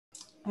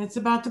It's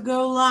about to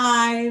go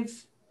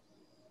live.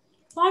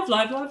 Live.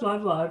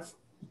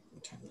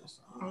 Turn this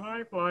on.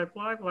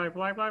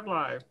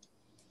 Live.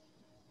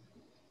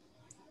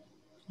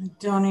 I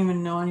don't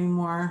even know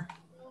anymore.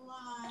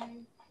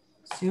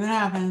 See what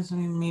happens. Let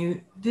me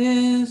mute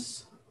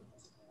this.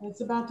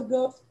 It's about to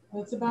go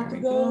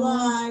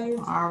live.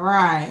 All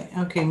right.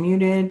 Okay,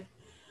 muted.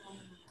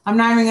 I'm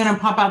not even going to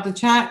pop out the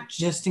chat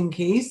just in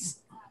case.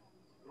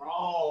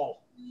 Oh.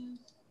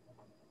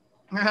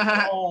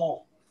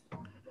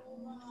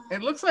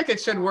 It looks like it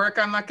should work.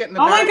 I'm not getting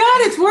the. Oh my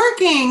God, it's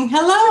working.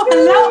 Hello,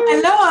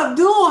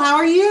 Abdul. How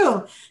are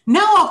you?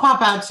 Now I'll pop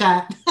out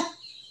chat.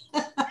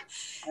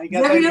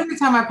 Every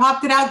time I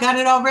popped it out, got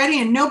it all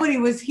ready, and nobody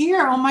was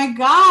here. Oh my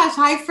gosh.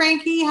 Hi,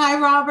 Frankie. Hi,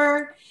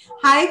 Robert.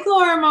 Hi,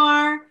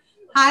 Glorimar.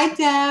 Hi,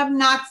 Deb.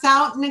 Knocks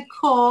out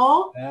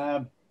Nicole.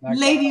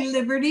 Lady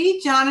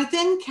Liberty.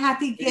 Jonathan.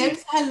 Kathy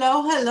Gibbs.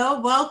 Hello.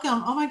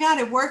 Welcome. Oh my God,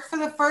 it worked for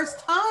the first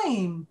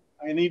time.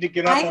 I need to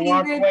get up and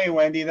walk away,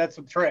 Wendy. That's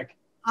a trick.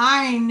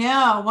 I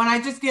know. When I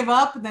just give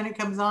up, then it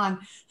comes on.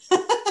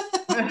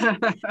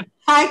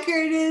 Hi,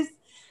 Curtis.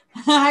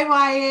 Hi,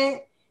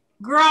 Wyatt.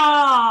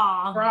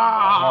 Graw.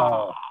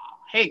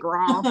 Hey,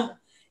 Graw.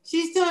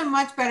 She's doing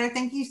much better.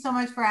 Thank you so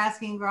much for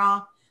asking,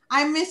 Graw.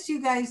 I missed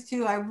you guys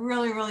too. I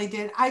really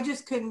did. I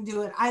just couldn't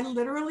do it. I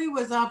literally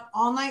was up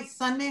all night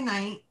Sunday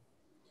night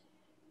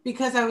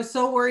because I was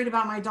so worried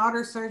about my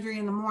daughter's surgery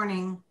in the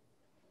morning.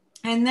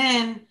 And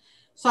then,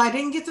 so I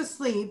didn't get to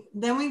sleep.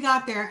 Then we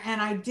got there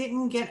and I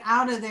didn't get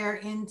out of there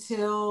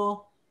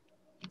until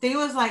I think it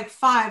was like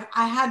 5.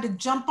 I had to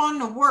jump on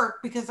to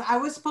work because I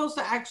was supposed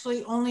to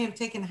actually only have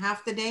taken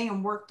half the day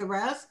and worked the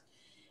rest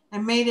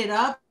and made it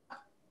up,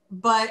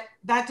 but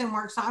that didn't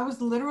work. So I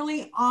was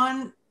literally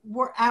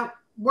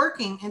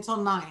working until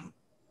 9.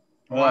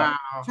 Wow.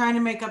 Trying to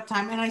make up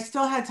time. And I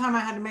still had time I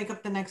had to make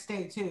up the next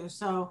day too.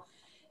 So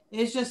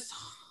it's just,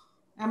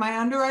 and my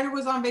underwriter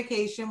was on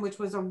vacation, which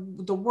was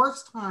the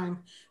worst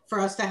time for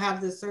us to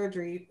have this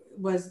surgery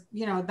was,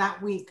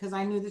 that week. Cause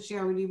I knew that she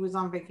already was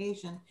on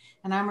vacation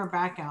and I'm her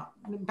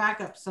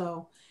backup.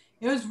 So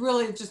it was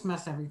really, it just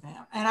messed everything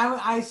up. And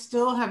I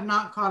still have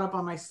not caught up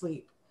on my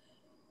sleep.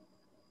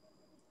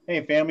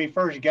 Hey, family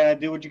first. You got to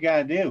do what you got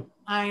to do.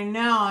 I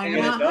know.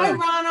 Hi,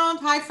 Ronald.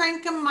 Hi,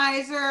 Frank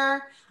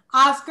Miser.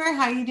 Oscar,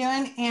 how you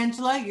doing?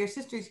 Angela, your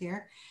sister's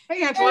here.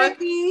 Hey, Angela.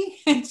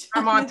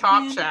 I'm on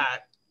Top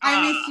Chat.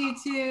 I miss you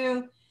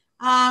too.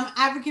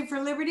 Advocate for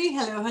Liberty.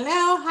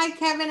 Hello. Hi,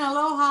 Kevin.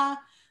 Aloha.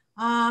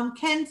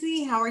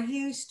 Kenzie, how are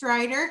you?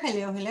 Strider.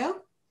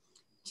 Hello.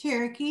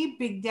 Cherokee,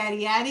 Big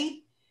Daddy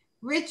Addy.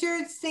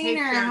 Richard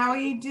Sainer, how are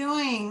you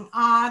doing?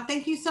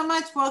 Thank you so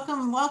much.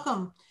 Welcome.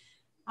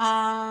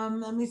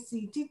 Let me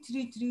see.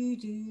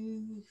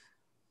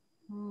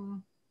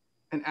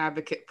 An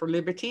advocate for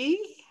liberty.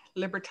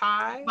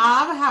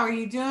 Bob, how are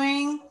you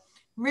doing?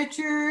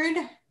 Richard.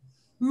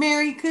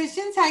 Mary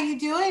Cushions, how you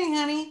doing,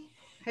 honey?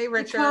 Hey,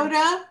 Richard.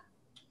 Dakota.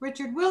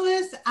 Richard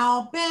Willis.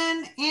 Al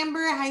Ben.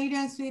 Amber, how you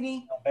doing,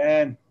 sweetie? Al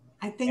Ben.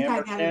 I think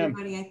Amber, I got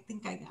everybody. I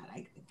think I got.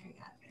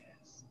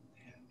 Yes,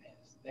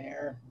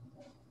 there.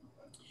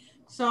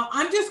 So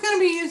I'm just going to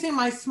be using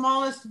my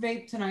smallest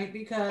vape tonight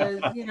because,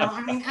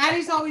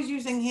 Addie's always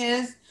using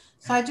his.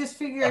 So I just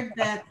figured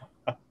that.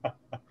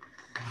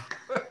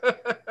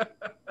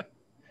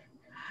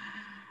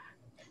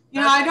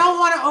 I don't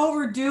want to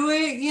overdo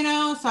it,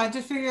 so I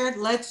just figured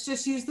let's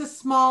just use the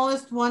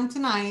smallest one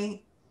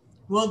tonight.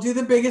 We'll do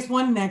the biggest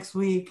one next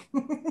week.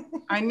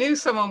 I knew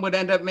someone would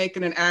end up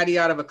making an Addy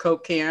out of a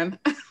Coke can.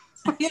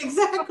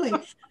 Exactly.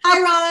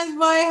 Hi, Rollins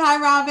boy. Hi,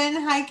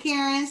 Robin. Hi,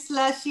 Karen.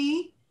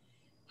 Slushy.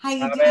 How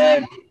you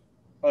doing?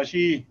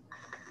 Slushy.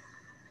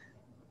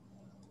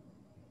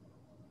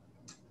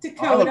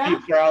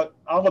 Dakota.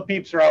 All the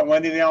peeps are out,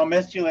 Wendy. They all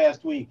missed you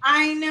last week.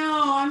 I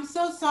know. I'm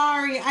so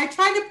sorry. I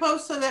tried to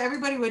post so that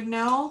everybody would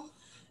know,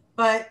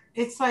 but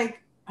it's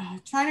like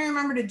trying to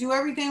remember to do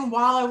everything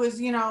while I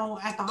was,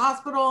 at the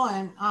hospital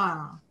and I don't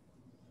know.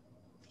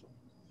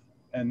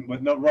 And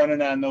with no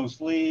running on no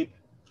sleep.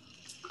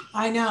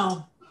 I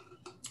know.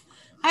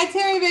 Hi,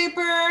 Terry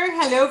Vapor.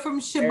 Hello from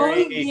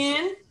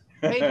Sheboygan.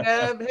 Hey,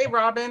 Deb. Hey,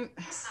 Robin.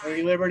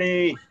 Hey,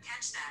 Liberty.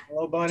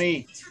 Hello,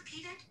 Bunny.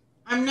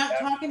 I'm not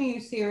talking to you,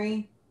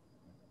 Siri.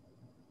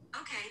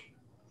 Okay.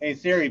 Hey,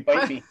 Siri,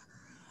 bite me.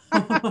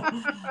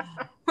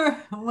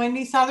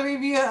 Wendy saw the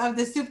review of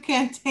the soup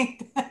can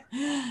tank.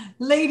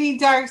 Lady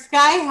Dark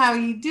Sky, how are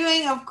you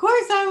doing? Of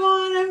course I'm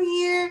on. I'm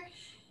here.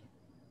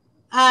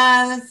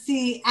 Let's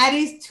see.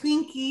 Addie's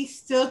Twinkie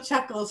still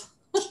chuckles.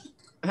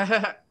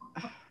 How'd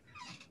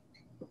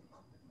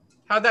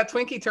that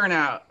Twinkie turn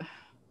out?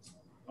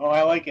 Oh,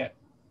 I like it.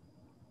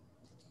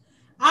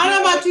 I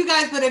don't know about you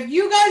guys, but if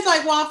you guys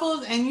like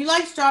waffles and you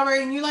like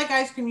strawberry and you like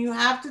ice cream, you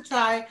have to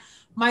try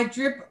my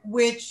Drip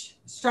Witch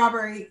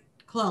strawberry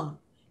clone.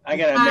 I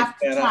gotta have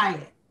to try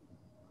it.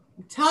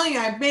 I'm telling you,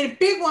 I've made a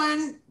big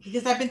one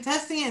because I've been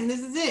testing it, and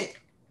this is it.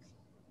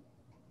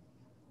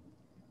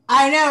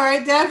 I know,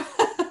 right, Deb?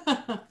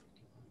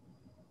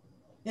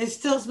 It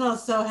still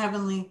smells so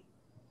heavenly.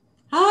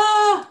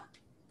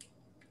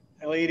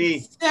 Hi,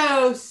 lady.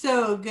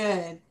 So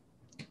good.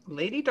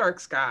 Lady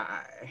Dark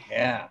Sky.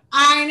 Yeah.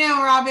 I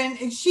know, Robin.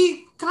 And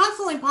she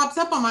constantly pops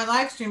up on my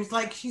live streams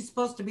like she's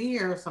supposed to be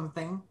here or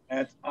something.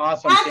 That's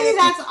awesome. Kathy, Kathy.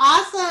 that's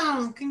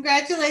awesome.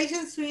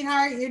 Congratulations,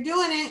 sweetheart. You're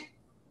doing it.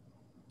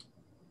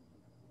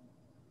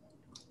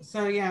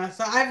 So yeah,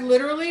 so I've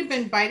literally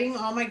been biting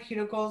all my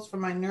cuticles for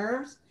my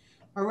nerves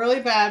are really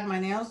bad. My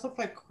nails look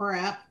like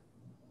crap.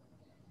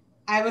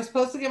 I was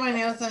supposed to get my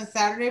nails done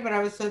Saturday, but I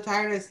was so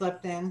tired I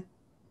slept in.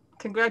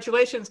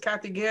 Congratulations,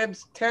 Kathy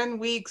Gibbs. 10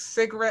 weeks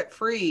cigarette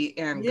free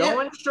and Yep.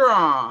 going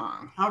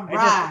strong. All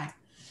right.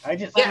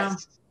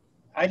 Yes.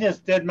 I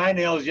just did my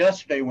nails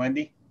yesterday,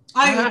 Wendy.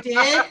 Oh, you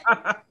did?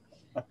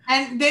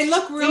 And they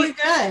look really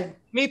good.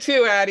 Me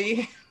too,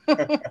 Addie.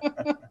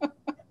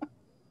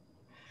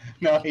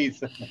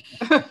 Nice.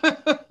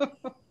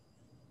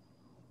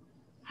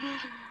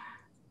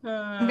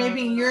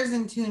 Maybe yours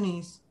and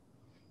Tooney's.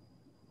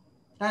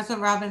 That's what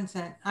Robin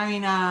said. I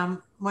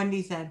mean,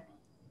 Wendy said.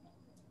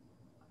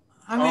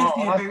 I'm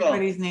mixing up awesome.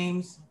 everybody's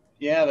names.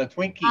 Yeah, the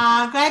Twinkie.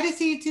 Glad to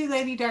see you too,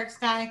 Lady Dark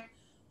Sky.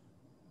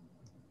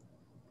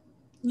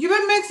 You've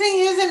been mixing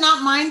his and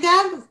not mine,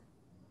 Deb?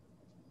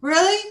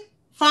 Really?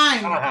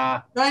 Fine.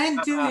 Uh-huh. Go ahead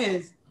and do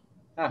his.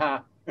 Uh-huh.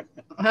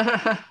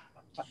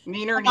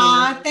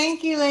 Neener.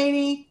 Thank you,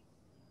 lady.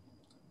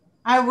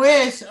 I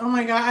wish. Oh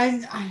my God.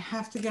 I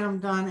have to get them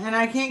done. And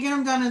I can't get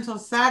them done until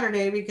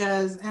Saturday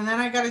and then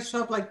I got to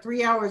show up like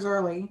 3 hours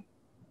early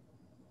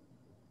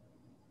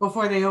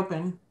before they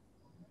open.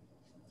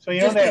 So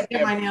you just know to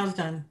get my nails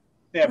done.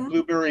 That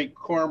blueberry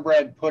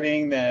cornbread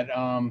pudding that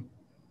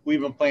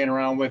we've been playing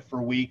around with for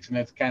weeks, and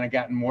it's kind of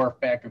gotten morphed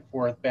back and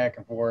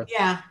forth.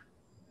 Yeah.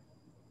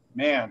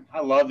 Man,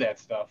 I love that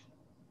stuff.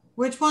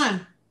 Which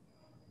one?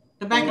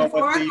 The back and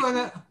forth or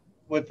the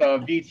with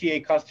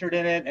VTA custard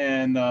in it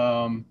and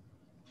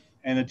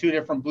the two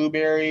different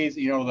blueberries,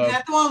 you know, Is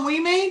that the one we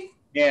made?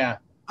 Yeah.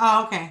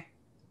 Oh, okay.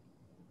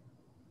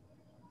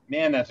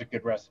 Man, that's a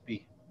good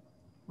recipe.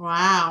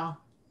 Wow.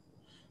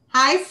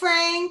 Hi,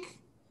 Frank.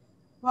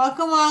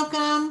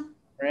 Welcome.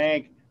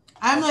 Frank.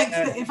 I'm like,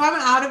 if I'm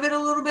out of it a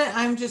little bit,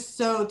 I'm just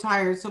so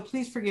tired. So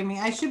please forgive me.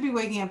 I should be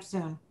waking up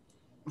soon.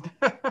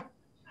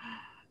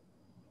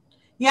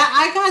 Yeah,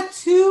 I got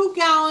 2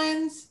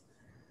 gallons.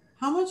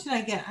 How much did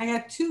I get? I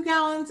got 2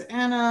 gallons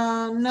and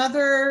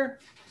another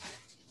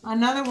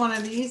one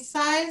of these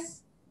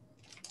size.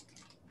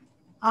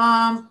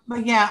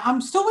 But yeah, I'm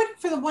still waiting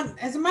for the one.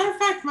 As a matter of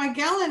fact, my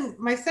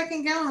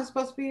second gallon is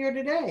supposed to be here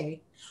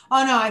today.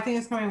 Oh no, I think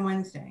it's coming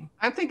Wednesday.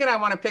 I'm thinking I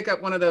want to pick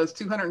up one of those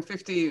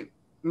 250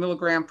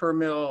 milligram per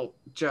mil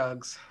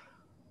jugs.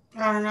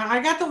 I don't know. I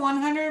got the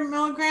 100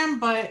 milligram,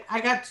 but I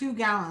got 2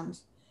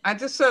 gallons. I'm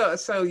just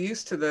so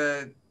used to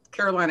the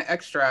Carolina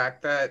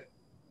extract that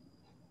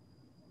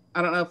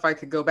I don't know if I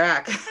could go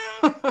back.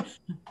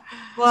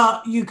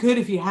 Well, you could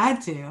if you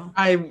had to.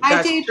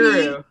 That's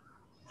true.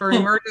 For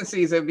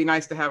emergencies, it'd be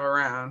nice to have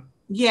around.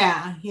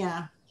 Yeah.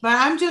 But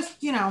I'm just,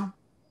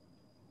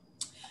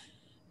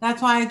 that's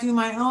why I do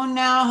my own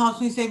now. Helps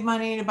me save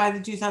money to buy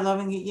the juice I love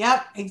and get.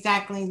 Yep,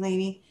 exactly,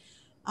 lady.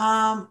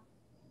 Yeah,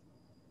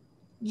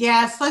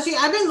 Slushy,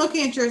 I've been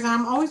looking at yours and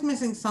I'm always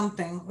missing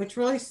something, which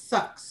really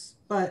sucks.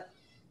 But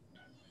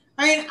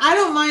I mean, I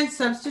don't mind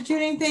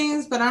substituting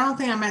things, but I don't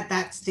think I'm at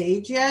that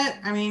stage yet.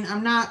 I mean,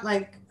 I'm not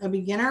like a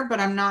beginner, but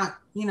I'm not,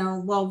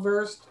 well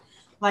versed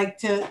like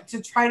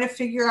to try to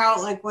figure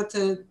out like what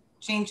to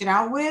change it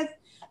out with.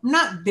 I'm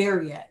not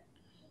there yet.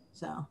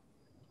 So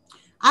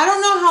I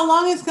don't know how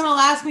long it's going to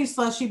last me,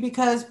 Slushy,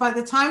 because by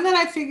the time that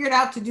I figured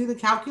out to do the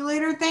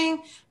calculator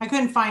thing, I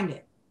couldn't find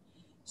it.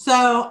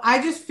 So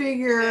I just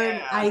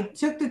figured I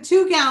took the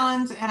 2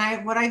 gallons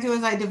and what I do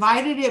is I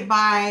divided it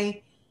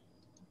by,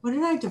 what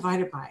did I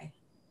divide it by?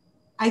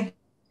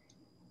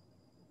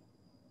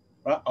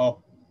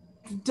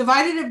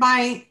 Divided it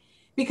by,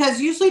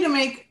 because usually to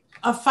make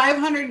a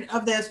 500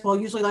 of this, well,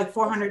 usually like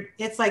 400,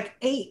 it's like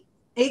 8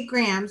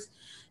 grams.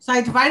 So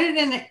I divided it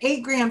into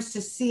 8 grams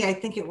to see, I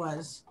think it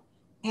was.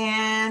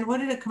 And what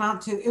did it come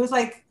out to? It was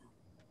like,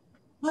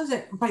 what was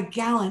it? By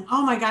gallon.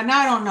 Oh my God. Now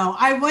I don't know.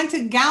 I went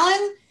to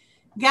gallon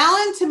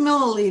to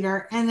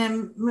milliliter. And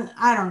then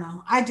I don't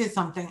know. I did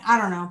something.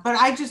 I don't know. But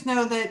I just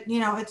know that,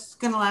 it's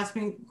going to last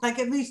me like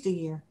at least a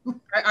year.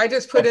 I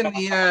just put in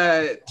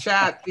the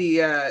chat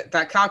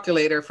that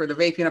calculator for the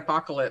vaping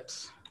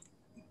apocalypse.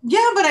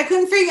 Yeah, but I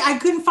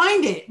couldn't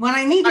find it when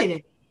I needed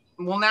it.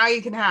 Well, now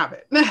you can have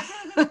it.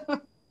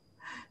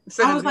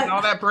 Instead of doing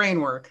all that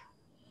brain work.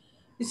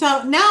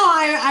 So now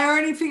I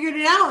already figured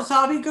it out. So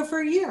I'll be good for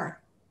a year.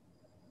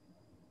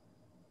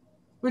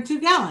 With 2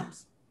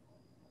 gallons.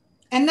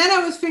 And then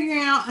I was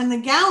figuring out on the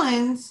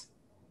gallons,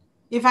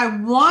 if I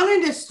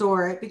wanted to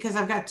store it, because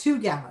I've got 2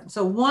 gallons.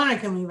 So one I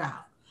can leave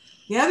out.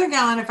 The other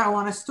gallon, if I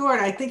want to store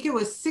it, I think it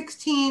was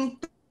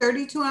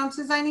 32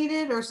 ounces I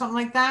needed or something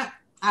like that.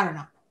 I don't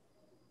know.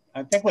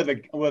 I think with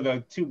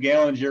a 2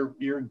 gallons,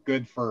 you're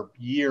good for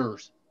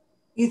years.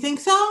 You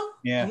think so?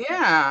 Yeah.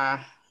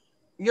 Yeah.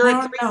 You're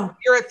at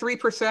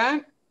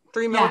 3%,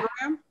 3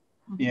 milligram.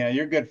 Yeah,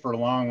 you're good for a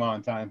long,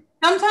 long time.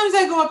 Sometimes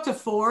I go up to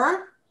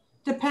 4,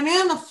 Depending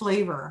on the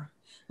flavor.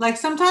 Like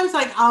sometimes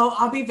like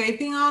I'll be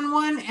vaping on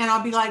one and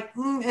I'll be like,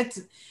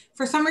 it's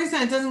for some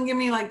reason it doesn't give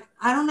me like,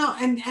 I don't know.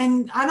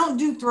 And I don't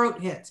do throat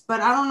hits,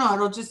 but I don't know.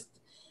 It'll just,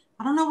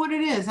 I don't know what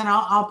it is. And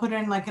I'll put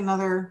in like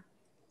another.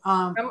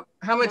 How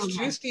much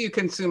juice do you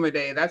consume a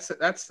day? That's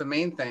the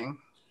main thing.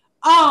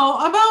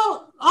 Oh,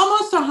 about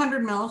almost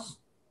 100 mils.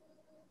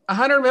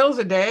 100 mils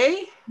a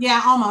day?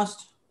 Yeah,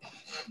 almost.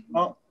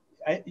 Well,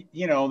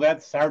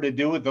 that's hard to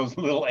do with those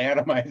little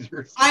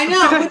atomizers. I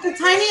know. With the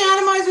tiny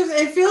atomizers,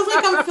 it feels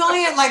like I'm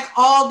filling it like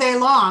all day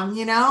long,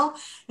 you know?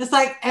 It's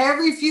like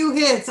every few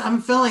hits,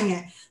 I'm filling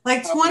it.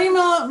 Like 20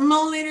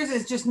 milliliters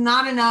is just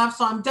not enough.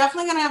 So I'm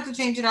definitely going to have to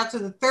change it out to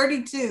the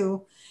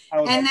 32.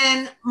 And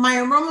then my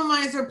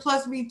Aromomizer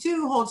Plus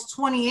B2 holds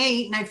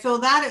 28, and I fill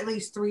that at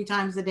least 3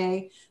 times a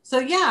day. So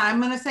yeah, I'm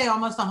going to say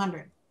almost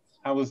 100.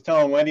 I was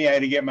telling Wendy I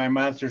had to get my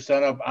monster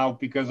setup out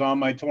because all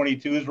my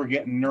 22s were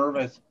getting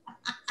nervous.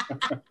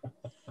 Hi,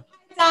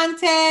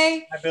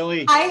 Dante. Hi,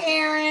 Billy. Hi,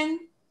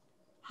 Aaron.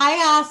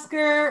 Hi,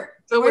 Oscar.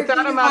 So with that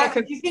amount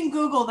of you can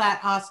Google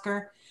that,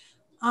 Oscar.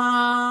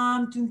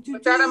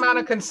 With that amount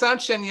of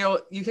consumption,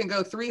 you can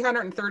go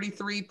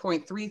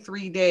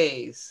 333.33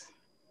 days.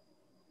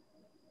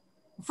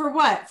 For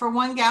what? For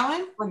 1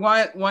 gallon? For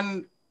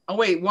one. Oh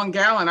wait, 1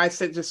 gallon. I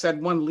just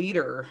said 1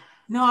 liter.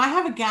 No, I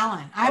have a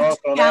gallon. I have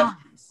 2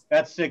 gallons.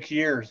 That's 6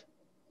 years.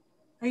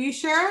 Are you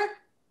sure?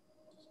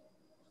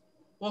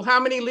 Well,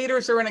 how many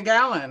liters are in a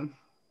gallon?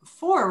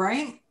 4,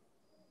 right?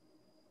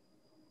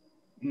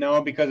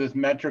 No, because it's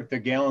metric to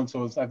gallon,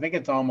 so I think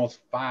it's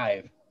almost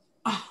 5.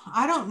 Oh,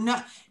 I don't know.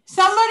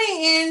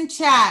 Somebody in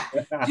chat,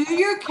 do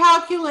your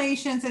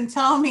calculations and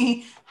tell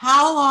me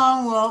how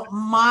long will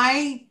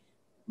my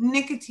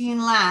nicotine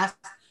last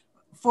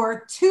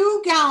for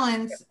 2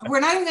 gallons. We're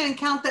not even going to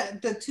count the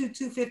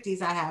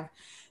 250s I have.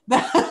 2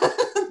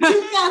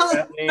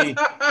 gallons.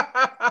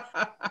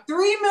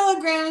 3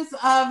 milligrams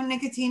of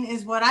nicotine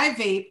is what I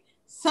vape.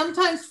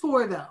 Sometimes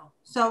 4 though.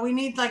 So we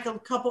need like a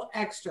couple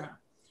extra.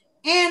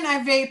 And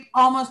I vape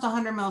almost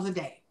 100 mils a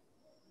day.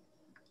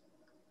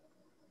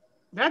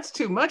 That's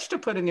too much to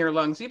put in your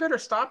lungs. You better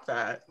stop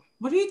that.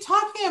 What are you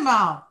talking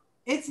about?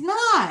 It's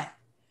not.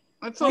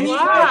 That's a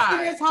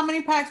lot. How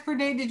many packs per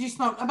day did you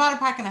smoke? About a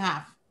pack and a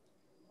half.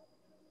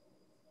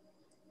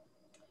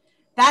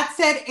 That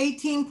said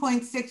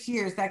 18.6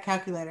 years, that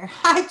calculator.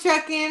 Hi,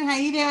 Truckin. How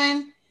you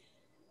doing?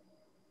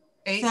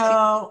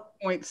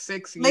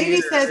 18.6 years.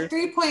 Lady says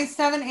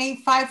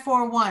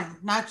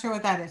 3.78541. Not sure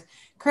what that is.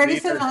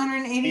 Curtis says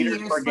 180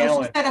 years.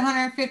 So she said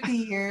 150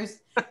 years.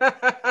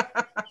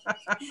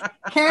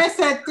 Kara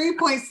said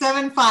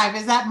 3.75.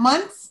 Is that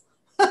months?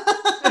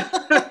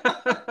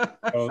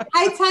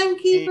 Hi,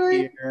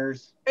 timekeeper.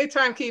 Hey,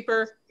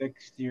 timekeeper.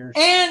 6 years.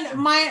 And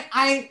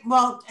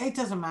it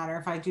doesn't matter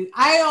if I do.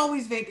 I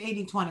always vape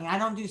 80-20. I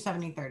don't do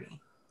 70-30.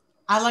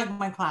 I like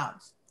my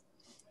clouds.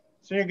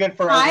 So you're good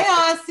for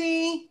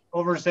Aussie.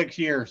 Over 6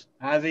 years.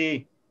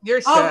 Ozzy.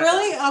 You're set. Oh,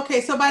 really?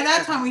 Okay, so by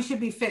that time we should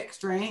be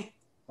fixed, right?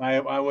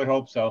 I would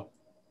hope so.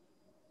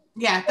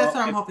 Yeah, that's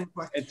what I'm hoping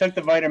for. It took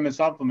the vitamin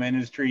supplement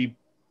industry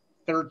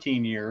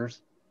 13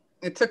 years.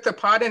 It took the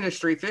pot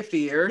industry 50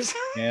 years.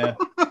 Yeah.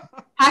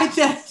 Hi,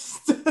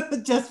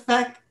 Just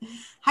Beck.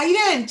 How you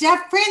doing?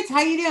 Jeff Prince,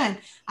 how you doing?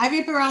 I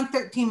vape around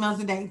 13 mils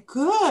a day.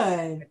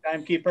 Good.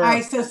 Timekeeper. All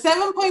right, so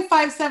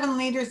 7.57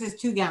 liters is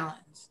 2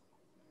 gallons.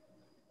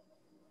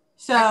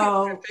 So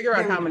I can't figure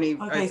out how many.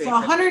 Okay, so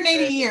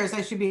 180 years,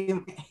 I should be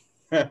okay.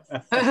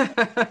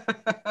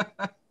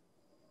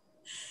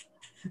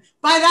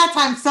 By that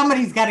time,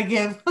 somebody's got to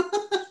give.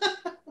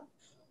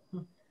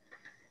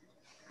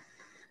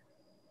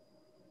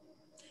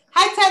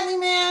 Hi, Tetley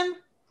man.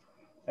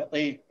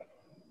 Tetley.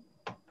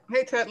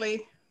 Hey,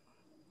 Tetley.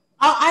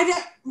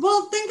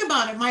 Well, think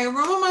about it. My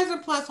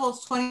Aromomizer Plus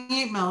holds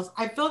 28 mils.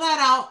 I fill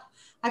that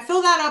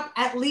up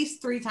at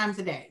least 3 times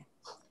a day.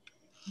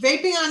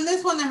 Vaping on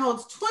this one that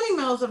holds 20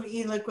 mils of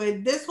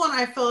e-liquid. This one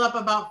I fill up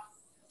about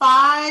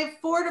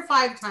 4 to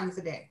 5 times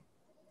a day.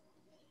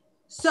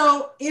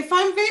 So if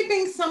I'm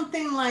vaping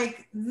something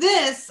like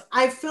this,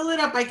 I fill it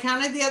up. I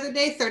counted the other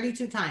day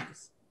 32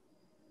 times.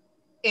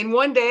 In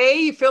one day,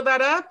 you fill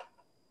that up?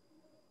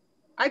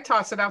 I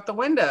toss it out the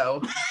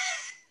window.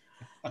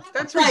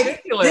 That's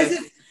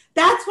ridiculous.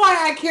 That's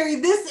why I carry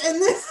this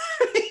and this.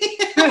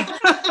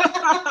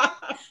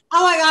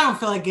 I don't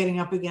feel like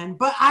getting up again.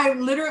 But I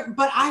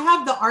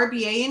have the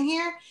RBA in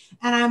here,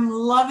 and I'm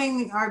loving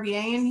the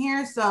RBA in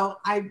here. So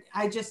I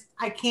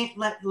can't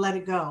let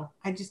it go.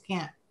 I just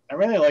can't. I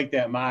really like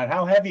that mod.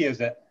 How heavy is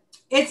it?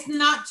 It's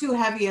not too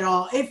heavy at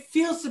all. It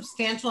feels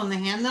substantial in the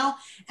hand though.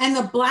 And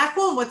the black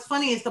one, what's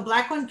funny is the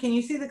black one, can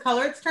you see the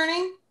color it's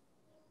turning?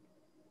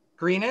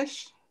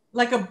 Greenish?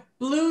 Like a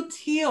blue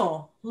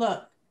teal.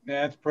 Look.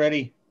 That's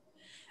pretty.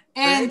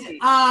 And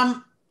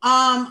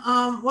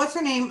what's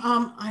her name?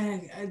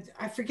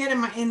 I forget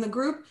in the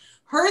group.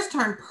 Hers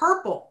turned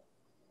purple.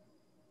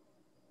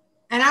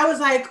 And I was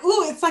like,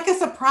 ooh, it's like a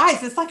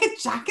surprise. It's like a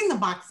Jack in the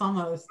Box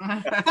almost.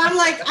 I'm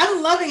like,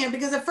 I'm loving it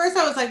because at first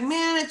I was like,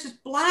 man, it's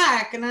just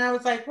black. And I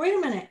was like, wait a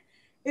minute.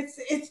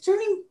 It's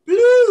turning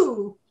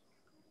blue.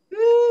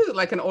 Ooh,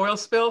 like an oil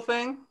spill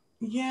thing.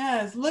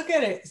 Yes, look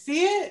at it.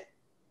 See it?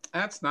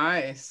 That's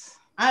nice.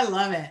 I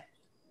love it.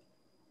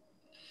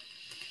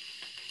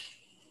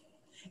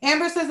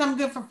 Amber says I'm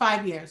good for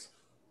 5 years.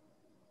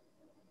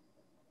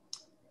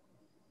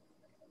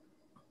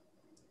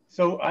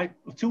 So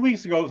 2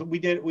 weeks ago we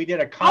did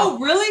a comp. Oh,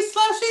 really,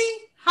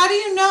 Slushy? How do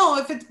you know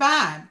if it's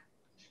bad?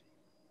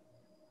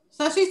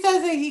 Slushy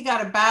says that he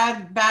got a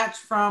bad batch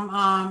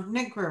from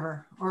Nick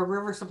River or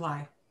River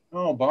Supply.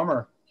 Oh,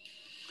 bummer.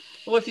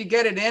 Well, if you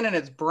get it in and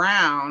it's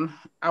brown,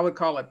 I would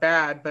call it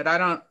bad, but I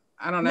don't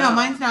know. No,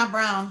 mine's not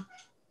brown.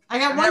 I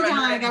got one down.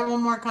 I got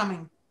one more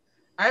coming.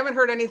 I haven't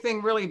heard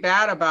anything really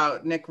bad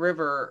about Nick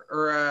River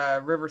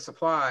or River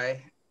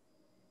Supply.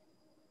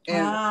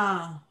 And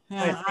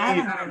yeah, I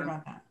haven't heard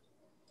about that.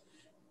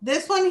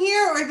 This one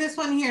here or this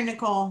one here,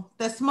 Nicole?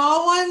 The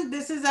small one,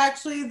 this is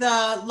actually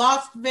the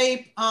Lost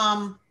Vape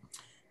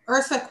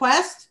Ursa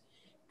Quest.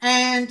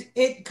 And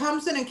it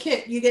comes in a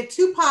kit. You get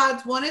 2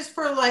 pods. One is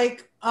for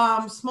like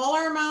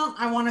smaller amount,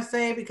 I want to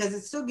say, because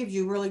it still gives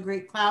you really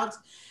great clouds.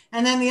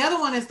 And then the other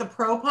one is the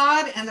Pro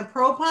Pod. And the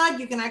Pro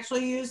Pod, you can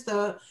actually use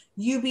the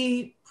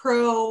UB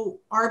Pro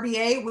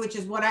RBA, which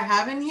is what I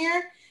have in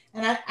here.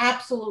 And I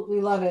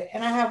absolutely love it.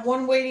 And I have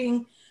one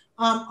waiting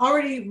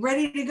already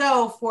ready to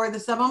go for the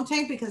sub-ohm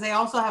tank because they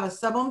also have a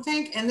sub-ohm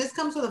tank. And this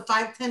comes with a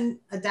 510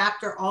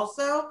 adapter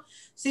also.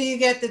 So you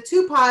get the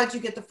 2 pods, you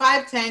get the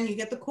 510, you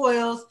get the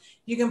coils.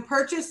 You can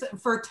purchase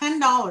for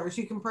 $10.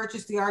 You can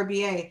purchase the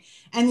RBA,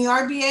 and the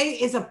RBA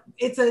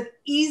it's an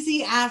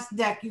easy ass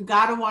deck. You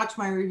got to watch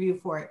my review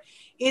for it.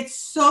 It's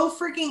so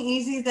freaking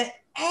easy that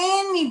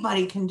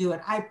anybody can do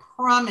it. I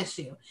promise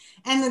you.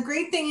 And the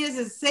great thing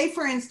is say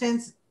for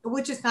instance,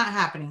 which is not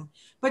happening,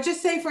 but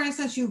just say for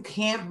instance, you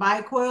can't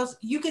buy coils.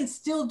 You can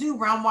still do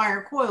round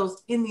wire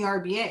coils in the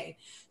RBA.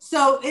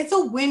 So it's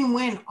a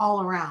win-win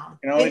all around.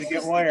 You can always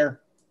get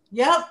wire.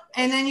 Yep.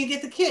 And then you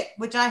get the kit,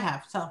 which I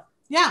have. So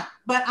yeah,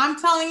 but I'm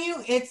telling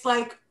you, it's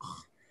like,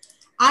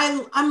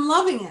 I'm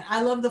loving it.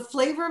 I love the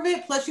flavor of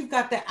it. Plus you've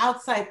got the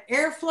outside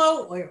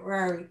airflow. Wait, where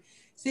are we?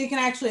 So you can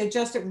actually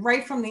adjust it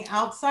right from the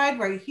outside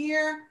right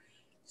here.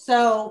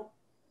 So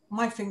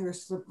my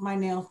fingers slip, my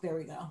nails, there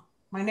we go.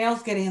 My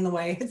nails getting in the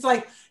way. It's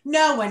like,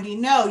 no, Wendy,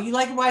 no, you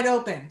like it wide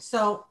open.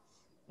 So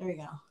there we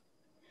go.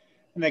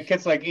 And that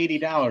kit's like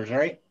 $80,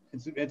 right?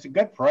 It's a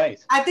good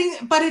price. I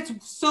think, but it's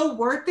so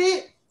worth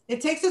it. It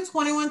takes a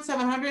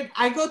 21700.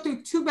 I go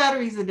through 2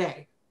 batteries a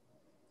day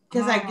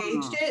because I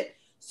gauged it.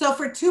 So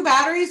for 2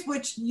 batteries,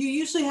 which you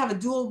usually have a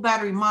dual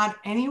battery mod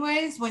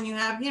anyways, when you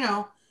have,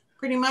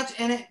 pretty much,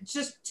 and it's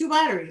just 2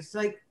 batteries.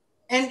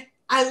 And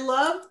I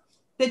love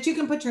that you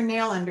can put your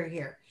nail under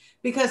here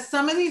because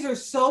some of these are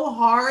so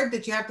hard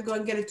that you have to go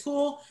and get a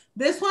tool.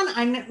 This one,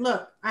 I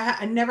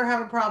never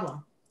have a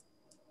problem.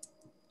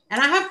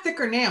 And I have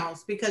thicker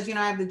nails because,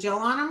 I have the gel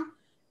on them.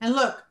 And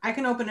look, I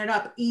can open it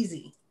up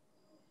easy.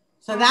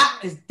 So that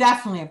is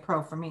definitely a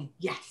pro for me.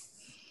 Yes.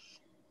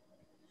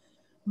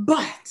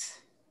 But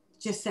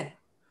just saying.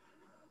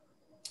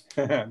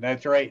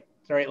 That's right.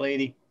 That's right,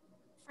 lady.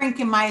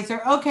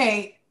 Frankenmeiser.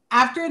 Okay.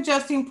 After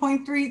adjusting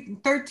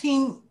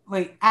 13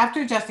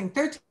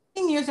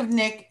 years of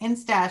Nick in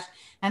stash,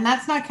 and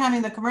that's not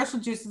counting the commercial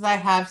juices I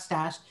have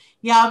stashed.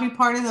 Yeah, I'll be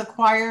part of the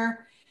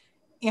choir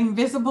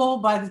invisible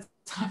by the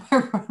time I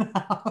run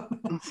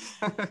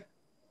out.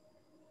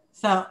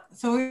 So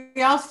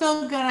we all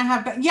still gonna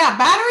have,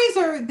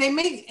 batteries they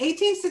make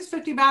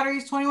 18650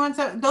 batteries,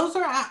 21. Those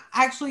are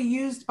actually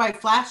used by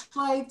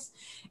flashlights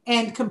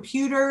and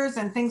computers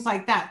and things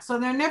like that. So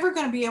they're never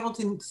going to be able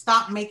to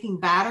stop making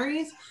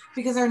batteries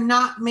because they're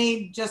not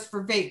made just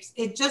for vapes.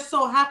 It just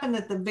so happened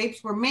that the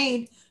vapes were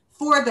made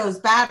for those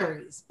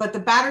batteries, but the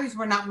batteries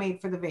were not made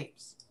for the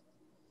vapes.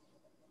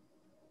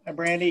 Hi,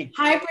 Brandy.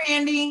 Hi,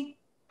 Brandy.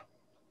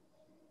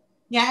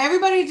 Yeah,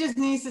 everybody just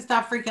needs to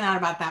stop freaking out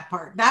about that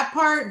part. That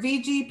part,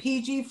 VG,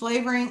 PG,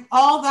 flavoring,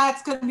 all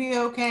that's going to be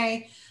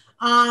okay.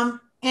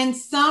 And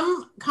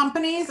some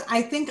companies,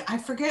 I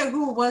forget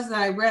who it was that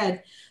I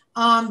read,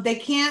 they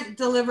can't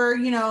deliver,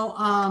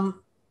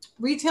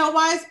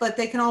 retail-wise, but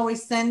they can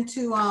always send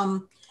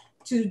to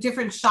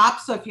different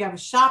shops. So if you have a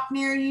shop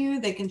near you,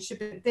 they can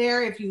ship it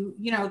there. If you,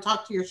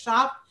 talk to your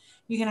shop,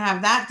 you can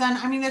have that done.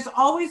 I mean, there's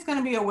always going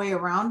to be a way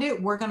around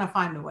it. We're going to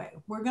find a way.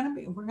 We're going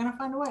to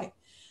find a way.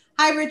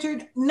 Hi,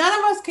 Richard. None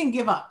of us can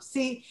give up.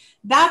 See,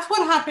 that's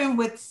what happened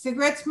with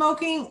cigarette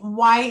smoking,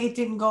 why it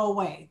didn't go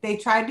away. They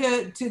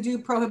tried to do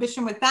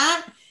prohibition with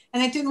that,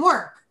 and it didn't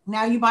work.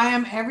 Now you buy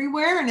them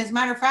everywhere. And as a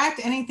matter of fact,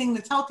 anything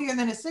that's healthier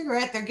than a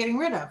cigarette, they're getting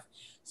rid of.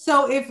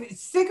 So if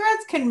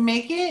cigarettes can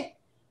make it,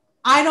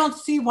 I don't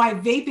see why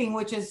vaping,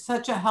 which is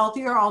such a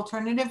healthier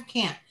alternative,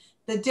 can't.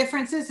 The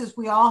difference is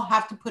we all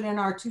have to put in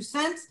our 2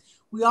 cents.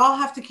 We all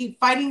have to keep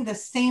fighting the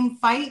same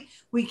fight.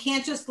 We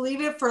can't just leave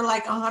it for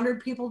like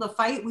 100 people to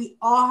fight. We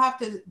all have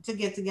to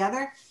get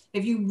together.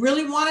 If you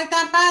really want it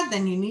that bad,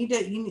 then you need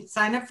to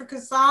sign up for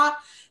CASA,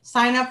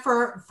 sign up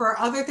for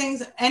other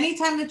things.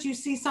 Anytime that you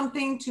see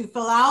something to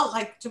fill out,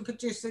 like to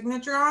put your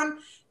signature on,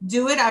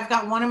 do it. I've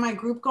got one in my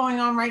group going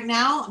on right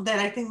now that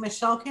I think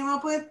Michelle came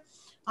up with.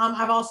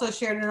 I've also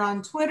shared it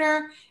on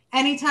Twitter.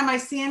 Anytime I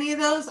see any of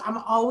those, I'm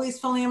always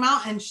filling them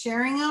out and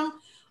sharing them.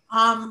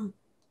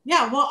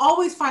 Yeah, we'll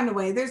always find a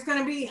way. There's going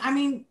to be, I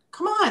mean,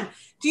 come on.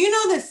 Do you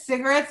know that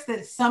cigarettes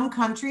that some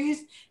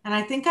countries, and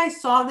I think I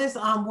saw this,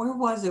 where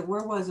was it?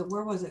 Was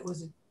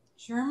it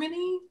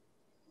Germany?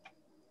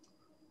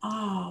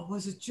 Oh,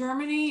 was it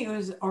Germany? It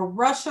was, or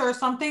Russia or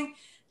something.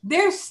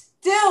 They're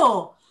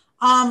still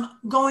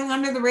going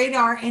under the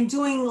radar and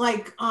doing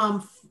like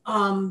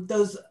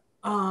those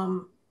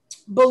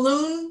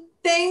balloon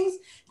things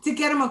to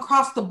get them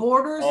across the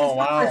borders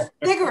for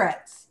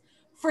cigarettes.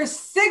 For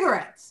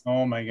cigarettes.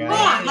 Oh my God.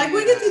 Yeah, like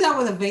we could do that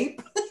with a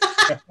vape.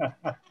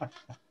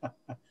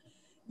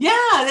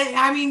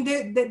 Yeah,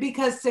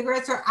 because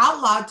cigarettes are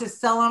outlawed to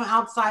sell them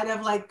outside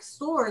of like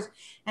stores,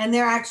 and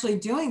they're actually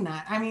doing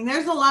that. I mean,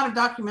 there's a lot of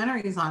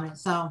documentaries on it.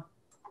 So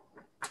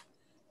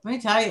let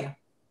me tell you.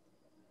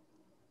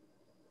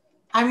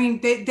 I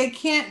mean, they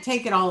can't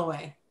take it all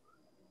away.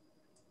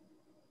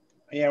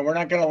 Yeah, we're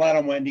not going to let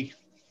them, Wendy.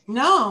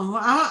 No,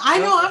 I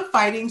know I'm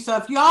fighting. So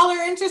if y'all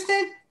are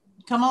interested,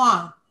 come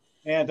along.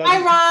 Yeah,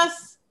 hi,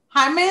 Ross.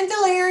 Hi,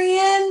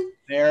 Mandalorian.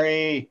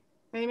 Larry.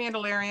 Hey,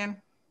 Mandalorian.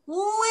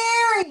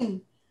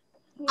 Larry.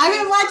 I've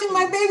been watching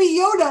my baby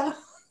Yoda.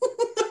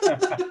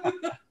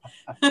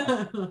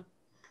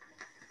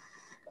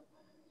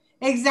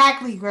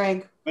 Exactly,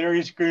 Greg.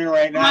 Larry's screaming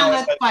right now.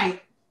 Let's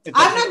fight.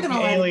 I'm not going to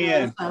let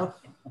him go.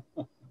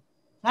 So.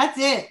 That's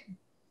it.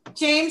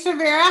 James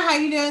Rivera, how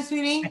you doing,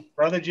 sweetie?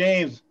 Brother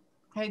James.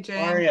 Hey, James.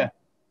 How are you?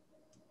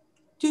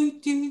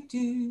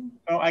 Do.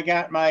 Oh, I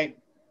got my...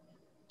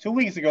 2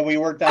 weeks ago, we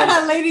worked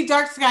on... Lady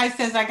Dark Sky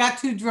says, I got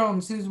 2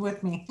 drones. Who's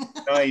with me?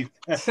 Nice.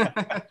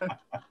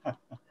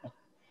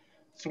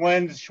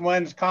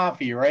 Schwenn's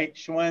coffee, right?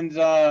 Schwenn's...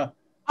 Oh,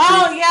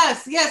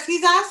 yes.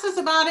 He's asked us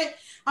about it.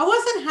 I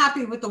wasn't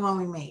happy with the one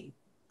we made.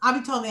 I'll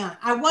be totally honest.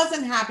 I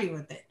wasn't happy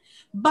with it.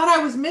 But I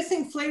was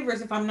missing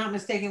flavors, if I'm not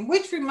mistaken,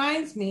 which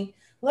reminds me,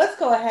 let's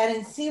go ahead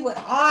and see what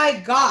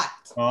I got.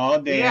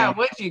 Oh, damn. Yeah,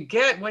 what'd you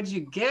get?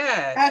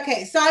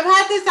 Okay, so I've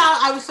had this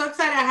out. I was so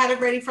excited I had it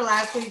ready for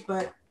last week,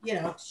 but... you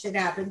know, shit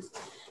happens.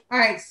 All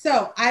right,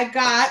 so I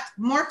got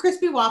more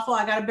crispy waffle.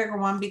 I got a bigger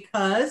one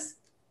because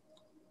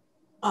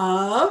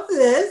of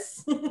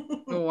this.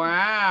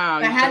 Wow.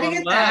 I had to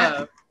get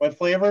that. What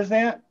flavor is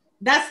that?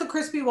 That's the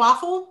crispy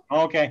waffle.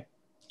 Okay.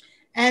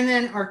 And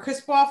then, or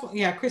crisp waffle.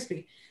 Yeah,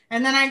 crispy.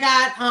 And then I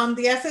got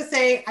the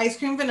SSA ice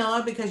cream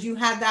vanilla because you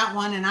had that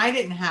one and I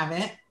didn't have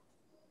it.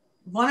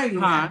 One of you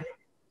had it.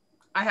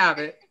 I have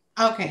it.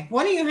 Okay,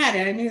 one of you had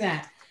it. I knew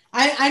that.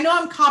 I know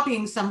I'm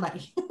copying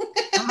somebody.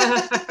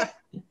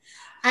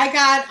 I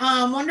got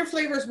Wonder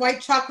Flavors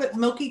white chocolate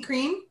milky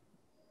cream.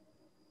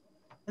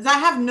 Does that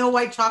have no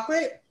white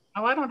chocolate?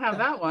 Oh, I don't have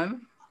that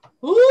one.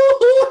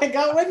 Ooh, I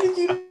got, what did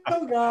you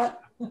got?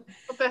 What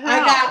the hell?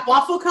 I got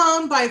waffle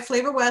cone by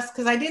Flavor West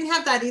because I didn't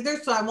have that either.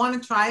 So I want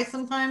to try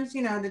sometimes,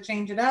 you know, to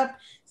change it up,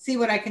 see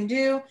what I can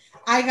do.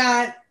 I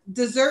got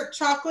dessert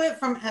chocolate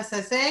from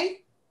SSA.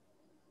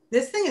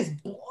 This thing is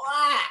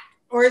black,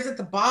 or is it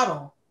the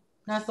bottle?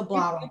 That's the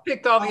bottle. You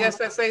picked all the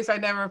SSAs I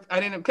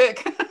didn't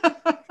pick.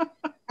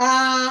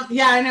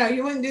 Yeah, I know.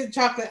 You wouldn't do the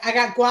chocolate. I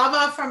got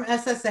guava from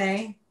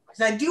SSA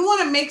because I do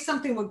want to make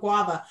something with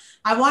guava.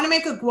 I want to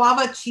make a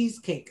guava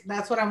cheesecake.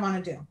 That's what I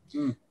want to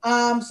do.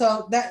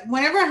 So that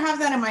whenever I have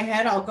that in my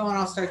head, I'll go and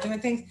I'll start doing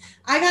things.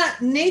 I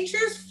got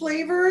Nature's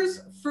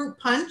Flavors fruit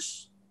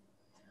punch.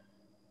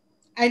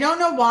 I don't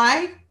know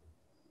why.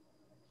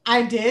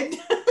 I did.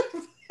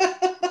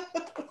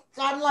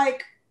 I'm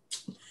like,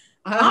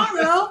 I don't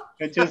know.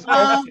 It just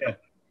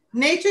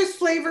Nature's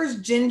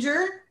Flavors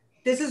ginger.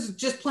 This is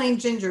just plain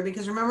ginger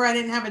because remember I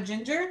didn't have a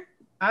ginger.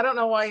 I don't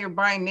know why you're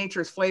buying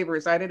Nature's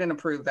Flavors. I didn't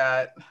approve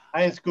that.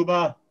 Hi,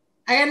 Scuba.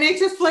 I got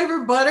Nature's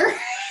Flavor butter.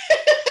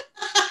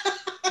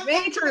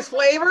 Nature's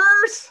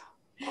Flavors?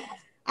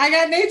 I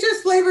got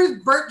Nature's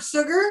Flavors burnt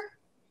sugar.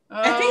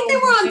 I think they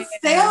were on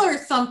sale or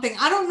something.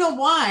 I don't know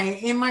why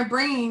in my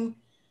brain.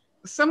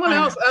 Someone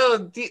else,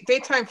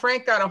 Daytime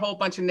Frank got a whole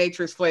bunch of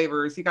Nature's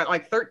Flavors. He got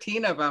like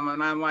 13 of them.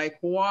 And I'm like,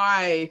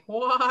 why?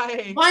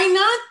 Why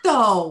not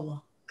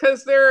though?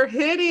 Because they're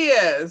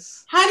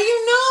hideous. How do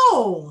you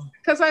know?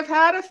 Because I've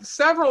had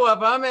several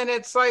of them and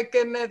it's like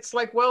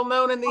well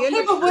known in the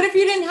industry. But what if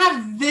you didn't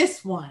have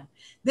this one?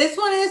 This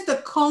one is the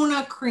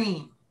Kona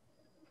cream.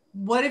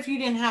 What if you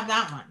didn't have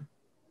that one?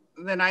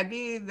 Then I'd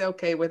be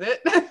okay with it.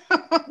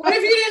 What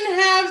if you didn't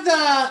have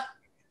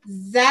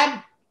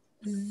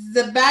the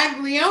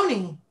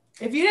Zabaglione?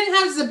 If you didn't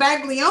have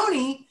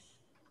Zabaglione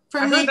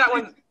from I heard that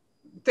one.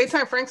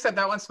 Daytime Frank said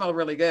that one smelled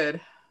really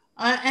good.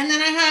 And then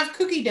I have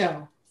cookie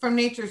dough from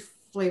Nature's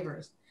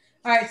Flavors.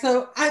 All right,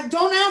 so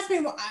don't ask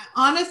me.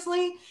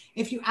 Honestly,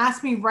 if you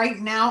ask me right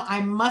now, I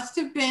must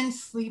have been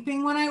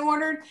sleeping when I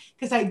ordered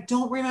because I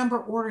don't remember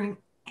ordering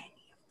any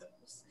of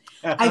those.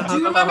 I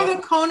do remember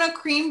the Kona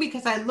cream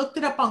because I looked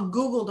it up on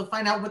Google to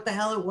find out what the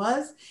hell it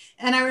was.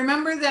 And I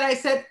remember that I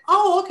said,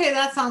 oh, okay,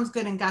 that sounds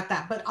good and got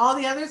that. But all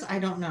the others, I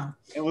don't know.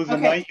 It was the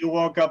night you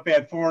woke up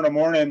at 4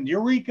 a.m,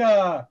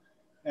 Eureka!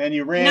 And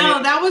you ran No,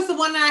 in. that was the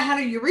one that I had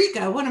a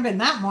Eureka. It wouldn't have been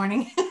that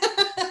morning.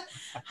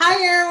 Hi,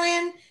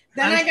 Erwin.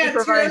 Then I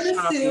got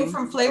tiramisu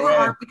from Flavor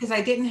Art because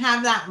I didn't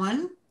have that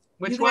one.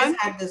 Which you guys one?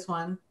 had this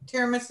one.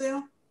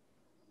 Tiramisu.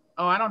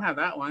 Oh, I don't have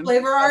that one.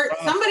 Flavor Art.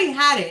 Somebody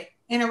had it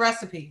in a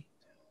recipe.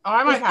 Oh,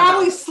 I might it's have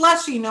probably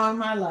slushy, knowing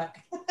my luck.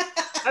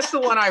 That's the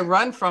one I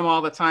run from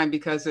all the time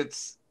because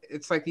it's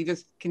like you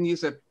just can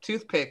use a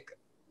toothpick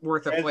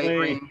worth of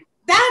flavoring.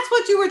 That's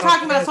what you were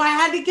talking about, so I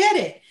had to get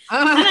it.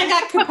 And I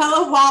got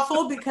Capella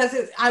waffle because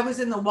I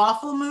was in the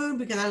waffle mood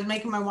because I was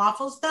making my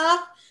waffle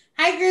stuff.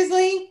 Hi,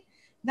 Grizzly.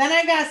 Then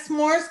I got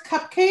s'mores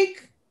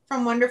cupcake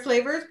from Wonder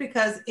Flavors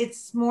because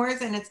it's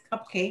s'mores and it's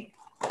cupcake.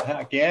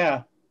 Heck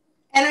yeah.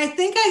 And I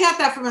think I got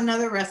that from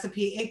another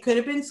recipe. It could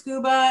have been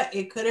Scuba.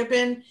 It could have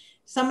been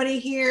somebody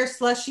here,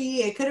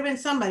 Slushy. It could have been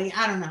somebody.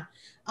 I don't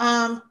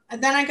know.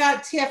 Then I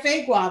got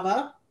TFA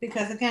guava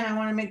because, again, I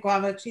want to make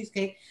guava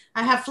cheesecake.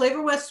 I have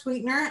Flavor West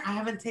sweetener. I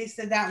haven't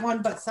tasted that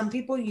one, but some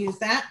people use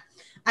that.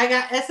 I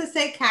got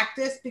SSA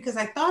cactus because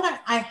I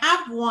thought I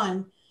have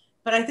one,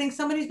 but I think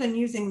somebody's been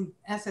using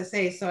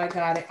SSA, so I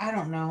got it. I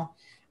don't know.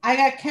 I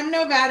got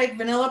Chemnovatic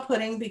vanilla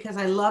pudding because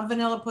I love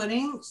vanilla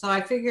pudding. So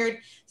I figured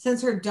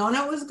since her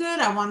donut was good,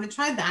 I wanted to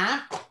try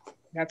that.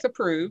 That's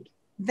approved.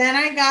 Then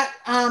I got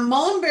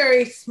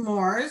mullenberry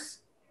s'mores,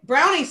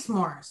 brownie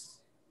s'mores.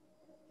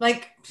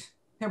 Like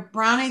they're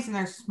brownies and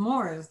they're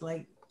s'mores.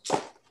 Like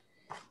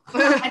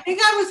I think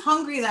I was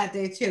hungry that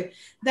day too.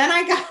 Then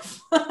I got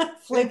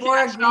Flavor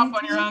green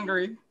when you're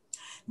hungry.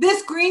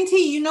 This green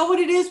tea, you know what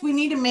it is? We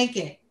need to make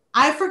it.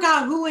 I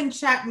forgot who in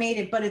chat made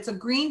it, but it's a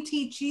green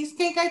tea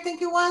cheesecake, I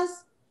think it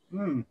was.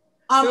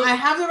 I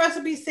have the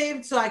recipe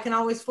saved so I can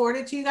always forward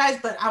it to you guys,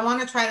 but I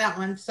want to try that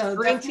one. So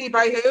green tea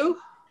by who?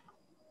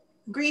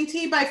 Green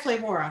tea by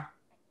Flavora.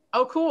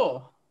 Oh,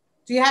 cool.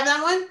 Do you have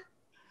that one?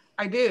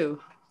 I do.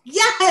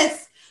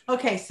 Yes.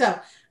 Okay, so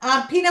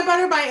peanut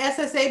butter by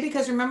SSA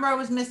because remember I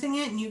was missing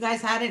it and you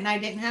guys had it and I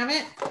didn't have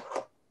it.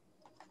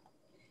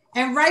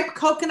 And ripe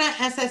coconut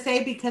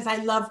SSA because I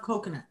love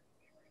coconut.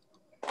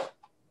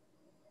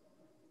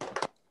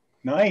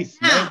 Nice.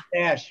 Now, nice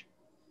dash.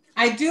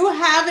 I do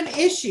have an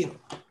issue.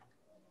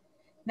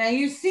 Now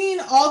you've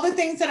seen all the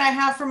things that I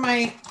have for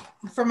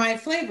my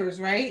flavors,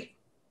 right?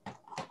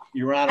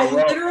 You're on a I roll.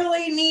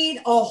 literally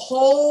need a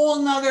whole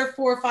nother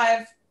 4 or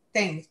 5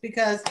 things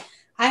because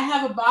I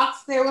have a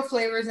box there with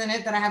flavors in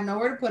it that I have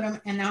nowhere to put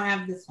them, and now I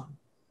have this one.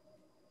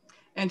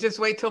 And just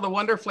wait till the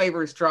Wonder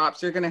Flavors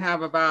drops. You're going to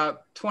have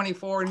about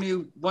 24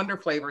 new Wonder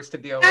Flavors to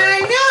deal with. I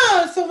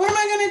know. So what am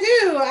I going to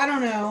do? I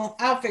don't know.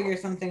 I'll figure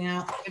something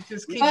out. It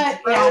just keeps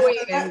growing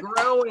and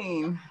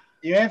growing.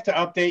 You have to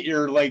update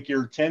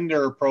your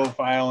Tinder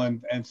profile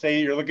and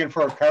say you're looking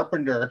for a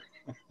carpenter.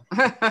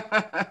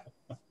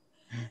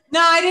 No,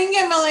 I didn't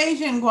get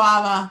Malaysian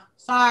guava.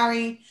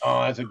 Sorry.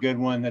 Oh, that's a good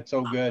one. That's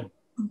so good.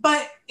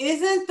 But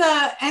isn't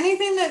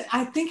anything that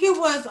I think it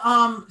was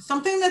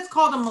something that's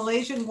called a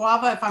Malaysian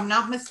guava, if I'm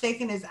not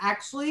mistaken, is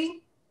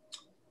actually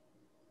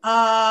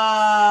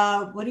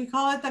what do you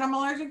call it that I'm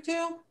allergic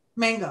to?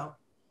 Mango.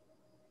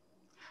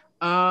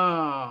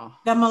 Oh.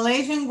 The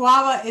Malaysian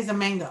guava is a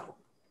mango.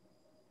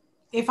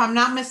 If I'm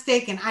not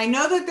mistaken. I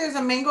know that there's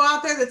a mango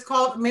out there that's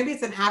called, maybe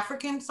it's an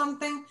African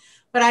something,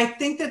 but I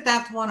think that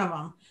that's one of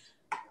them.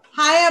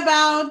 Hi,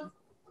 About.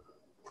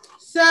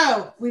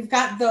 So we've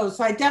got those.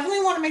 So I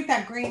definitely want to make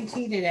that green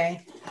tea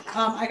today.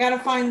 I got to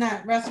find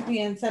that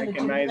recipe and send it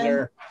to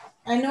you.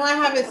 I know I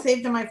have it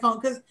saved in my phone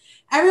because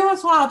every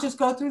once in a while I'll just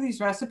go through these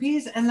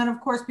recipes. And then, of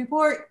course,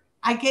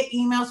 I get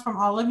emails from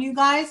all of you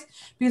guys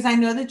because I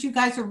know that you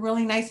guys are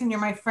really nice and you're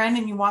my friend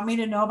and you want me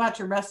to know about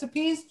your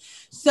recipes.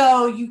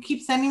 So you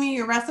keep sending me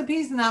your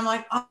recipes and I'm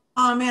like,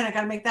 oh man, I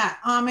got to make that.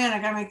 Oh man, I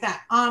got to make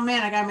that. Oh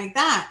man, I got to make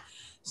that.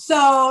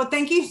 So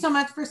thank you so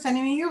much for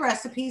sending me your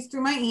recipes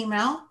through my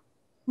email.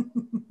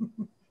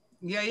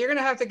 Yeah, you're going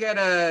to have to get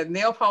a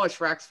nail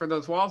polish racks for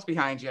those walls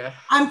behind you.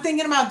 I'm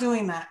thinking about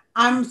doing that.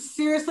 I'm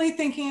seriously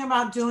thinking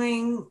about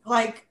doing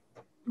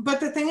but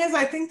the thing is,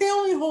 I think they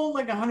only hold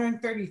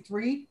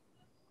 133.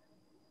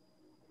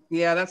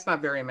 Yeah, that's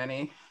not very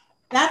many.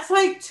 That's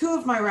 2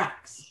 of my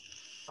racks.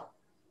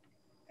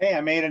 Hey,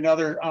 I made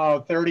another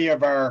 30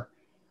 of our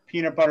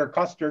peanut butter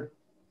custard.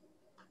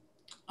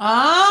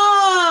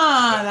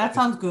 Ah, that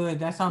sounds good.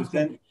 That sounds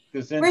good.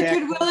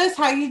 Richard Willis,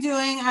 how you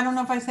doing? I don't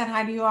know if I said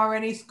hi to you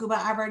already. Scuba,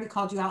 I've already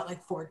called you out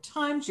 4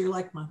 times. You're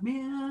like my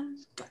man.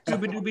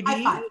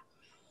 High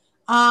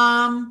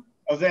five.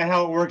 Is that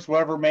how it works?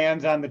 Whoever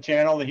man's on the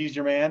channel, that he's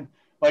your man?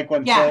 Like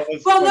when no,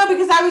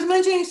 because I was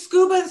mentioning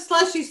Scuba and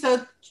Slushy,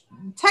 so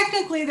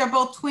technically they're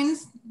both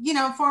twins,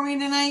 for me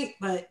tonight.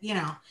 But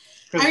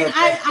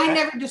I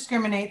never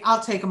discriminate.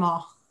 I'll take them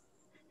all.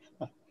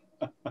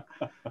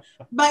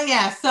 But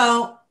yeah,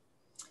 so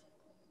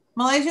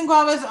Malaysian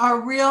guavas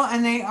are real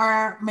and they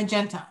are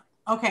magenta.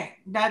 Okay,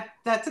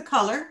 that's a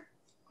color.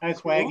 Hi,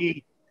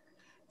 Swaggy.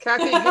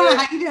 Kathy How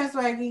Gibbs, you doing,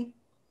 Swaggy?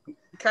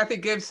 Kathy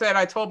Gibbs said,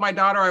 I told my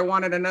daughter I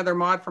wanted another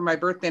mod for my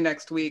birthday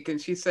next week, and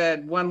she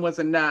said one was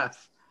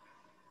enough.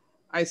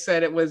 I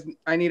said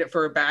I need it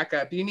for a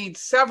backup. You need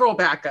several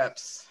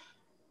backups.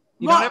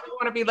 You don't ever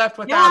want to be left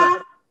without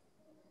it.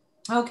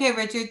 Okay,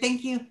 Richard,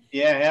 thank you.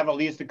 Yeah, have at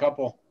least a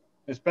couple,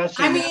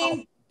 especially I now.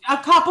 mean, a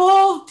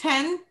couple,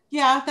 10.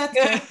 Yeah, that's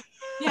good.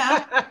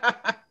 Yeah.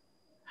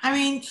 I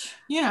mean,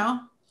 you know.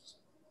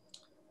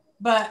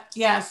 But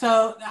yeah,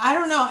 so I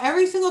don't know.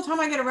 Every single time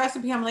I get a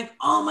recipe, I'm like,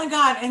 oh my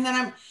God. And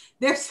then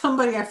there's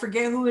somebody, I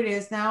forget who it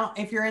is now.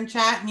 If you're in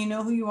chat and you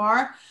know who you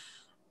are,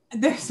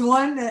 there's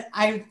one that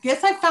I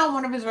guess I found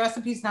one of his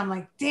recipes and I'm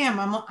like, damn,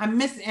 I'm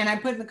missing. And I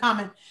put in the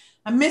comment,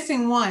 I'm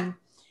missing one.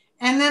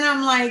 And then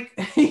I'm like,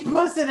 he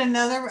posted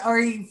another, or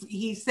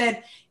he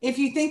said, if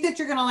you think that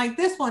you're going to like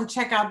this one,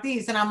 check out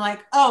these. And I'm like,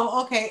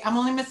 oh, okay. I'm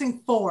only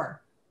missing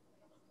 4.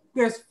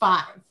 There's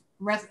 5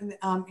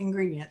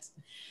 ingredients.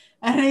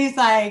 And he's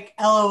like,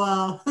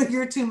 LOL,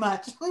 you're too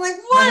much. I'm like,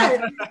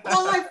 what? It's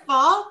not my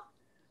fault.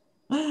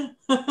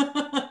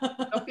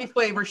 Don't be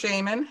flavor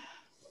shaming.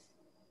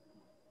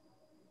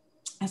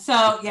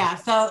 So yeah,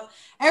 so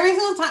every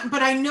single time,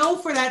 but I know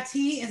for that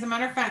tea, as a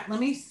matter of fact,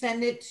 let me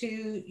send it to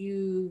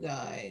you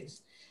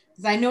guys.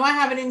 Because I know I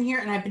have it in here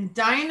and I've been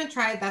dying to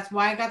try it. That's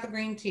why I got the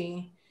green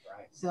tea.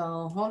 Right.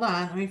 So hold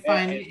on, let me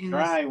find it.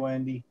 Try,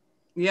 Wendy.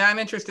 Yeah, I'm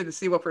interested to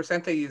see what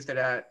 % they used it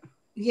at.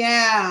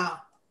 Yeah.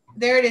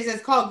 There it is.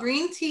 It's called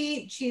Green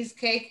Tea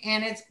Cheesecake,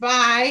 and it's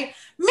by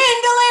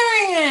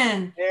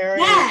Mandalorian.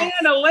 Yes.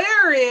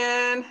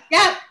 Mandalorian.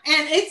 Yep.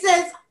 And it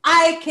says,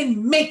 I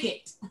can make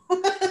it.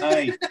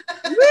 Nice.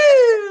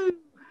 Woo!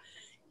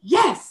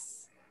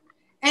 Yes.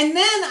 And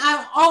then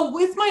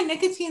with my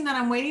nicotine that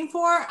I'm waiting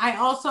for, I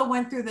also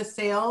went through the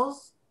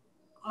sales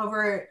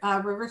over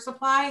at River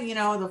Supply, you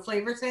know, the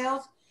flavor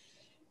sales.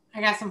 I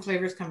got some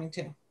flavors coming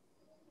too.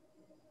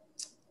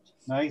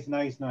 Nice.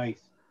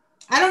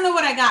 I don't know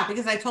what I got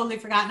because I totally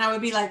forgot. And I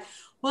would be like,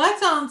 well, that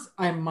sounds,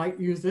 I might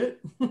use it.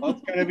 Well,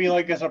 it's going to be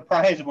like a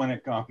surprise when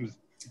it comes.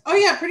 Oh,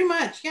 yeah, pretty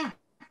much. Yeah.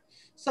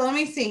 So let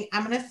me see.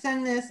 I'm going to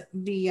send this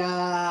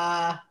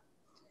via,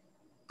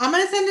 I'm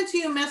going to send it to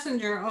you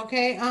Messenger.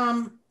 Okay.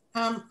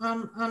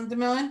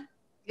 DeMillan?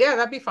 Yeah,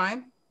 that'd be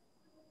fine.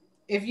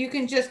 If you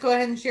can just go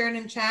ahead and share it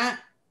in chat.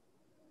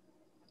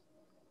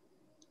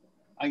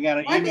 I got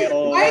an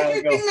email. Why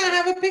does your thing not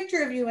have a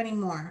picture of you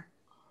anymore?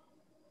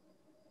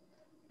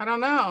 I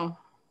don't know.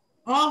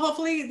 Oh,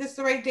 hopefully this is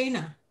the right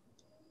Dana.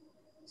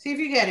 See if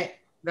you get it.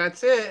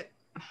 That's it.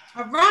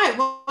 All right.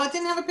 Well, it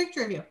didn't have a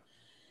picture of you.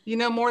 You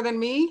know more than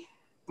me?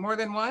 More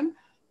than one?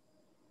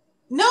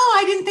 No,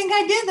 I didn't think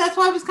I did. That's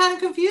why I was kind of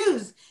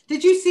confused.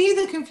 Did you see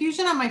the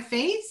confusion on my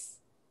face?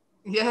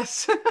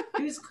 Yes.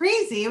 It was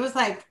crazy. It was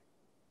like,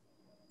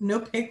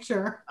 no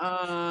picture.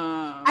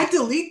 I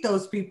delete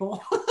those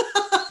people.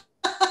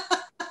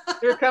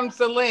 Here comes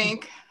the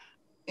link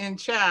in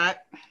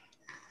chat.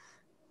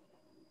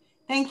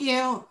 Thank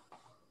you.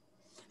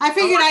 I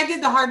figured I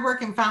did the hard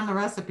work and found the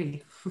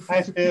recipe.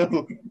 I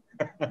do.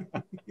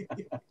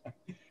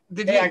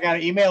 I got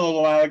an email a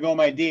little while ago.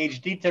 My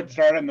DHD tip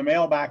started in the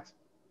mailbox.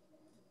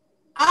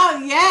 Oh,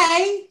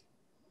 yay.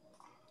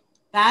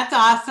 That's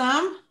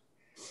awesome.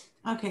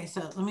 Okay,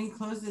 so let me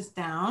close this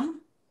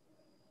down.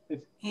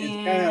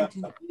 There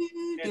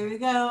we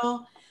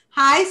go.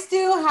 Hi,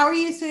 Stu. How are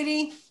you,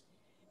 sweetie?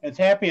 It's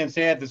happy and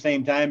sad at the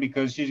same time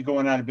because she's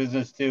going out of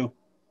business too.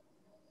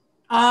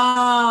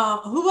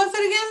 Who was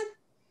it again?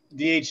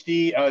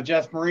 DHD,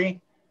 Jess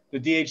Marie, the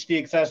DHD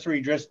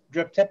accessory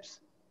drip tips.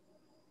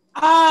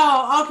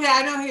 Oh, okay.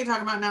 I know who you're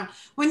talking about now.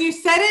 When you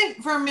said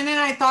it for a minute,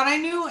 I thought I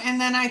knew, and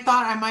then I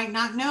thought I might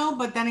not know.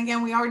 But then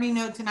again, we already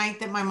know tonight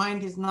that my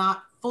mind is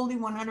not fully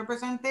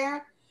 100%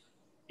 there.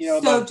 You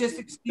know, so just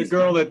excuse the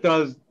girl me. that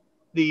does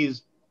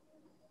these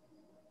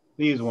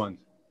ones.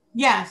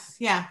 Yes,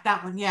 yeah,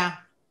 that one. Yeah,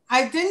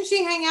 didn't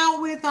she hang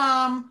out with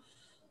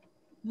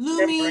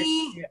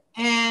Lumi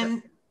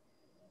and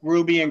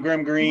Ruby and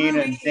Grim Green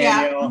and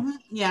Danielle.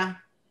 Yeah.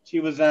 She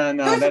was on.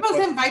 They were supposed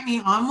to invite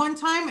me on one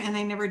time, and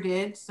they never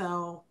did.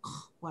 So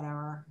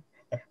whatever.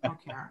 I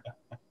don't care.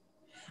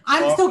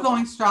 I'm still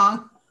going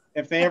strong.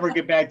 If they ever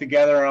get back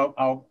together,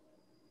 I'll.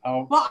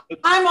 Well,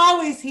 I'm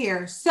always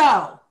here.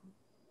 So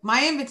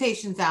my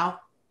invitation's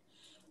out.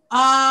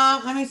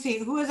 Let me see.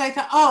 Who was I?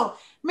 Oh,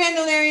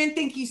 Mandalorian.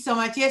 Thank you so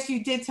much. Yes,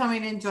 you did tell me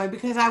to enjoy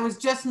because I was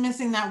just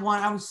missing that one.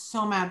 I was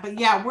so mad. But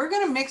yeah, we're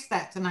gonna mix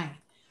that tonight.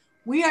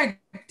 We are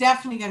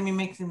definitely gonna be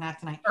mixing that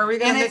tonight. Are we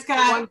gonna mix the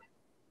one?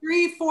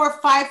 3,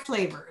 4, 5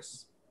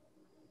 flavors.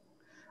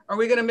 Are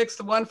we gonna mix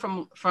the one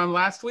from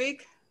last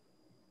week?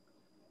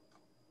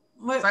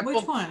 Which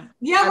one?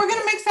 Yeah, we're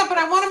gonna mix that, but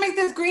I want to make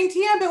this green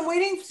tea. I've been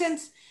waiting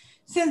since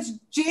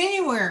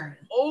January.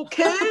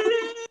 Okay.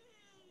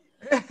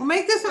 We'll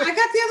make this one. I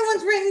got the other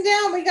ones written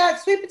down. We got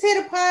sweet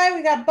potato pie.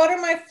 We got butter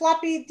my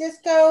floppy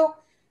disco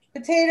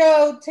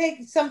potato.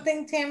 Take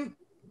something, Tim.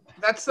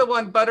 That's the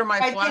one, butter my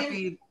I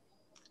fluffy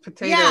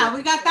potato. Yeah,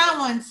 we got that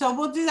one. So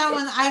we'll do that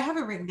one. I have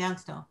it written down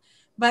still.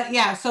 But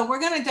yeah, so we're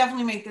going to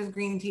definitely make this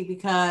green tea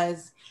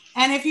because,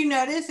 and if you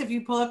notice, if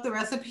you pull up the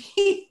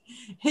recipe,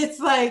 it's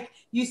like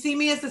you see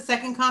me as the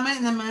second comment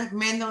and then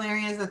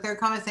Mandalorian is the third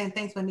comment saying,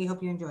 thanks, Wendy.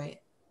 Hope you enjoy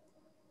it.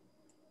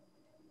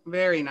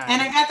 Very nice.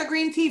 And I got the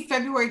green tea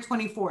February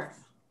 24th.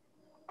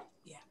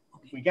 Yeah.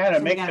 Okay. We got to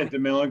mix it,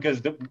 DeMillan,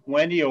 because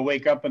Wendy will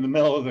wake up in the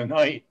middle of the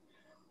night,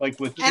 like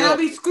with. And I'll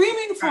be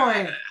screaming for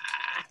it.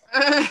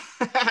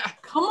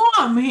 Come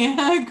on,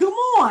 man. Come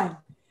on.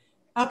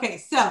 Okay,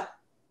 so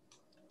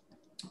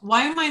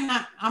why am I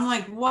not? I'm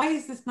like, why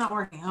is this not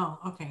working? Oh,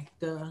 okay.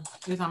 It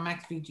was on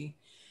Max BG.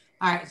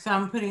 All right, so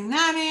I'm putting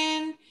that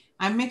in.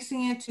 I'm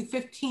mixing it to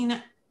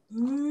 15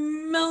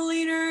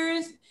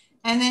 milliliters.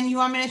 And then you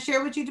want me to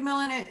share with you,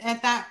 DeMillan,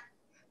 at that?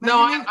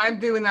 No, I'm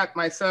doing that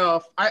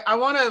myself. I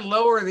want to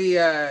lower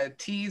the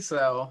teas,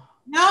 though.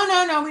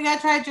 No. We got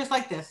to try it just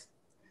like this.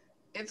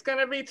 It's going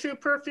to be too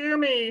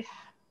perfumey.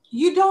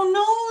 You don't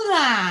know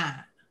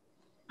that.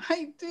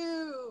 I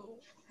do.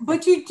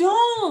 But you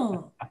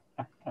don't.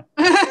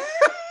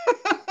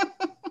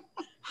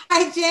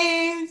 Hi,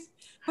 James.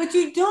 But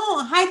you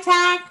don't. Hi,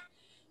 Tack.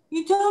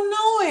 You don't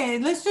know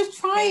it. Let's just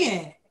try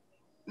it.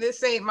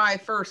 This ain't my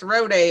first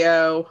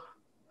rodeo.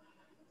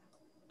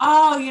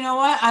 Oh, you know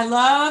what? I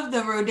love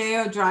the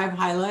Rodeo Drive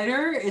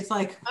highlighter. It's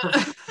like,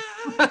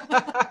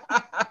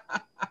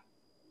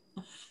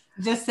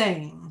 just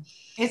saying.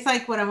 It's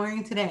like what I'm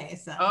wearing today.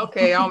 So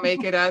okay, I'll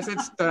make it as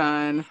it's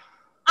done.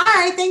 All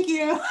right, thank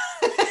you.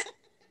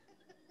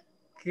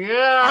 God.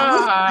 That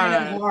was kind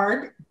of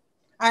hard.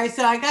 All right,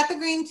 so I got the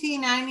green tea.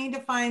 Now I need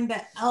to find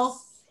the how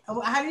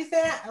do you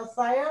say that?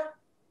 Elsaya?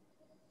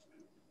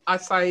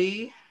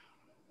 Acai.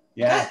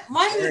 Yeah.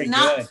 Mine is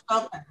not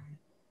spelled that.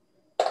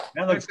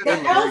 That looks The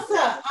good.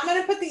 Elsa. I'm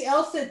gonna put the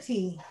Elsa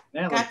tea.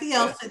 Got the good.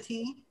 Elsa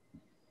tea.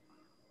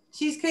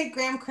 Cheesecake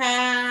graham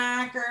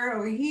cracker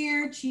over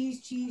here.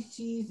 Cheese.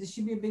 This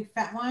should be a big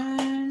fat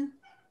one.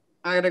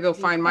 I gotta go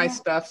find my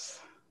stuffs.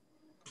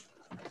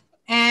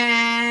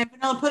 And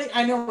vanilla pudding.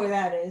 I know where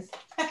that is.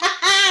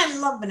 I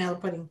love vanilla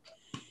pudding.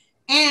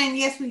 And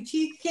yes, we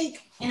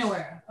cheesecake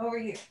anywhere over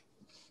here.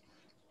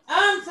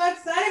 I'm so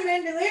excited,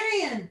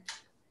 Mandalorian.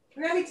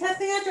 We're gonna be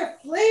testing out your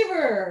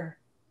flavor.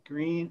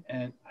 Green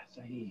and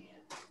acai.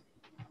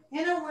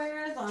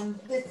 Innerwears on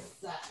this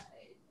side.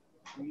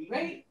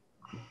 Right?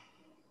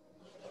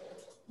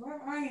 Where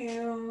are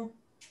you?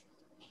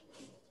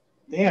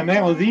 Damn,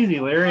 that was easy,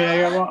 Larry.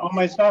 I got all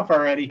my stuff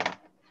already.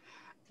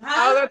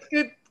 Oh, that's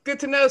good. Good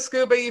to know,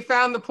 Scuba. You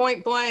found the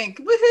point blank.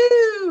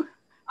 Woohoo!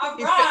 All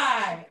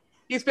right.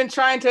 He's been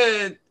trying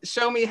to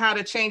show me how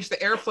to change the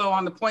airflow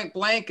on the point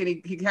blank, and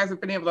he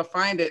hasn't been able to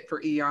find it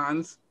for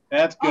eons.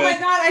 That's good. Oh my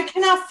God, I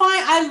cannot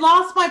find. I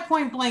lost my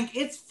point blank.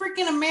 It's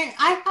freaking amazing.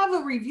 I have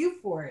a review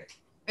for it.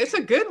 It's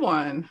a good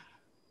one.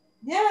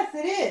 Yes,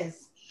 it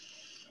is.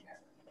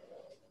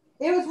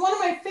 It was one of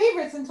my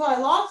favorites until I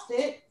lost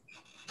it.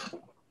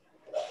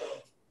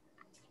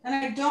 And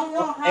I don't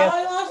know how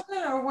I lost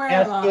it or where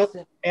I lost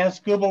it. Ask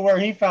Scuba where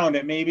he found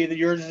it. Maybe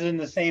yours is in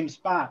the same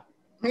spot.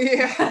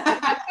 Yeah.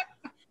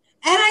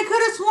 And I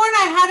could have sworn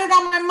I had it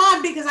on my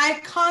mod because I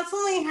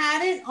constantly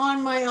had it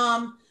on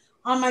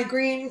my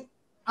green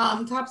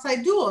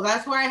topside dual.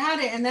 That's where I had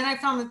it. And then I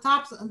found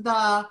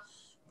the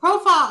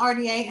profile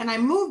RDA and I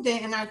moved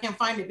it and I can't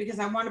find it because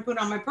I want to put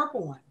it on my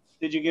purple one.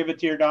 Did you give it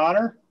to your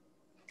daughter?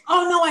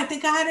 Oh no, I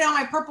think I had it on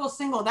my purple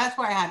single. That's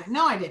where I had it.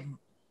 No, I didn't.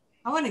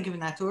 I wouldn't have given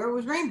that to her. It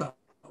was rainbow.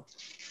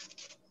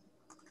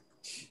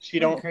 She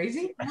don't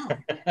crazy? No.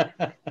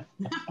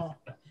 No.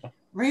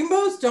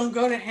 Rainbows don't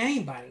go to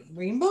anybody.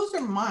 Rainbows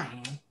are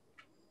mine.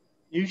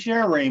 You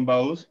share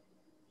rainbows.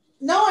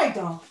 No, I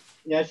don't.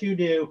 Yes, you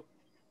do.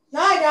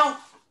 No, I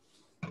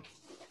don't.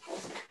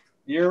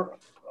 You're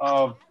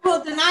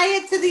will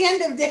deny it to the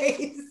end of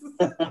days.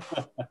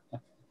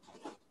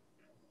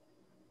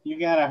 You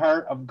got a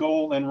heart of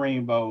gold and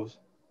rainbows.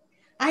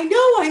 I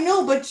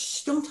know, but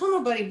shh, don't tell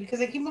nobody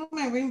because I keep on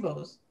my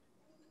rainbows.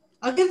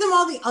 I'll give them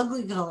all the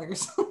ugly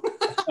colors.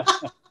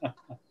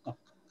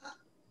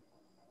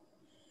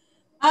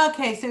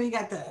 Okay, so we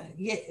got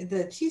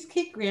the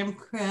cheesecake graham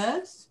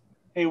crust.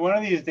 Hey, one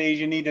of these days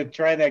you need to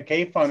try that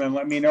K-Fun and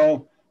let me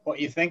know what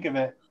you think of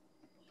it.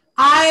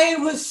 I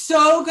was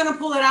so going to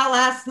pull it out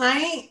last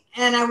night,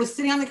 and I was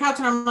sitting on the couch,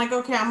 and I'm like,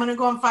 okay, I'm going to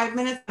go in 5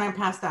 minutes, and I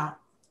passed out.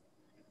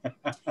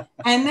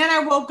 And then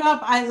I woke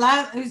up.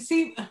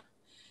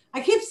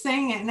 I keep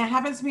saying it, and it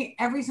happens to me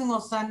every single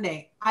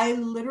Sunday. I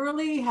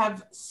literally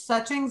have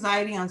such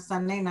anxiety on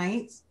Sunday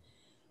nights.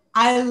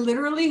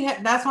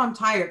 That's why I'm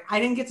tired. I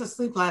didn't get to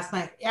sleep last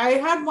night. I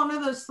had one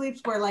of those sleeps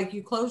where like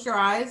you close your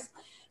eyes,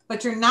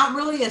 but you're not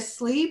really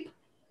asleep.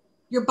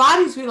 Your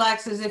body's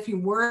relaxed as if you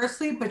were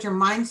asleep, but your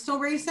mind's still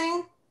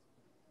racing.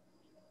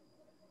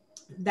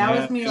 That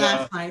was me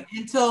last night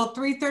until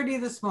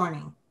 3:30 this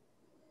morning.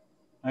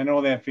 I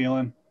know that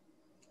feeling.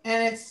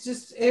 And it's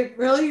just, it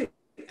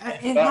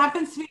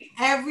happens to me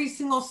every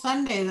single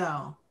Sunday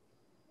though.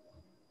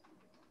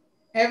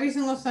 Every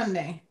single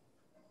Sunday.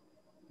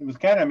 It was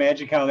kind of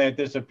magic how that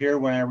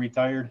disappeared when I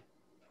retired.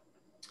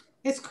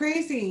 It's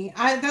crazy.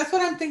 That's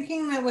what I'm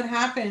thinking that would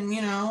happen.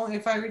 You know,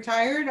 if I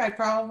retired, I'd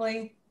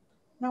probably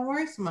not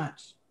worry so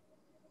much.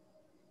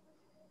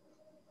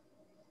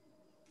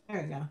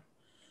 There we go.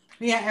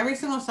 Yeah, every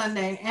single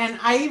Sunday. And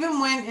I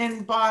even went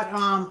and bought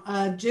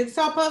a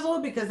jigsaw puzzle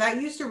because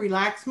that used to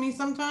relax me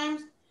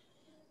sometimes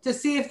to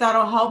see if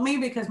that'll help me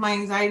because my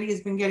anxiety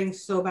has been getting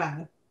so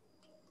bad.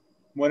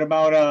 What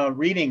about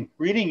reading?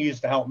 Reading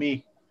used to help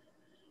me.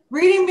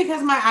 Reading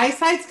because my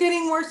eyesight's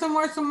getting worse and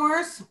worse and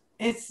worse.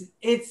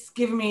 It's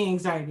giving me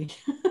anxiety.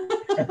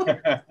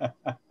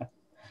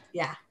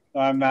 Yeah.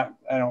 I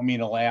don't mean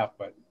to laugh,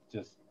 but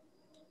just.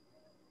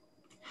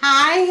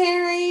 Hi,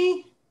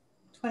 Harry.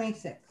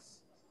 26.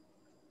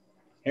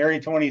 Harry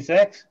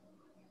 26?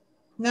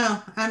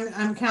 No,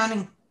 I'm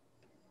counting.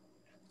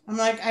 I'm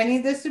like, I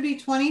need this to be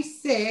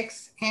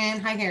 26.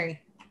 And hi,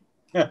 Harry.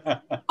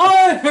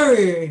 Oh,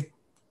 Harry.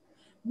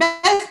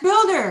 Best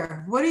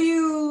builder. What are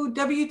you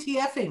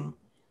WTFing?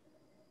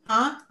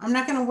 Huh? I'm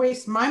not going to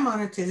waste my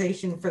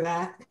monetization for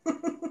that.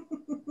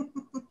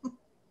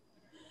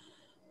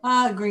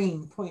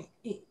 Green,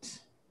 0.8.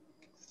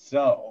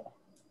 So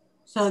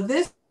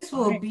this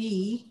will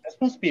be... That's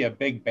supposed to be a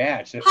big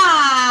batch.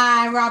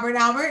 Hi, Robert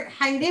Albert.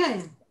 How you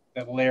doing?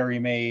 That Larry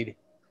made.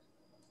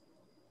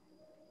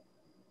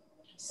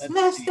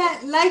 Smash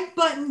that like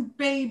button,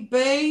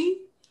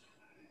 baby.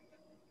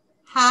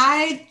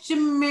 Hi,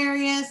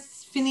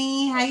 Jamarius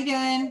Finney. How you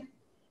doing?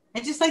 I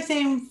just like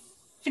saying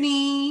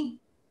Finney.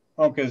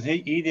 Oh, because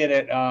he did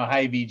it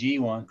high VG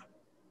one.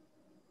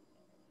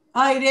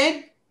 Oh, you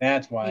did?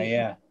 That's why,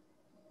 yeah.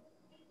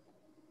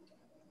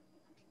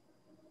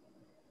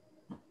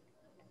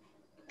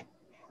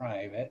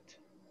 Private.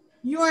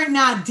 You are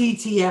not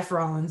DTF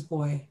Rollins,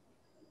 boy.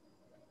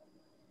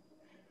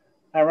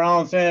 Hi,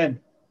 Rollinson.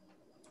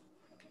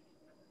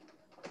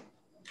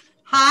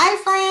 Hi,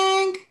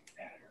 Frank.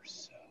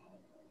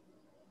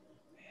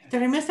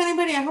 Did I miss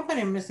anybody? I hope I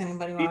didn't miss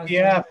anybody.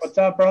 DTF, what's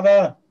up,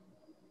 brother?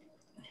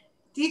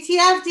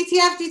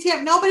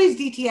 DTF. Nobody's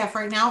DTF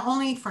right now.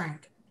 Only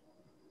Frank.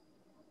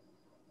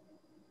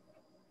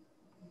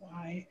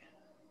 Why?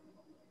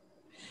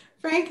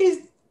 Frank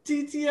is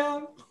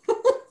DTF.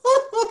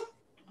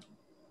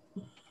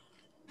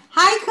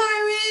 Hi,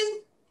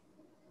 Carmen.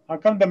 How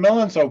come the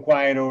melon's so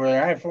quiet over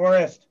there? Hi,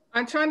 Forrest.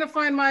 I'm trying to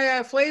find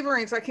my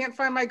flavorings. I can't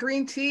find my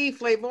green tea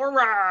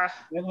flavor.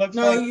 It looks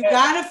no, like you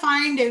got to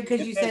find it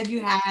because you said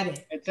you had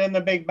it. It's in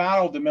the big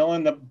bottle,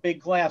 DeMillan, the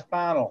big glass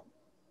bottle.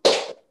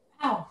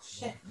 Oh,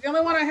 shit. The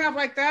only one I have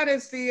like that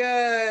is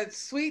the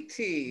sweet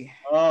tea.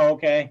 Oh,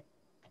 okay.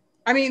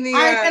 I mean, the. All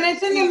right, then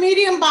it's in the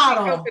medium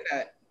bottle.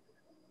 Coconut.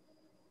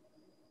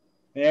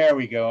 There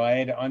we go. I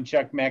had to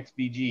uncheck Max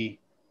VG.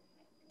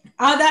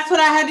 That's what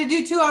I had to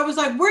do too. I was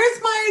like,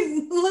 where's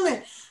my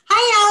limit?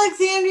 Hi,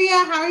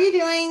 Alexandria. How are you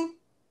doing?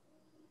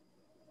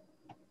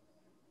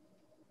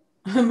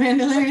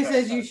 Amanda Larry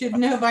says you should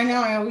know by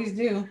now. I always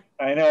do.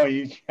 I know.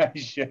 You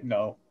guys should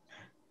know.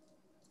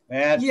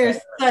 You're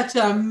such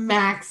a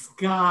Max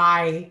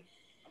guy.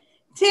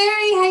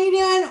 Terry, how you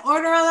doing?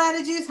 Order a lot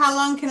of juice. How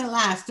long can it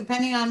last?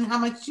 Depending on how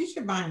much juice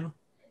you're buying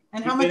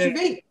and how much you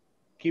vape.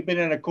 Keep it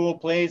in a cool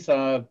place,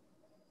 in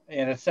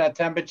a set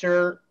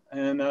temperature,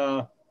 and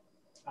out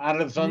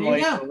of the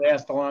sunlight will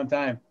last a long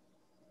time.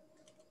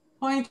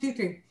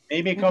 0.23.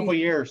 Maybe a couple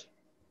years.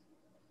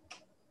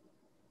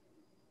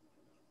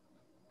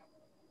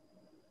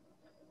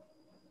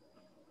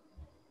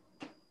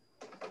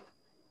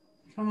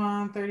 Come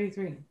on,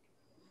 33.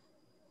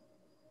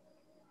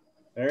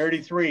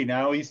 33.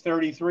 Now he's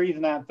 33.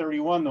 He's not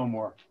 31 no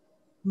more.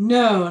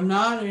 No,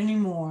 not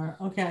anymore.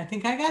 Okay, I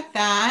think I got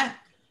that.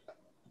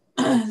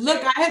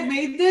 Look, I had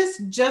made this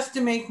just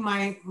to make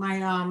my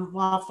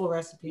waffle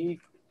recipe.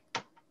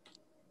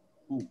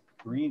 Ooh,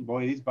 green,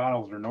 boy, these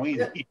bottles are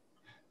noisy.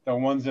 The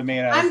ones that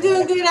made out. I'm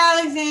doing good,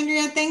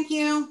 Alexandria. Thank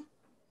you.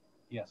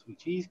 Yes, with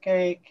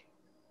cheesecake.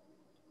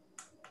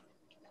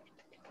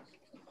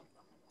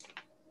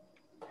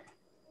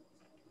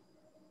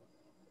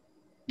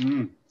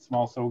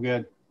 Smells so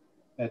good.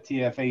 That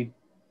TFA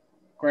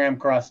graham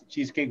crust,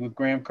 cheesecake with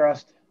graham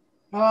crust.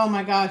 Oh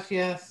my gosh,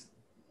 yes.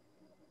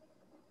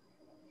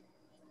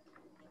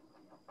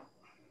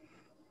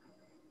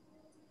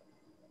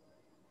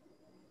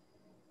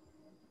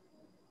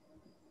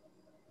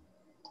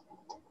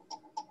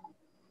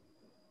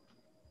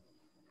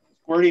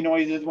 Squirty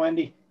noises,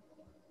 Wendy.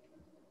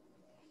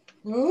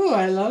 Ooh,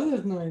 I love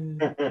those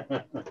noises.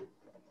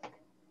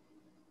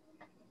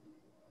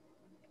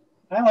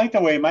 I like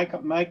the way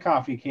my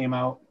coffee came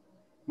out.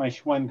 My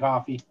Schwen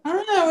coffee. I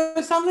don't know. It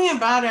was something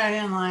about it I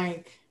didn't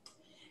like.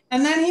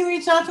 And then he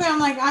reached out to me. I'm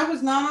like, I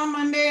was not on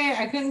Monday.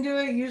 I couldn't do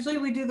it. Usually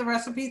we do the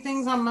recipe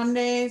things on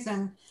Mondays,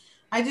 and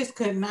I just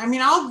couldn't. I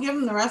mean, I'll give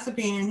him the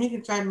recipe, and he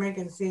could try to make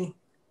it and see.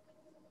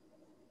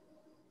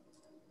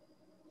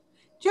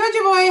 Georgia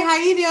boy, how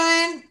you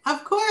doing?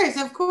 Of course,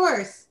 of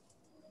course.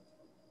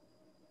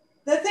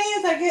 The thing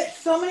is, I get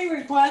so many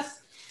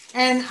requests,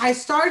 and I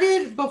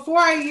started before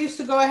I used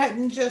to go ahead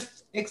and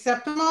just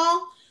accept them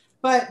all.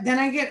 But then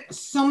I get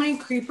so many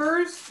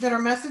creepers that are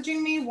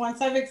messaging me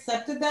once I've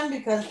accepted them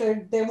because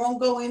they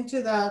won't go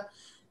into the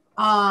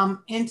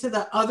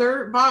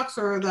other box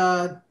or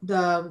the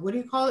what do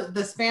you call it,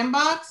 the spam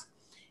box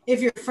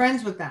if you're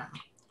friends with them.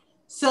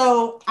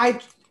 So I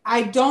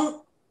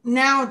don't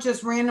now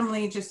just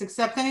randomly just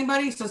accept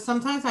anybody. So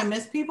sometimes I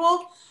miss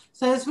people.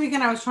 So this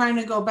weekend I was trying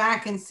to go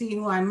back and see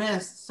who I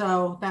missed.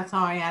 So that's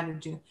how I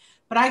added you.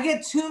 But I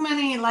get too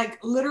many,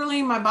 like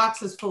literally my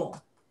box is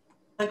full.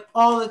 Like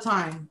all the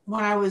time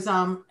when I was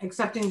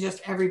accepting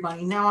just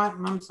everybody. Now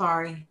I'm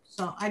sorry.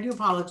 So I do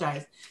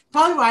apologize.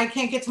 Probably why I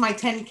can't get to my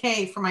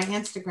 10K for my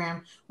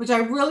Instagram, which I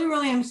really,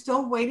 really am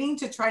still waiting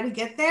to try to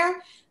get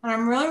there. And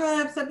I'm really,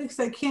 really upset because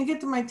I can't get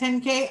to my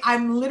 10K.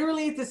 I'm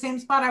literally at the same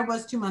spot I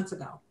was 2 months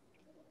ago.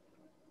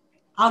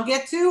 I'll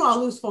get 2, I'll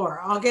lose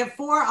 4. I'll get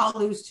 4, I'll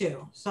lose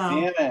 2. So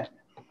Damn it.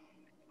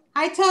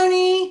 Hi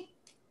Tony.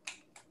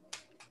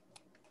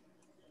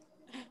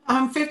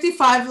 I'm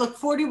 55, look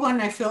 41,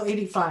 and I feel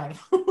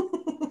 85.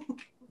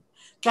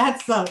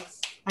 That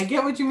sucks. I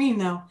get what you mean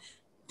though.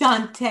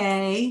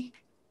 Dante.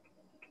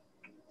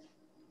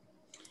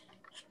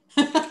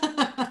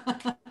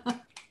 I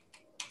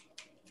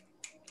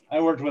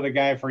worked with a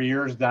guy for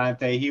years,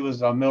 Dante. He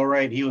was a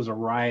millwright. He was a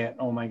riot.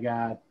 Oh my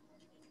God.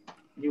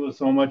 He was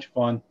so much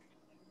fun.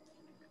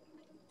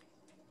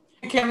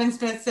 Kevin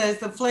Smith says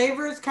the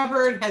flavors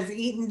cupboard has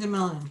eaten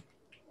DeMillan.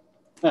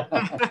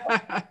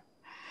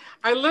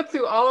 I looked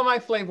through all of my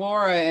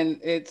Flavora and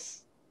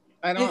it's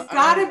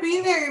got to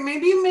be there.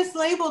 Maybe you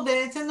mislabeled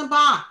it. It's in the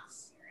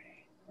box.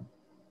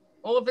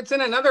 Well, if it's in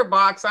another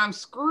box, I'm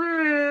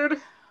screwed.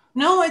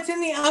 No, it's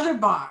in the other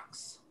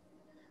box.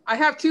 I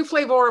have 2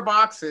 Flavora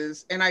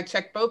boxes and I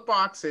checked both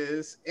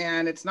boxes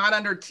and it's not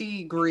under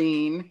tea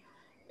green.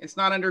 It's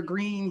not under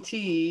green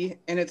tea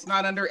and it's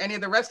not under any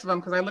of the rest of them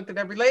because I looked at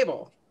every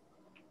label.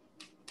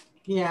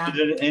 Yeah. Is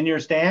it in your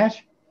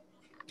stash?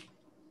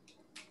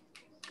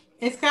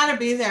 It's got to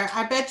be there.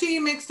 I bet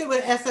you mixed it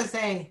with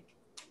SSA.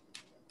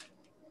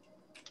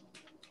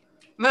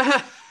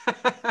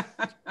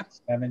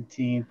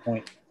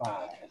 17.5.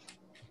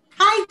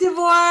 Hi,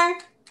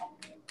 Devor.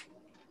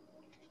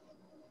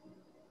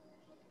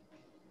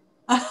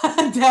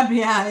 Deb,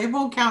 yeah, it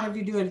won't count if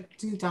you do it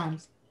 2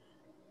 times.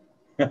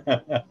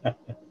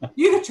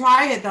 You could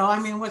try it though. I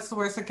mean, what's the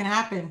worst that can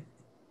happen?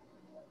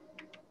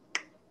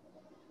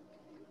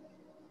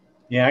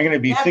 Yeah, I'm going to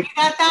be Deb, you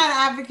got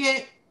that,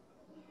 advocate?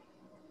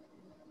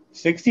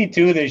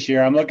 62 this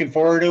year. I'm looking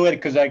forward to it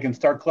because I can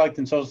start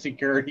collecting Social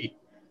Security.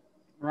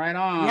 Right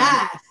on.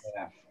 Yes.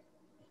 Yeah.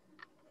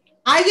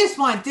 I just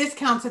want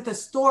discounts at the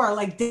store,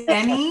 like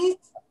Denny's.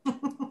 You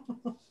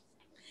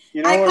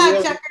know Hi, what Cloud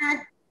really,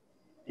 Checker.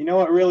 you know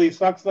what really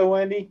sucks though,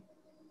 Wendy?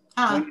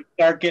 Huh. When you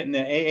start getting the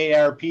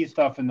AARP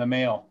stuff in the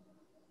mail.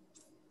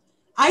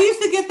 I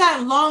used to get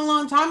that long,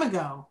 long time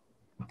ago.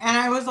 And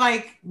I was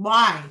like,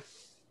 why?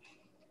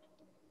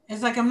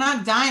 It's like, I'm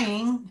not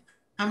dying.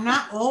 I'm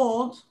not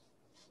old.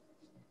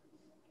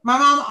 My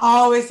mom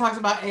always talks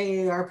about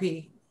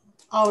AARP.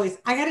 Always.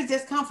 I got a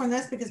discount from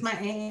this because my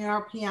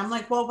AARP. I'm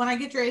like, well, when I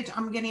get your age,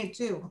 I'm getting it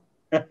too.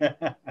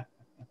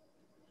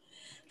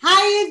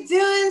 How you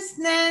doing,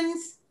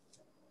 Snens?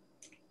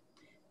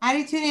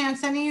 Howdy, Toonie. I'm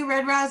sending you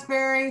red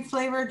raspberry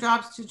flavor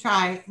drops to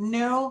try.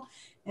 No,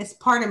 it's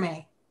part of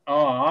me. Oh,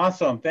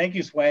 awesome. Thank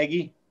you,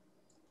 Swaggy.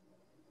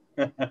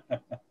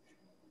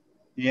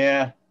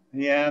 Yeah,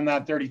 I'm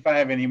not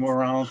 35 anymore,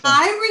 Ronaldson.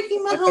 Hi, Ricky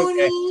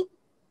Mahoney. Okay.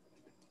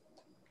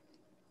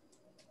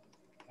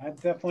 I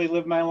definitely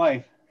lived my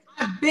life.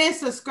 I've been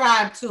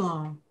subscribed to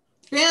him.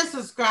 Been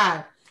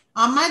subscribed.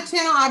 On my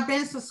channel, I've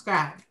been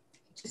subscribed.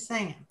 Just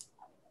saying.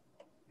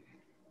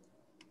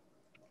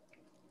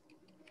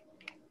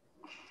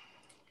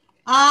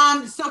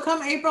 So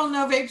come April,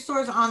 no vape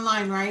stores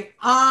online, right?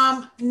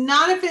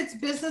 Not if it's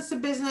business to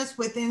business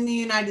within the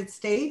United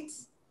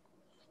States,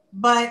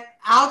 but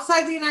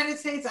outside the United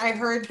States, I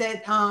heard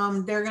that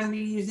they're going to be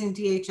using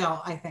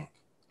DHL, I think.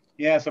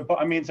 Yeah,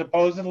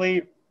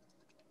 supposedly,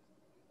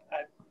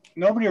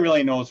 nobody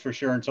really knows for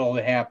sure until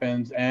it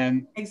happens.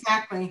 And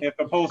exactly. If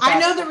a post I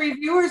know the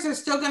reviewers are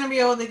still going to be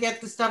able to get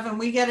the stuff, and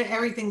we get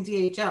everything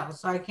DHL,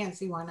 so I can't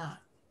see why not.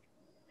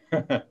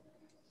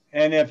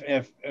 And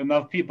if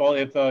enough people,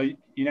 if the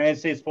United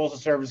States Postal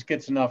Service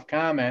gets enough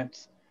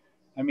comments,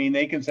 I mean,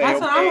 they can say,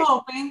 that's okay, what I'm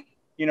hoping.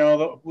 You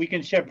know, we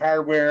can ship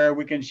hardware,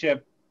 we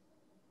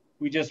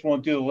just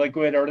won't do the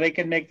liquid, or they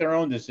can make their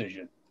own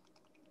decision.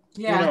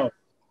 Yeah. You know.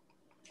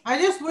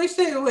 I just wish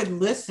they would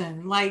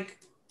listen. Like,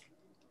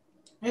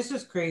 it's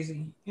just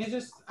crazy. It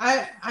just,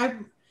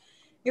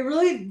 it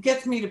really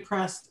gets me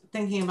depressed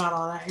thinking about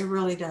all that. It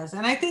really does.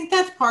 And I think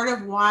that's part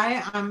of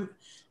why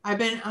I've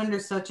been under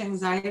such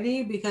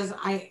anxiety, because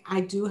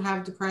I do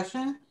have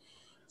depression.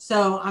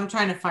 So I'm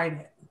trying to fight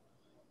it.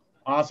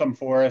 Awesome,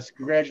 Forrest.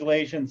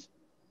 Congratulations.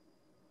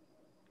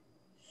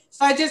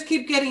 So I just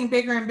keep getting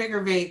bigger and bigger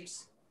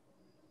vapes.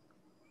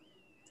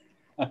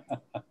 And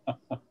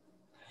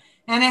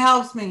it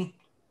helps me.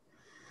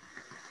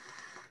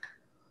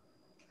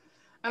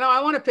 I know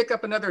I want to pick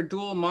up another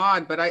dual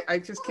mod, but I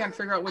just can't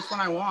figure out which one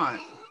I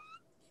want.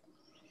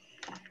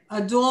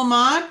 A dual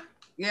mod?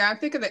 Yeah, I'm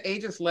thinking the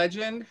Aegis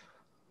Legend.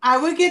 I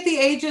would get the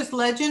Aegis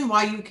Legend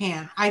while you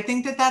can. I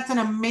think that that's an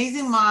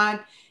amazing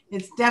mod.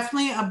 It's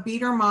definitely a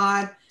beater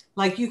mod.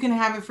 Like you can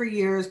have it for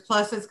years.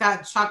 Plus, it's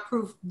got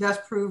shockproof,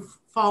 dustproof,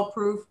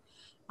 fall-proof.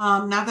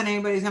 Not that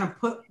anybody's gonna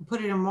put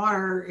it in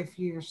water if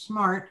you're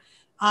smart.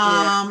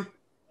 Yeah.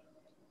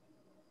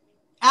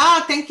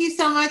 Thank you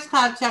so much,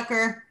 Cloud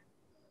Chucker.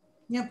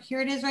 Yep,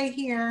 here it is right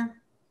here.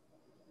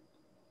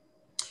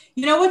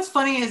 You know what's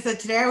funny is that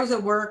today I was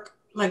at work,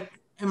 like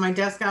in my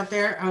desk out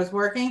there, I was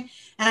working,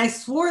 and I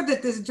swore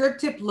that this drip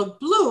tip looked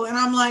blue, and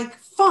I'm like,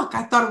 fuck,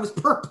 I thought it was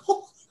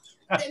purple.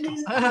 It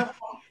is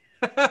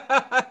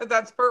purple.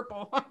 That's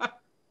purple. I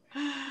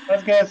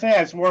was gonna say,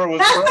 I swore it was.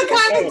 That's the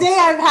kind of day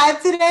I've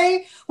had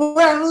today,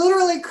 where I'm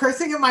literally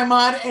cursing at my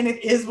mod, and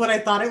it is what I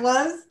thought it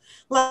was.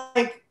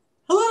 Like,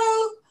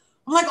 hello.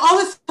 I'm like, all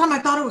this time I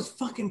thought it was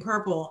fucking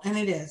purple, and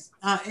it is.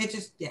 It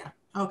just, yeah.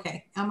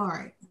 Okay, I'm all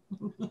right.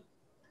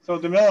 So,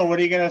 DeMille, what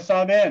are you gonna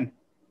sub in?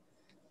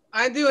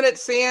 I'm doing it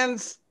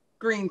sans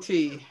green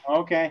tea.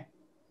 Okay.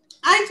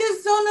 I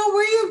just don't know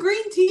where your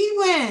green tea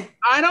went.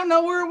 I don't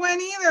know where it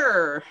went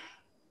either.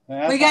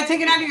 We got to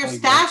take it out of your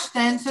stash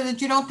then, so that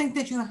you don't think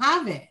that you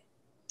have it.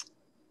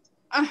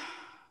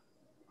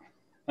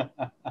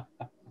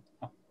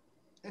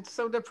 It's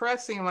so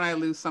depressing when I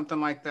lose something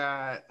like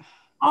that.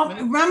 Oh,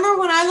 remember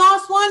when I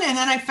lost one and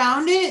then I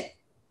found it?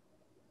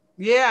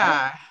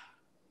 Yeah.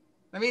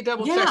 Let me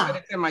double check that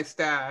it's in my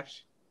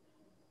stash.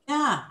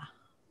 Yeah.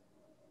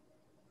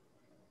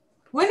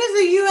 When is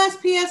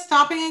the USPS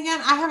stopping again?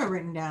 I have it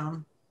written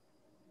down.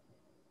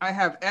 I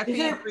have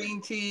Effie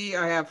green tea.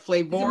 I have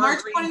Flavora March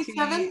green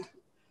 27th? tea,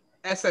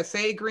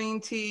 SSA green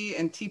tea,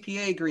 and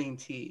TPA green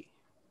tea.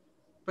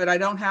 But I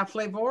don't have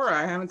Flavora.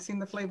 I haven't seen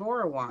the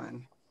Flavora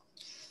one.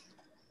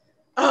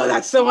 Oh,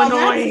 that's so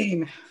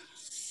annoying.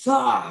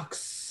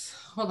 Sucks.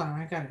 Hold on,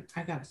 I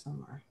got it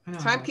somewhere.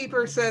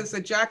 Timekeeper says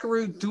the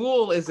Jackaroo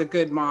Duel is a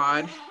good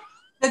mod.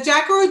 The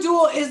Jackaroo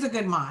Duel is a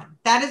good mod.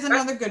 That is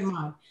another good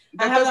mod.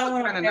 That does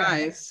look kind of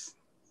nice.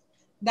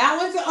 That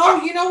one's,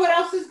 oh, you know what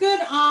else is good?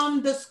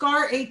 The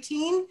Scar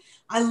 18.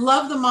 I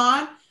love the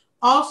mod.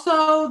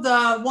 Also,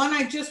 the one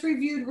I just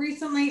reviewed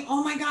recently.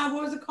 Oh my God,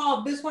 what was it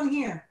called? This one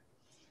here.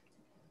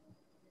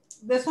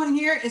 This one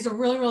here is a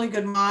really, really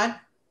good mod.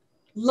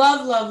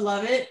 Love, love,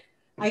 love it.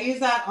 I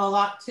use that a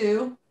lot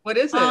too. What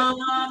is it?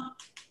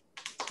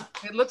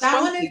 It looks that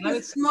funky. one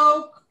is the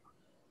smoke.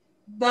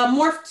 The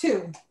Morph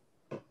 2.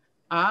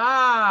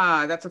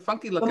 Ah, that's a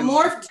funky looking The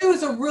Morph 2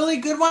 is a really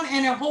good one,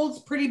 and it holds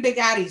pretty big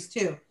addies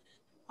too.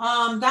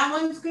 That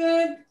one's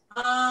good.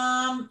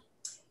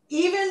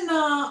 Even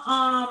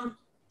the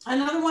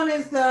another one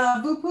is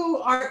the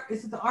Vupu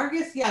is it the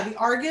Argus? Yeah, the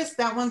Argus.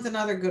 That one's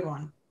another good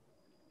one.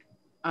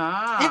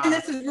 Ah. And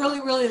this is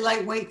really, really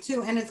lightweight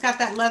too, and it's got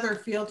that leather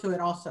feel to it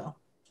also.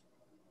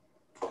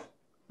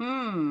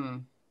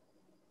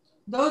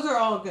 Those are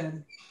all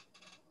good.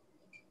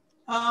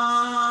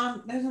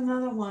 There's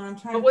another one. I'm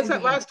trying. What was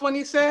that last one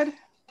you said?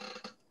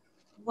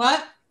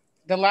 What?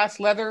 The last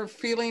leather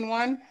feeling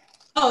one?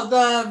 Oh,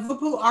 the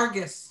Vupu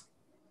Argus.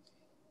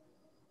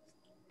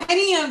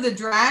 Any of the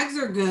drags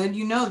are good.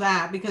 You know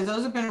that because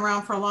those have been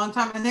around for a long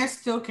time and they're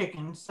still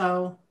kicking.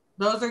 So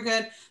those are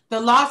good. The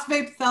Lost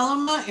Vape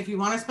Thelema, if you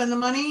want to spend the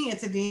money,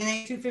 it's a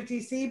DNA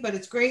 250C, but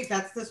it's great.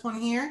 That's this one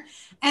here.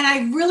 And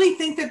I really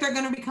think that they're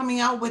going to be coming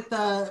out with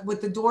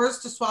the doors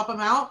to swap them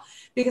out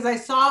because I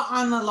saw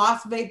on the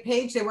Lost Vape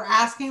page, they were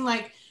asking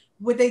like,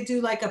 would they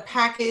do like a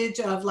package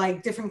of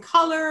like different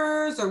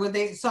colors or would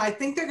they? So I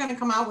think they're going to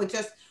come out with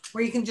just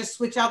where you can just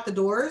switch out the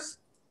doors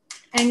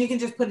and you can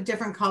just put a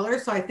different color.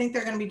 So I think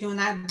they're going to be doing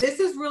that. This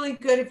is really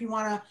good if you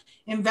want to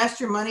invest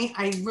your money.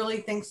 I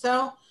really think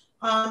so.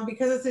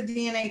 Because it's a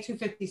DNA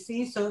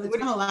 250C, so it's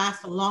going to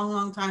last a long,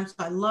 long time. So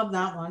I love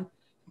that one.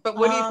 But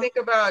what do you think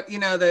about,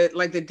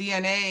 the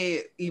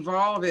DNA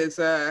Evolve is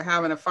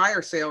having a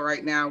fire sale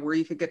right now where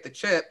you could get the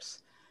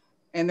chips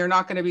and they're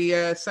not going to be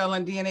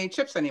selling DNA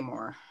chips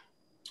anymore.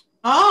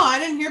 Oh, I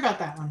didn't hear about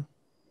that one.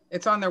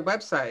 It's on their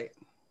website.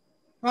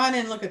 Well, I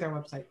didn't look at their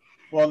website.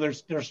 Well, they're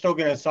still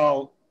going to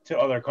sell to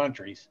other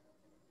countries.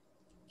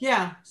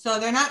 Yeah, so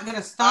they're not going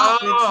to stop.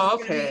 Oh,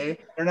 okay.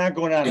 They're not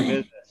going out of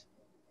business.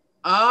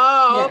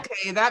 Oh, yeah.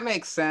 Okay. That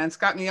makes sense.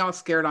 Got me all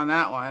scared on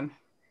that one.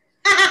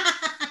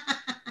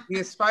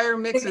 The Aspire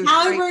mix is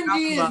Caliburn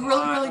G is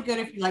really, really good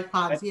if you like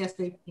pods. Yes,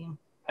 they can.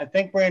 I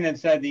think Brandon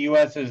said the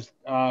U.S. is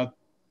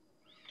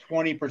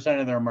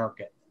 20% of their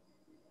market.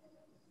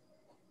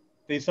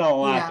 They sell a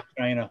lot to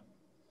China.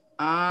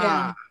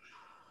 Yeah.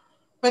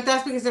 But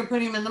that's because they're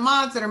putting them in the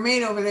mods that are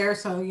made over there.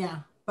 So yeah.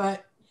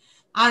 But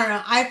I don't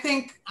know. I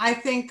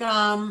think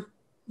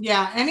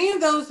yeah, any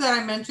of those that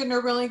I mentioned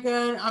are really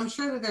good. I'm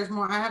sure that there's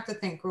more. I have to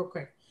think real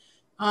quick.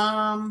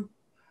 What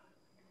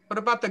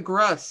about the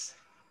Gruss?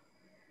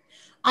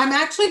 I'm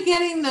actually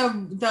getting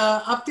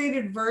the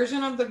updated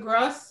version of the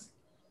Gruss.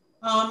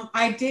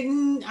 I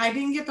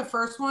didn't get the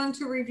first one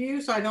to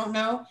review, so I don't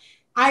know.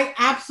 I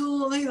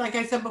absolutely, like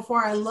I said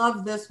before, I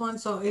love this one.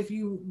 So if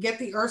you get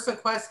the Ursa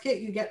Quest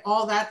kit, you get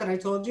all that I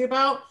told you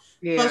about.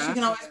 Plus, you Yeah.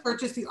 can always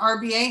purchase the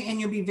RBA, and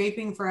you'll be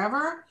vaping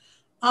forever.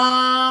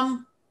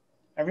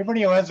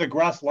 Everybody who has a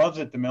Gruss loves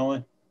it, the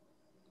Millen.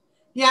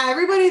 Yeah,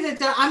 everybody that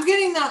does, I'm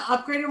getting the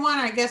upgraded one.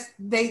 I guess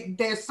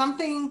there's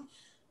something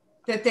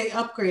that they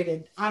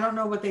upgraded. I don't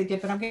know what they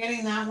did, but I'm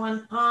getting that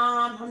one.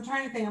 I'm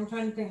trying to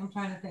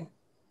think.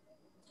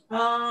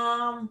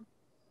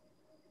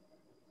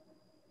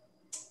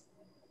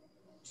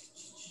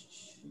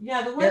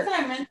 Yeah, the ones that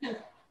I mentioned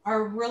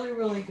are really,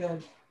 really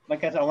good.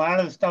 Like I said, a lot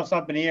of the stuff's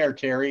up in the air,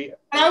 Terry.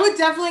 I would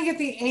definitely get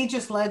the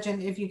Aegis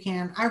Legend if you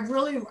can. I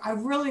really,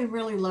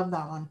 really love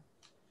that one.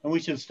 And we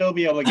should still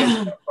be able to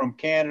get stuff from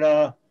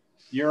Canada,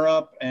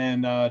 Europe,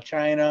 and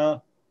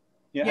China.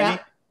 Yeah.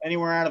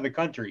 Anywhere out of the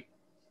country.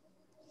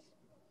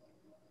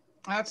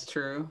 That's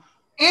true.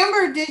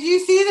 Amber, did you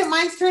see that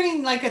mine's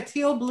turning like a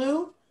teal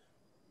blue?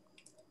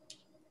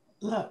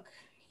 Look,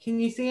 can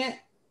you see it?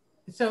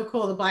 It's so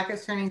cool. The black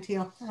is turning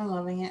teal. I'm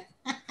loving it.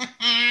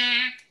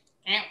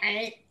 Can't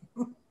wait.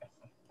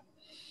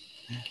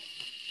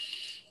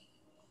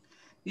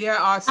 Yeah,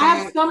 awesome. I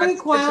have so many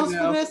coils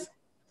for this,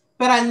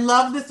 but I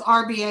love this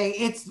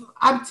RBA.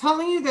 I'm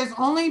telling you, there's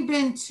only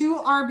been 2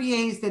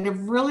 RBAs that have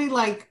really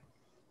like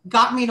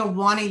got me to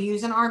want to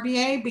use an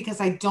RBA because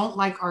I don't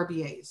like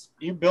RBAs.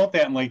 You built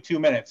that in like 2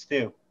 minutes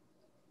too.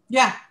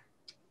 Yeah.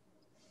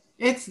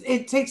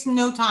 It takes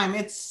no time.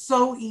 It's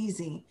so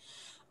easy.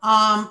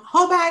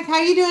 Hobag, how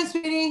you doing,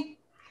 sweetie?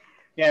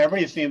 Yeah,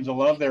 everybody seems to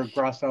love their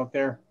Gruss out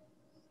there.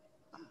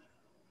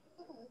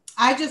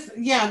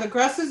 The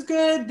Gruss is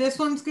good. This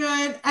one's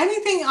good.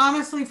 Anything,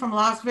 honestly, from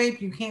Lost Vape,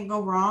 you can't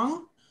go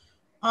wrong.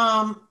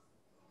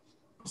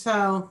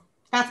 So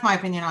that's my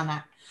opinion on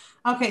that.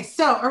 Okay,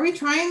 so are we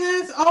trying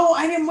this? Oh,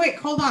 I didn't wait.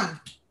 Hold on.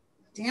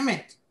 Damn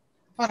it.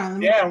 Hold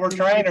on. Yeah, we're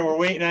trying it. We're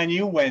waiting on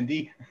you,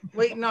 Wendy.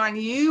 Waiting on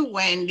you,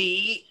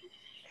 Wendy.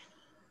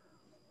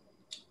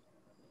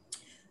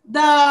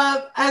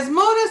 The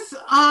Asmodus,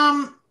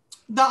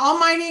 the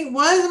Almighty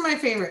wasn't my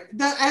favorite.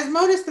 The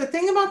Asmodus, the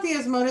thing about the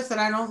Asmodus that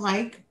I don't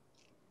like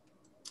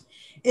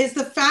is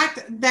the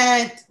fact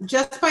that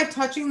just by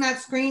touching that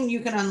screen, you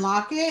can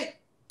unlock it.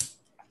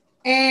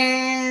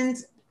 And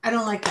I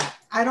don't like that.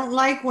 I don't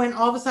like when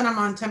all of a sudden I'm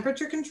on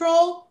temperature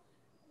control.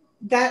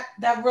 That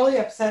really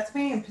upsets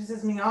me and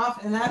pisses me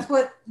off. And that's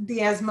what the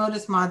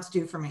Asmodus mods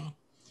do for me.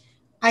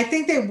 I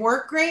think they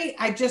work great.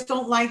 I just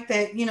don't like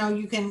that,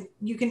 you can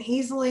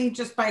easily,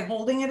 just by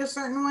holding it a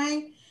certain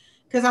way,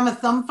 because I'm a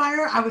thumb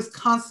fire, I was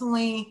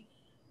constantly,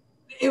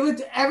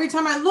 every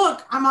time I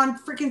look, I'm on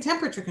freaking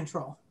temperature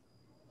control.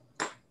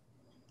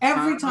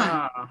 Every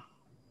time.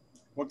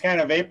 What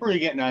kind of vapor are you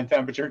getting on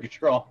temperature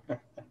control?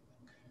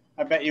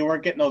 I bet you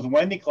weren't getting those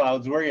Wendy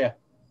clouds, were you?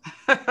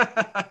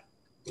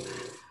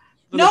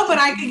 No, but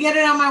I could get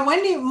it on my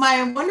Wendy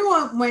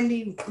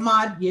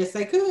mod. Yes,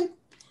 I could.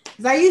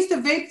 Because I used to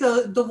vape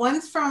the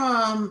ones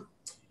from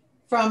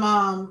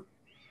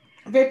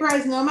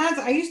Vaporized Nomads.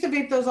 I used to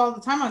vape those all the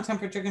time on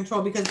temperature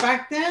control because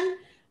back then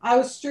I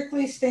was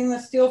strictly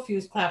stainless steel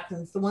fuse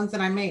Claptons, the ones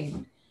that I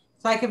made.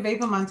 So I could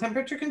vape them on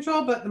temperature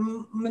control, but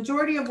the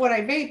majority of what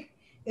I vape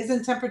is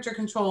in temperature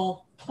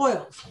control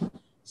coils.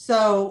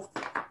 So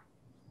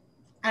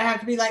I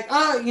have to be like,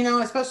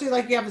 especially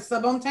like you have a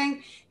sub-ohm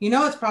tank,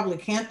 it's probably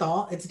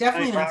Canthal. It's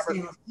definitely not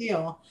stainless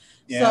steel.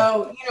 Yeah.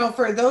 So,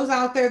 for those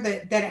out there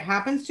that it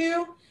happens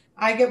to,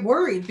 I get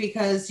worried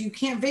because you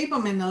can't vape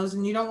them in those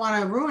and you don't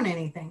want to ruin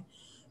anything.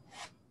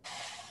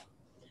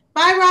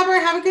 Bye, Robert.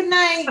 Have a good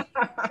night.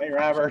 Hey,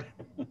 Robert.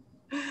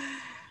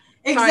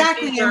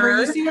 Exactly, Amber.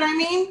 You see what I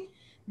mean?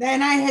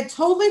 Then I had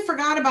totally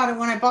forgot about it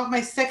when I bought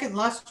my second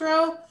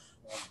Lustro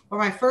or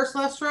my first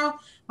Lustro.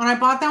 When I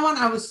bought that one,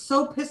 I was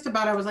so pissed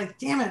about it. I was like,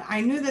 damn it.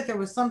 I knew that there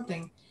was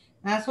something.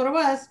 And that's what it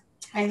was.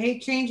 I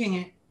hate changing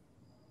it.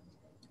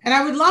 And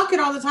I would lock it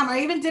all the time. I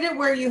even did it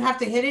where you have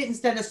to hit it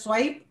instead of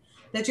swipe,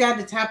 that you had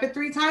to tap it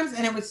 3 times,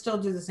 and it would still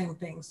do the same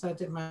thing. So it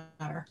didn't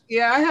matter.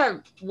 Yeah, I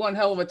have one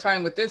hell of a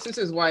time with this. This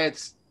is why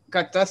it's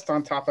got dust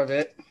on top of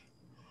it.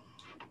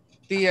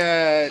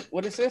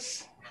 What is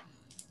this?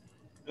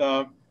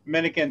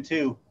 Minikin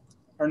 2.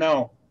 Or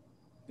no?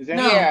 Is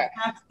that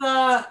that's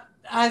the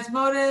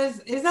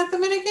Asmodus. Is that the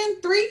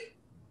Minikin 3?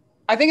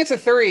 I think it's a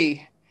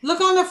 3.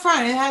 Look on the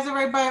front. It has it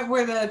right by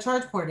where the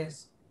charge port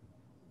is.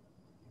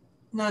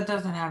 No, it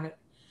doesn't have it.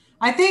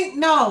 I think,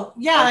 no.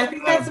 Yeah, I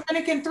think that's the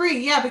Minikin 3.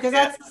 Yeah, because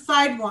that's the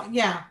side one.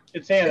 Yeah.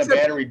 It's saying the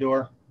battery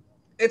door.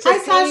 Hi,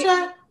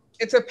 Sasha.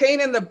 It's a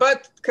pain in the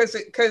butt because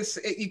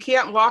you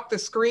can't lock the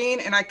screen,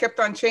 and I kept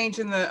on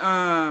changing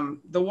the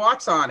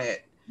watts on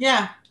it.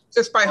 Yeah.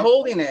 Just by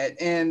holding it,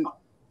 and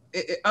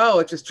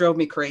it just drove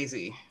me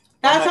crazy.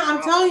 That's what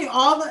I'm telling you.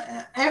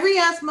 Every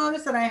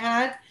Asmodus that I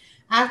had,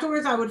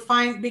 afterwards I would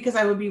find, because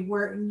I would be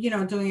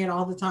doing it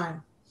all the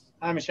time.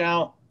 Hi,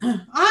 Michelle.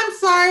 I'm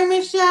sorry,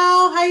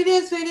 Michelle. How you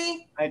doing,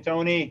 sweetie? Hi,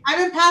 Tony. I've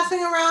been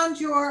passing around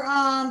your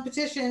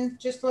petition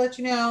just to let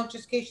you know,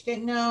 just in case you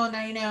didn't know.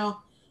 Now you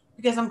know,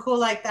 because I'm cool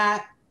like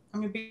that.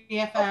 I'm your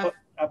BFF.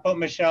 I put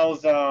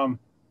Michelle's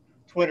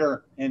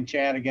Twitter in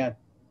chat again.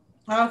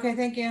 Okay,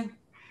 thank you.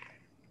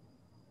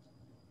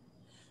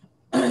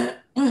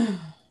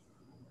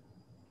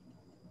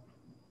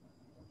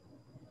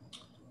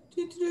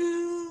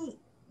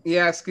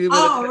 Yeah, scuba.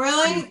 Oh,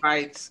 really?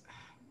 Bites.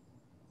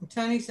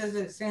 Tony says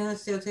that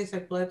stainless steel tastes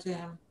like blood to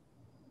him.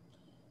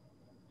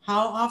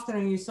 How often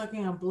are you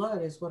sucking on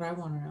blood is what I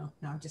want to know.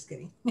 No, I'm just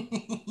kidding.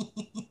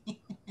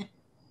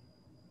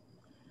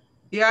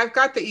 Yeah, I've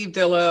got the Eve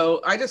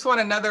Dillo. I just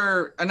want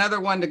another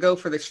one to go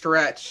for the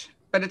stretch.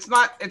 But it's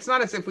not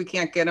as if we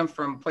can't get them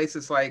from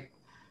places like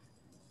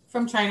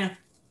From China.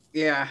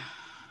 Yeah.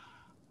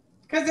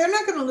 Because they're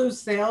not going to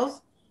lose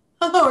sales.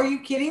 Oh, are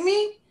you kidding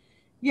me?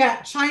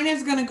 Yeah,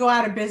 China's going to go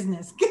out of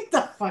business. Get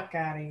the fuck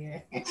out of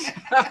here.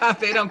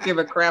 They don't give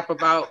a crap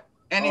about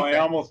anything.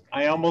 Oh,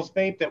 I almost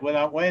vaped it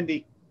without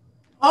Wendy.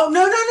 Oh,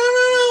 no.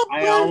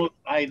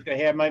 I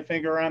had my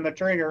finger on the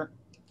trigger.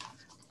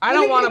 I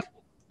don't want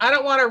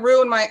to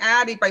ruin my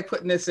Addy by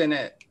putting this in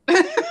it.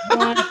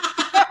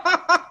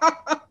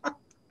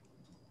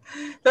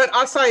 That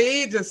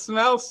acai just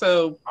smells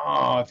so.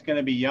 Oh, it's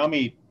gonna be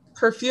yummy.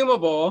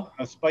 Perfumable.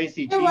 A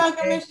spicy. You're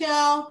welcome,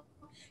 Michelle.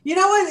 You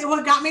know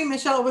what got me,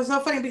 Michelle? It was so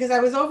funny because I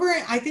was over.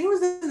 I think it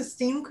was in the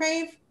Steam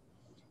Crave.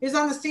 It was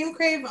on the Steam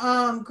Crave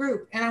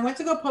group, and I went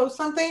to go post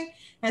something,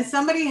 and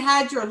somebody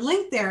had your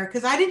link there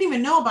because I didn't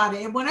even know about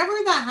it. And whenever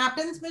that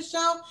happens,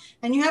 Michelle,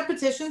 and you have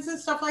petitions and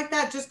stuff like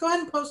that, just go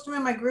ahead and post them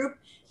in my group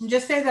and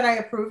just say that I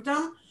approved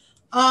them.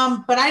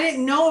 But I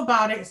didn't know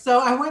about it, so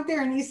I went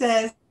there, and he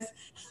says,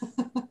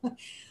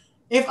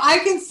 if I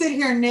can sit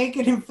here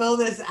naked and fill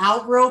this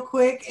out real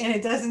quick and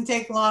it doesn't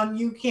take long,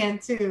 you can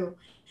too.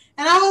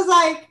 And I was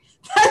like,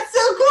 that's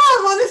so cool.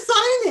 I want to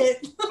sign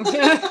it.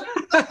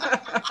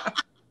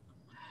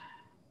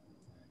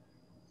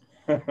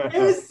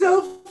 It was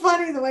so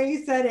funny the way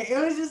you said it. It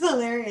was just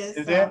hilarious.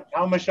 Is that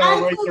how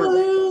Michelle writes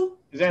her?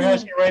 Is that how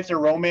she writes her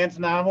romance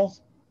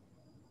novels?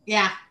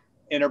 Yeah.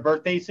 In her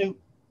birthday suit?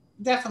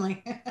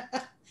 Definitely.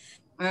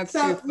 That's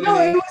so no,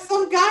 it was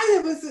some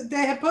guy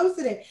that had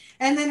posted it,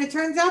 and then it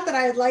turns out that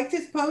I had liked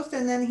his post,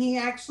 and then he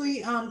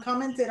actually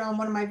commented on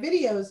one of my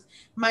videos,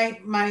 my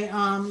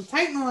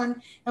Titan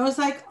one, and was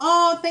like,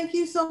 "Oh, thank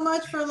you so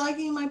much for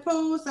liking my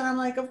post," and I'm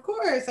like, "Of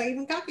course, I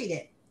even copied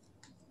it."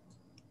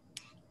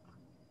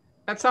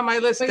 That's on my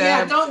list. But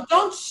yeah,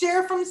 don't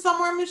share from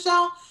somewhere,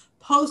 Michelle.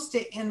 Post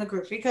it in the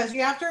group because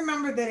you have to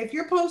remember that if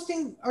you're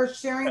posting or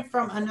sharing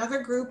from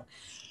another group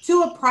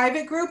to a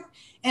private group,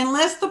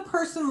 unless the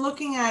person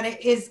looking at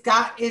it is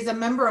a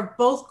member of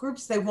both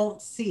groups, they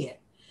won't see it.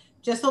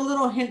 Just a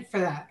little hint for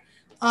that.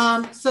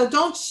 So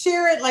don't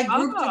share it like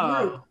group to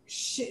group.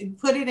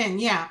 Put it in,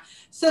 yeah.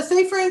 So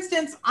say for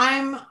instance,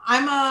 I'm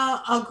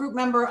a group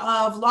member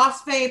of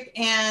Lost Vape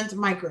and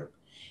my group,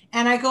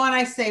 and I go and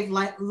I save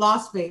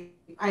Lost Vape.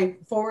 I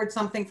forward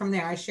something from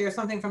there. I share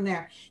something from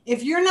there.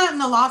 If you're not in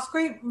the Lost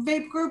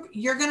Vape group,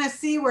 you're gonna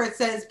see where it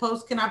says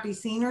post cannot be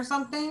seen or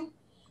something.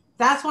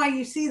 That's why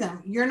you see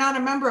them. You're not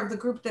a member of the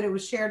group that it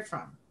was shared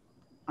from.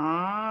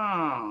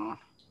 Oh.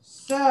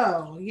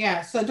 So,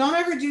 yeah. So don't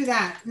ever do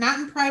that. Not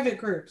in private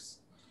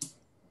groups.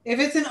 If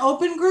it's an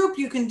open group,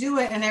 you can do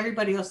it and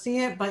everybody will see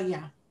it. But,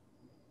 yeah.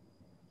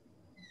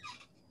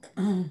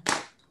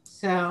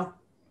 So.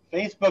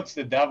 Facebook's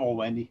the devil,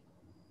 Wendy.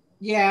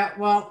 Yeah.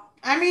 Well,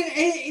 I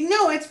mean,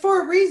 no, it's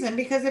for a reason.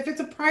 Because if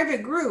it's a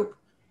private group,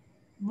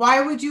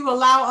 why would you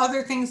allow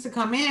other things to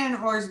come in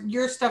or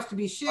your stuff to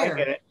be shared?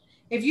 I get it.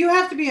 If you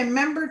have to be a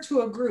member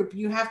to a group,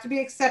 you have to be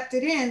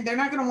accepted in. They're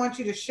not going to want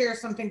you to share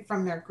something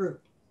from their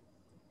group.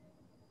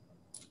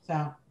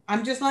 So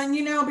I'm just letting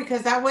you know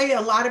because that way a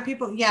lot of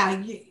people,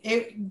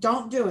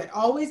 don't do it.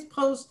 Always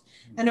post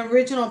an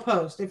original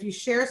post. If you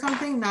share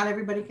something, not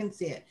everybody can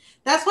see it.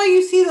 That's why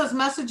you see those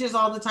messages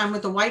all the time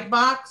with the white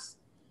box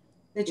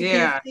that you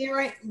can't see,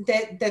 right?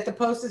 That the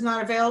post is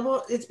not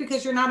available. It's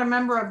because you're not a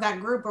member of that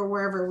group or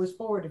wherever it was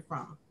forwarded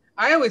from.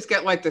 I always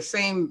get like the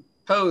same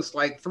post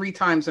like 3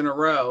 times in a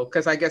row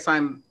because I guess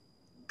I'm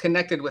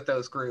connected with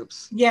those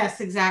groups. Yes,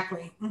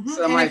 exactly. Mm-hmm.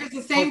 So and if it's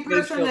the same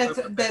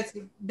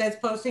person that's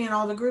posting in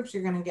all the groups,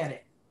 you're gonna get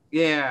it.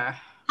 Yeah.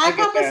 Hi,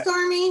 Papa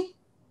Stormy.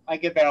 I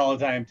get that all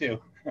the time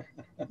too.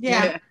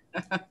 Yeah.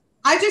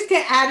 I just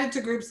get added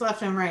to groups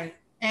left and right,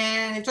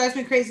 and it drives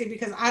me crazy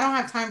because I don't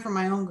have time for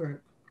my own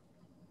group.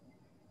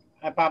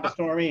 Hi, Papa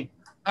Stormy.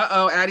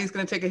 Addie's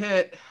gonna take a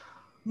hit.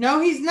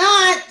 No, he's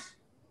not.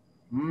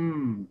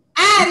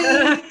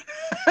 Addie.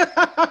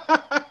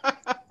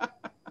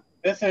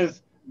 This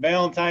is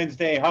Valentine's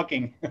Day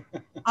hucking.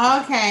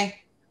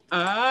 Okay.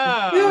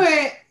 Oh. Do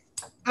it.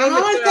 I'm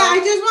almost done.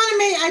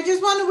 I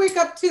just want to wake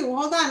up too.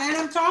 Hold on. And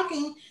I'm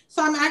talking,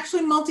 so I'm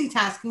actually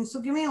multitasking.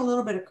 So give me a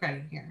little bit of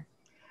credit here.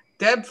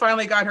 Deb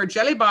finally got her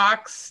jelly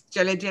box.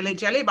 Jelly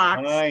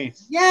box.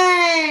 Nice.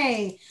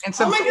 Yay. And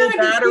some cool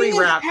battery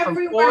wrap from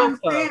on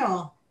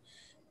sale.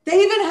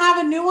 They even have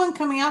a new one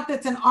coming out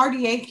that's an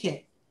RDA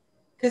kit.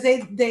 Because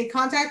they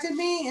contacted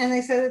me and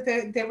they said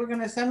that they were going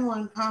to send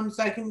one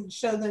so I can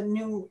show the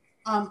new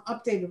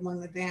updated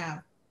one that they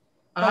have.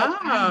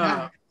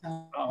 Oh,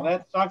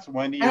 that sucks,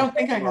 Wendy. I don't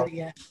think I got it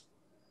yet.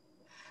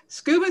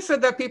 Scuba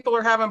said that people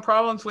are having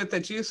problems with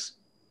the juice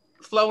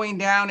flowing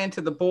down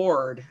into the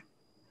board.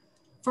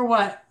 For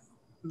what?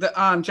 The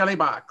jelly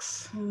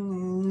box.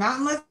 Not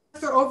unless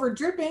they're over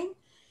dripping.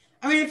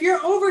 I mean, if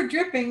you're over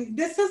dripping,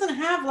 this doesn't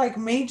have like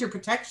major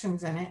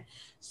protections in it.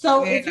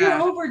 So if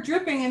you're over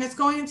dripping and it's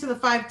going into the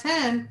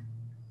 510,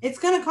 it's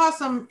going to cause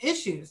some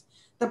issues.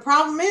 The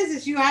problem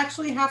is you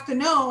actually have to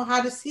know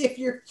how to see if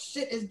your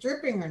shit is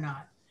dripping or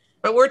not.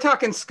 But we're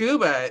talking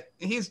scuba.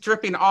 He's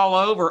dripping all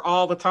over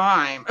all the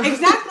time.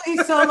 Exactly.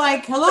 So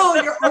like, hello,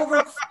 you're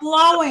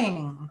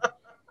overflowing.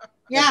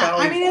 Yeah.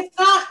 I mean,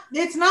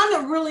 it's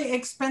not a really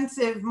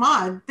expensive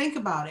mod. Think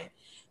about it.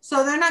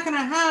 So they're not going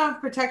to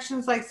have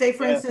protections like, say,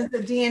 for instance, the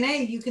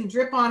DNA, you can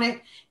drip on it.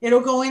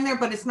 It'll go in there,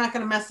 but it's not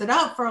going to mess it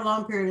up for a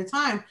long period of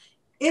time.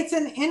 It's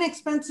an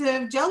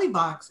inexpensive jelly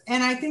box.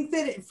 And I think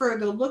that for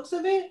the looks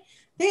of it,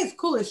 I think it's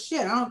cool as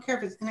shit. I don't care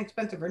if it's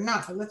inexpensive or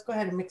not. But let's go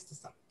ahead and mix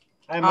this up.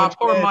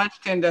 Poor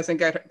Munchkin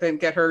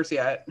didn't get hers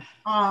yet.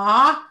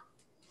 Aw.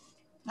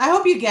 I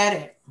hope you get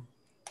it.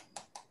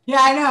 Yeah,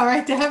 I know,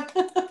 right, Deb?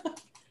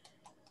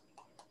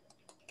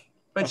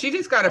 But she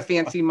just got a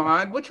fancy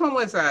mod. Which one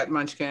was that,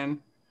 Munchkin?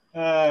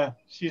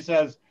 She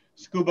says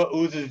scuba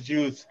oozes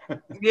juice.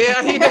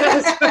 Yeah, he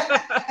does.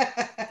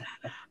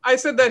 I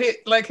said that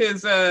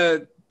his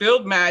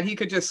build mat, he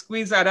could just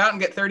squeeze that out and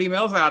get 30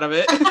 mils out of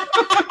it.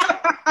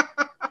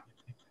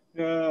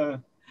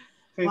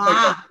 Tastes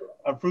like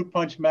a fruit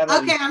punch medley.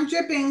 Okay, I'm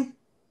dripping.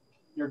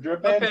 You're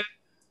dripping? Okay.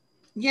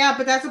 Yeah,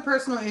 but that's a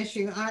personal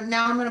issue.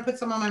 Now I'm going to put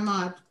some on my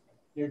mod.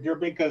 You're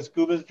dripping because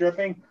scuba's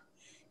dripping?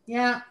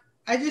 Yeah,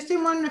 I just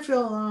didn't want to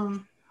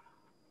feel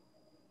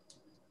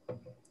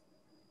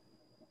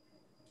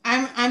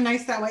I'm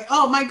nice that way.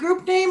 Oh, my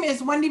group name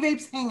is Wendy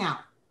Vapes Hangout.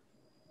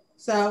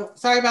 So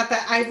sorry about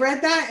that. I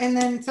read that and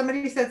then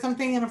somebody said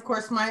something and of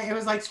course it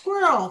was like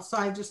squirrel. So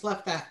I just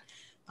left that.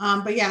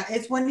 But yeah,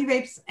 it's Wendy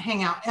Vapes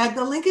Hangout.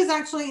 The link is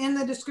actually in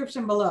the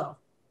description below.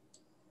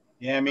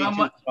 Yeah, me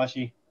too,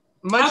 Slushy.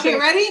 Okay,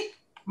 ready?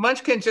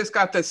 Munchkin just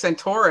got the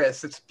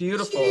Centaurus. It's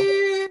beautiful.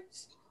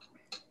 Cheers.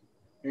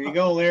 Here you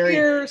go, Larry.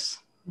 Cheers.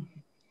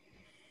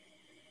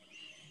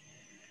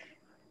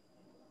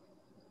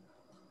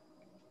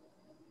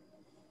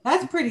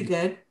 That's pretty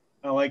good.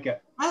 I like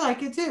it. I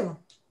like it too.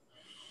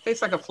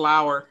 Tastes like a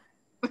flower.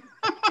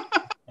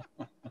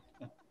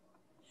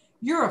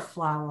 You're a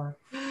flower.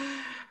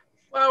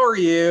 Flower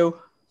you.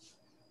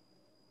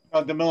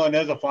 Oh, DeMillan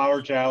is a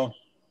flower child.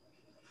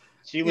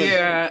 She's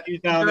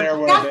down there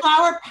with got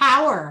flower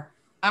power.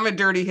 I'm a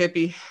dirty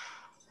hippie.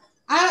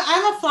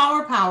 I'm a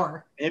flower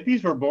power.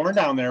 Hippies were born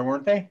down there,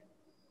 weren't they?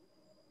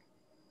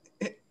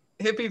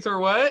 Hippies are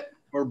what?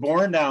 Were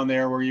born down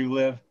there where you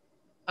live.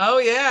 Oh,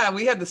 yeah.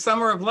 We had the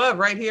Summer of Love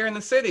right here in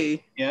the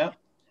city. Yeah.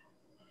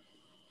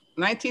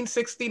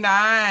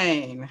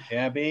 1969.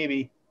 Yeah,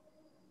 baby.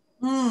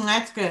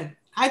 That's good.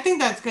 I think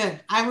that's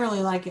good. I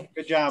really like it.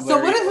 Good job, So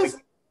Larry. what is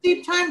the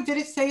steep time? Did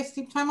it say a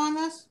steep time on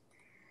this?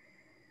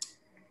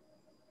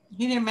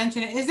 He didn't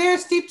mention it. Is there a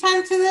steep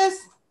time to this?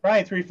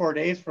 Probably 3-4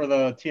 days for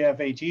the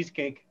TFA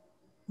cheesecake.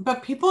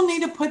 But people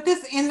need to put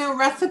this in their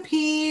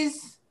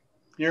recipes.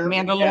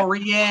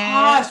 Mandalorian.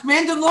 Gosh,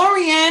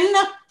 Mandalorian.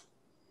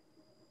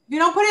 If you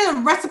don't put it in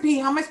a recipe,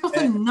 how am I supposed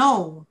to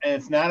know? And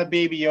it's not a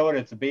baby Yoda,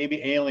 it's a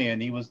baby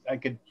alien. I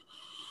could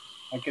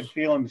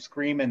feel him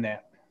screaming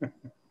that.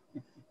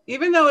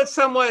 Even though it's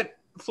somewhat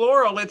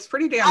floral, it's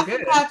pretty damn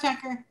good.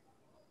 Checker.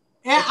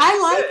 Yeah,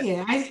 I like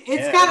it.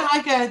 It's got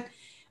like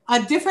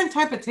a different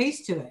type of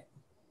taste to it.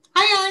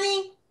 Hi,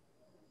 Arnie.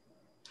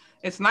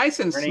 It's nice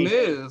and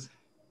smooth.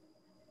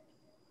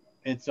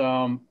 It's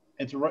a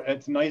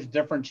nice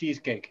different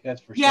cheesecake,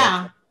 that's for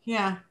sure.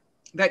 Yeah.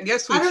 That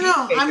yes sweet I don't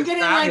know. cheesecake I'm is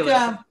getting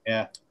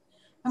fabulous.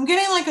 I'm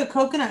getting like a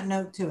coconut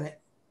note to it.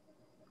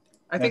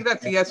 I think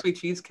that's the yes sweet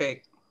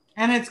cheesecake.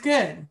 And it's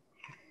good.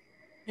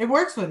 It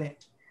works with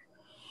it.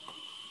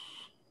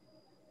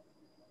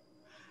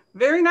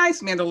 Very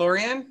nice,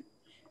 Mandalorian.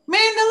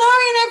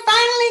 I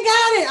finally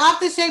got it off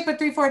the shake for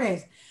 3-4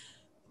 days.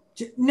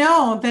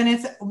 No, then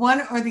it's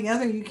one or the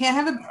other. You can't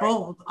have it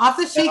both. Off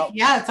the shake,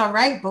 it's all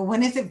right, but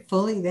when is it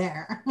fully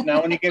there?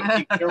 Now, when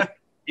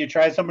you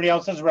try somebody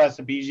else's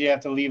recipes, you have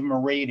to leave them a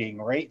rating,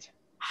 right?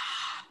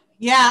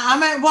 Yeah,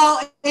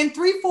 in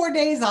 3-4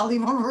 days, I'll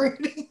leave them a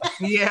rating.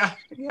 yeah,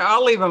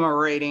 I'll leave them a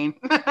rating.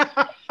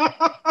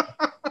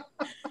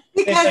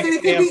 Because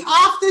it could be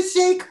off the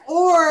shake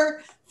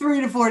or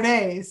 3 to 4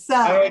 days. So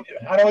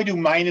how do I do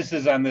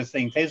minuses on this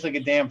thing? Tastes like a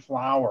damn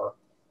flower.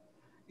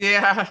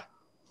 Yeah.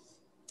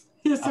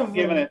 I'm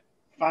giving it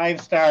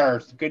 5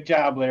 stars. Good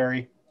job,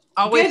 Larry.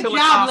 Good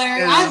job,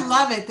 Larry. I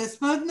love it. The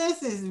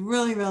smoothness is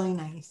really, really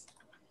nice.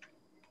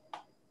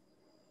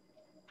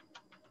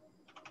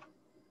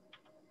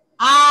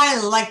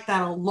 I like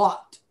that a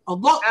lot.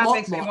 That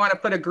makes me want to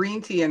put a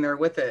green tea in there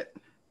with it.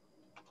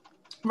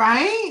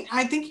 Right?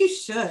 I think you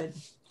should.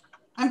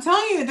 I'm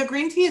telling you, the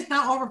green tea is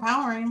not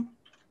overpowering.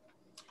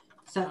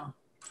 So,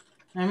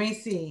 let me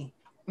see.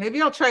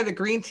 Maybe I'll try the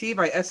green tea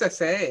by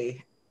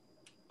SSA.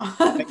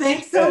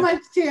 Thanks so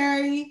much,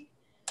 Terry.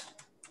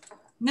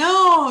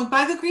 No,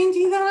 buy the green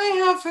tea that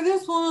I have for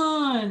this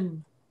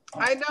one.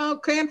 I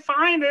can't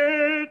find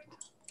it.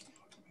 What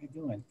are you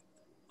doing?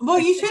 Well,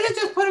 you should have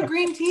just put a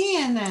green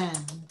tea in then.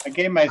 I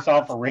gave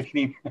myself a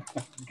rating.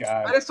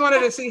 God. I just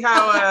wanted to see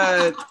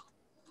how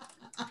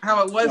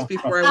it was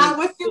before I went,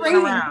 what's your went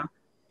rating? around.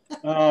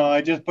 Oh,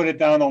 I just put it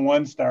down to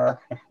 1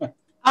 star.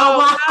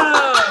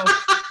 Oh,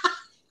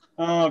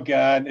 Oh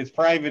God, it's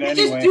private you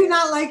anyway. just do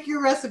not like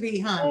your recipe,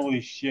 huh?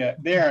 Holy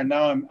shit! There,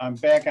 now I'm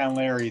back on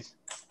Larry's.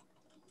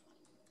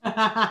 Holy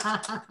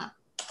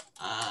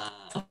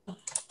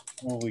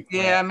crap!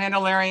 Yeah,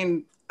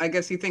 Mandalorian. I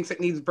guess he thinks it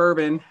needs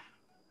bourbon.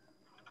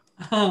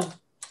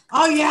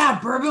 Oh yeah,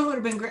 bourbon would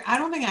have been great. I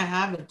don't think I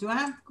have it. Do I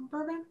have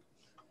bourbon?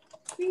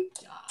 Sweet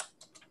job.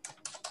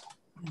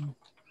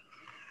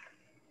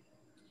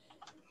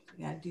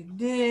 Gotta do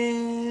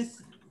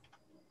this.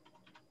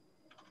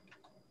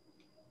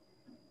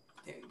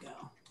 There you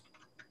go.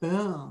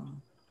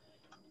 Boom.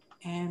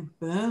 And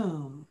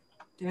boom.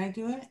 Did I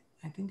do it?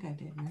 I think I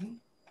did, right?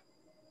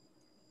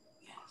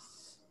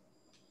 Yes.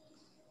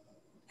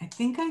 I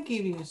think I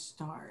gave you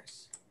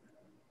stars.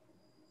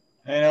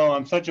 I know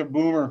I'm such a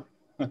boomer.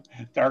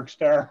 Dark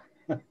star.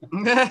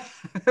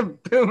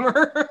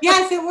 Boomer.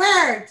 Yes, it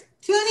worked.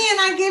 Toonie and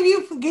I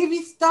gave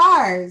you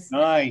stars.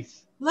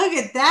 Nice. Look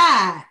at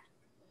that.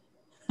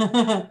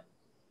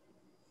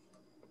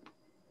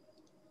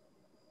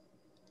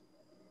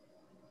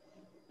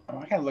 Oh,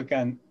 I gotta look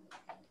on.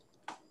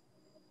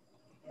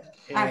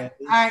 All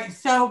right.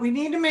 So we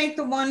need to make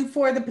the one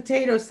for the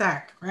potato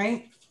sack,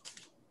 right?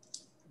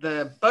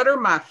 The butter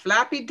my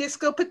flappy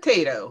disco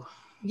potato.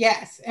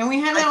 Yes. And we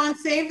have that one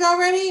saved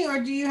already,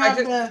 or do you have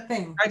the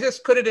thing? I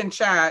just put it in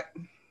chat.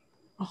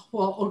 Oh,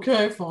 well,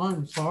 okay,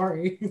 fine.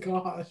 Sorry.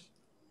 Gosh.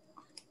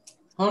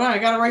 Hold on. I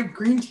got to write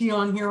green tea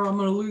on here or I'm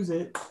going to lose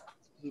it.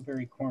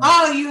 Blueberry corn.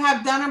 Oh, you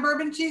have done a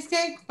bourbon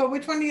cheesecake? But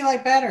which one do you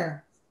like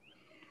better?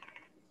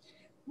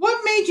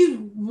 What made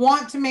you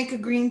want to make a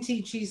green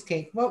tea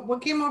cheesecake?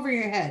 What came over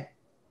your head?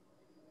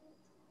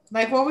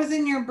 Like, what was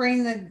in your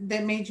brain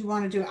that made you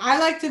want to do it? I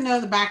like to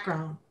know the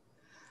background.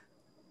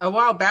 A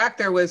while back,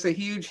 there was a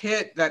huge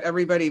hit that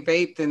everybody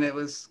vaped, and it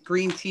was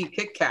green tea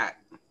Kit Kat.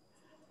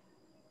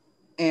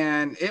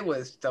 And it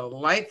was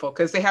delightful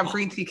because they have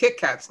green tea Kit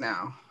Kats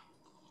now.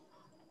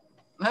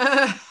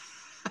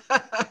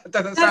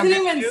 Doesn't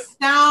even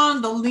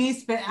sound the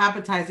least bit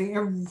appetizing.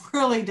 It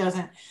really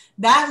doesn't.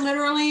 That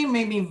literally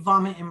made me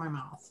vomit in my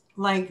mouth.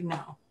 Like,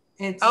 no.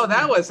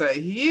 That was a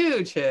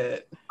huge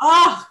hit.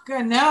 Oh,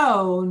 good.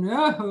 No.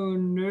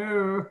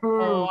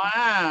 Oh,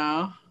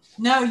 wow.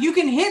 No, you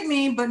can hit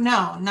me, but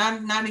no,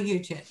 not a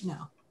huge hit.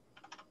 No.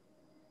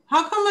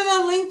 How come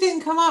that link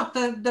didn't come up?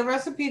 The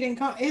recipe didn't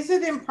come. Is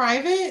it in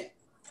private?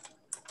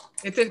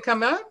 It didn't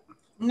come up?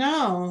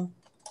 No.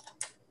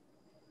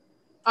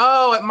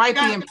 Oh, it might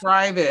be in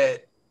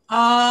private.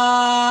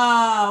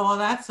 Oh, well,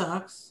 that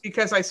sucks.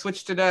 Because I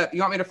switched it up.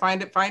 You want me to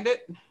find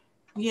it?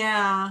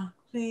 Yeah,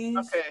 please.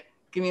 Okay.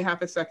 Give me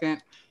half a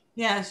second.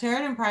 Yeah,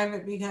 share it in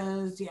private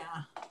because,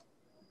 yeah.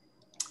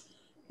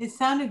 It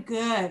sounded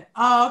good.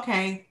 Oh,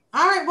 okay.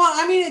 All right. Well,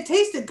 I mean, it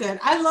tasted good.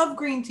 I love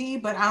green tea,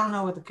 but I don't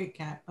know with the Kit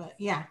Kat. But,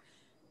 yeah.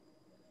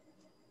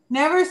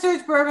 Never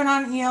search bourbon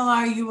on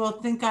ELR. You will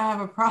think I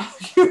have a problem.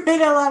 You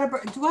read a lot of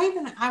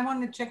bourbon. I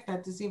want to check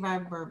that to see if I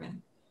have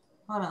bourbon.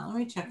 Hold on. Let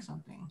me check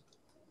something.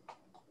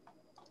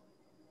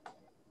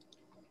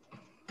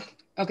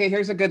 Okay,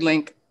 here's a good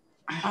link.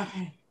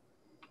 Okay.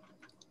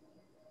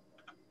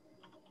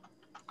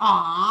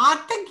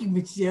 Aw, thank you,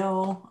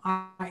 Michelle.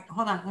 All right,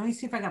 hold on. Let me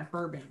see if I got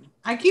bourbon.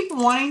 I keep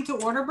wanting to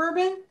order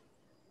bourbon.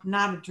 I'm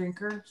not a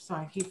drinker, so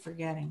I keep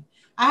forgetting.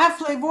 I have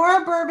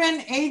Flavora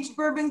bourbon, aged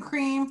bourbon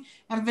cream,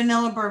 and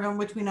vanilla bourbon,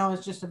 which we know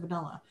is just a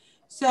vanilla.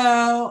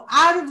 So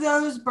out of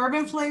those,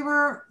 bourbon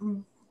Flavora,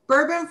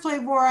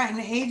 and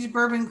aged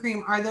bourbon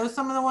cream, are those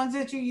some of the ones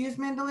that you use,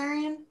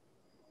 Mandalorian?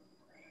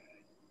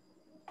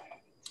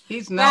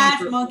 He's that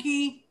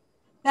funky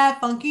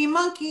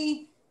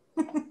monkey.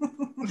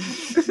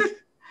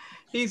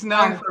 He's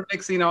known for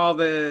mixing all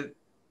the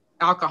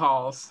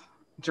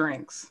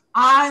drinks.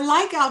 I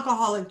like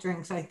alcoholic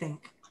drinks, I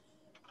think.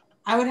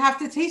 I would have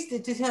to taste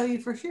it to tell you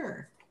for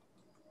sure.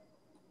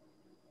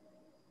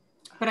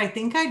 But I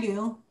think I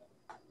do.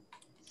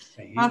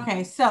 Same.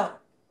 Okay, so.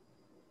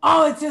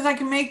 Oh, it says I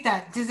can make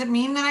that. Does it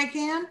mean that I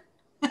can?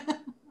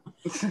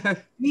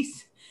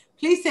 Please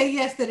say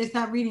yes that it's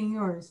not reading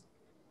yours.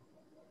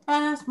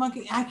 Fast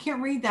monkey. I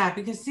can't read that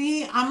because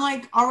see, I'm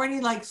like already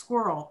like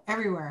squirrel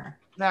everywhere.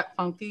 That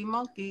funky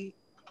monkey.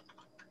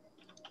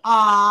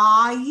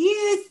 Ah,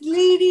 yes,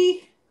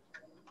 lady.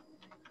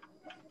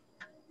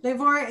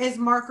 Flavor is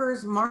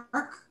markers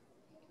mark.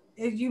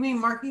 You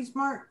mean Marky's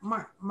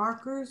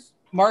markers?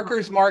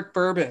 Markers Mark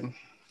Bourbon.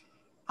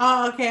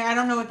 Oh, okay. I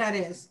don't know what that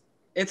is.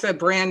 It's a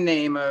brand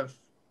name of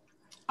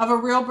a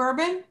real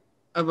bourbon?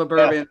 Of a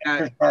bourbon.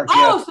 Yeah.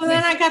 So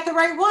then I got the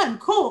right one.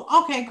 Cool.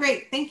 Okay,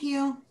 great. Thank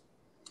you.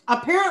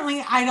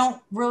 Apparently, I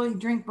don't really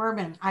drink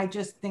bourbon. I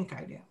just think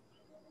I do.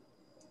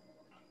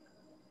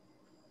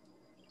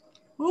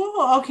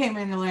 Oh, okay,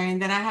 Mandalorian.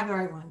 Then I have the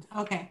right ones.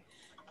 Okay.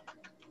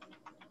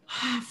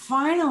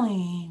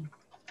 Finally.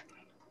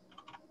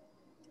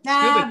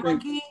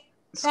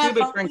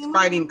 Scuba drinks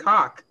fighting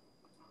cock.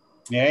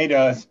 Yeah, he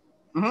does.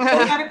 Oh,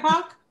 got a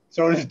cock?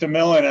 So does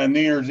DeMillan on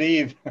New Year's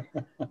Eve.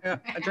 Yeah,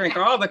 I drank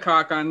all the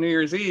cock on New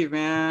Year's Eve,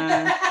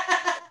 man.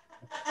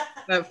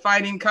 That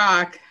fighting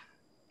cock.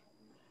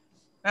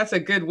 That's a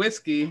good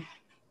whiskey.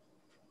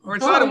 Or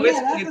it's not a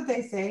whiskey. Yeah, that's what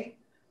they say.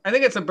 I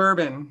think it's a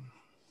bourbon.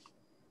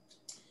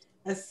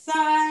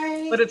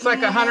 Aside. But it's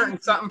like 100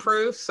 and something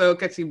proof, so it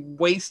gets you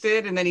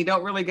wasted, and then you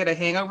don't really get a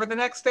hangover the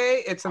next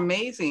day. It's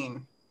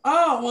amazing.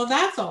 Oh, well,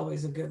 that's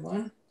always a good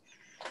one.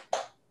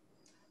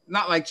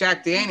 Not like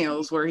Jack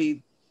Daniels, where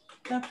he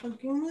pounces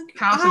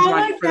I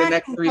on you for the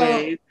next 3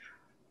 days.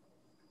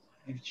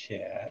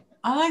 Chat.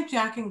 I like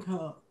Jack and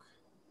Coke.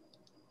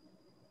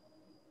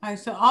 All right,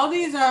 so all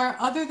these are,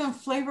 other than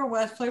Flavor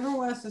West. Flavor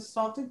West is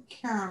salted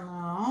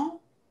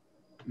caramel.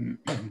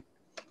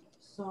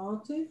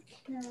 Salted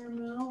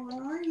caramel,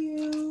 where are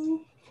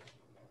you?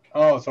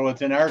 Oh, so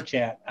it's in our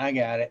chat. I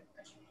got it.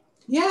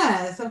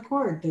 Yes, of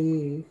course,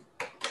 Dave.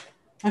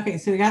 Okay,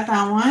 so we got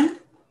that one.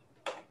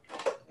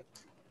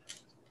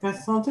 Got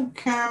salted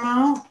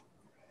caramel.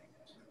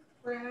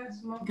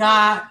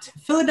 Got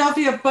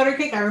Philadelphia butter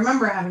cake. I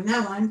remember having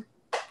that one.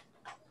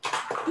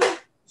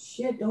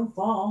 Shit, don't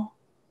fall.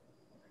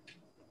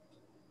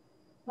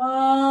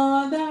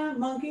 That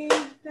monkey.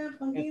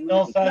 It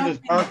still says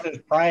it's marked as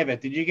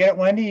private. Did you get it,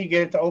 Wendy? You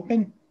get it to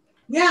open?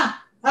 Yeah.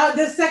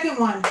 The second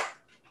one.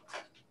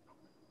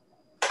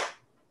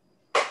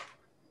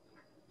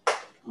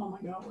 Oh my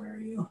God, where are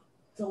you?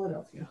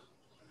 Philadelphia.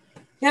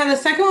 Yeah, the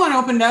second one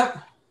opened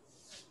up.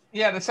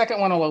 Yeah, the second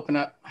one will open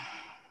up.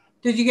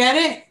 Did you get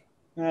it?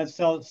 It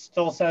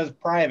still says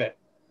private.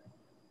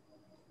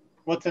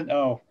 What's the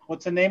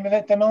name of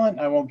it, DeMillan?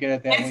 I won't get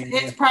it that way.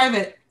 It's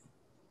private.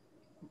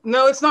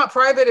 No, it's not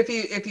private if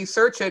you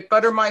search it.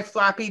 Butter My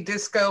Flappy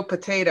Disco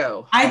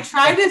Potato. I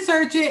tried to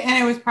search it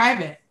and it was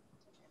private.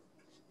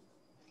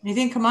 It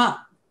didn't come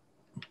up.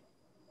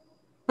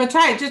 But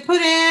try it. Just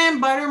put in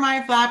Butter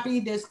My Flappy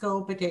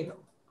Disco Potato.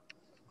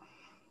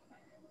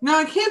 No,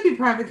 it can't be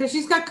private because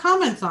she's got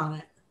comments on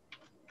it.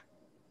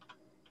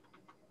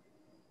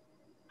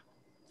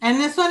 And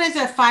this one is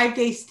a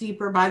 5-day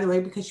steeper, by the way,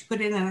 because she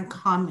put it in a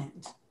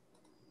comment.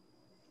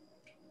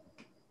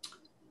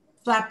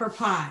 Flapper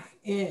pie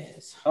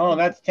is. Oh,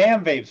 that's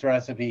Tam Vape's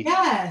recipe.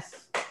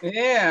 Yes.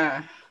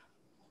 Yeah.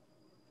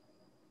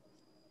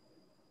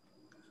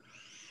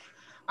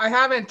 I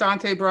haven't,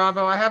 Dante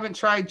Bravo. I haven't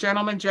tried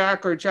Gentleman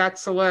Jack or Jack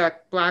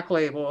Select Black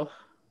Label.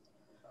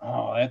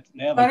 Oh, that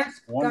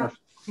looks wonderful.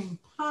 Cream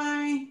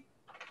pie.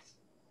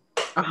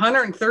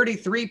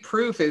 133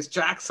 proof is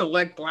Jack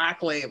Select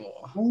Black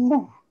Label.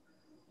 Ooh.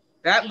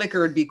 That liquor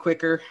would be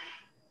quicker.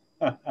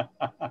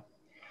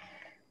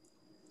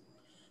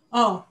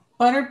 Oh,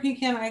 butter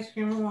pecan ice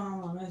cream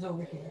 101 is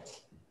over here.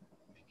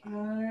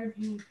 Butter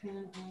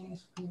pecan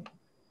ice cream.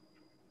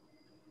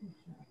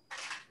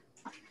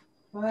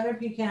 Butter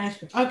pecan ice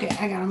cream. Okay,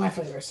 I got all my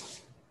flavors.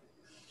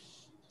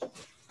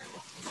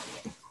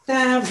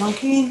 That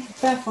funky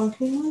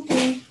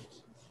monkey.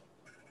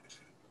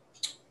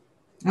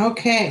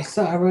 Okay,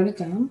 so I wrote it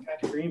down.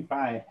 Green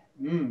pie.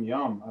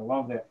 Yum. I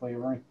love that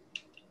flavoring.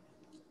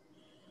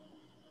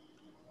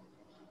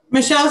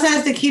 Michelle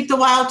says to keep the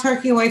wild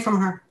turkey away from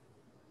her.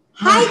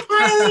 Hi,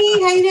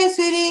 Kylie. How you doing,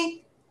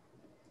 sweetie?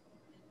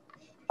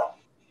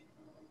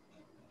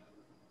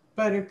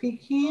 Butter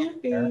pecan,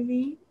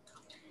 baby.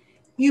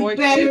 You Boy,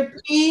 better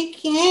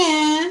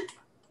pecan.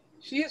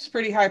 She has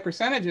pretty high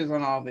percentages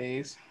on all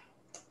these.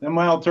 Them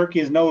wild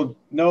turkeys no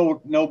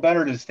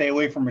better to stay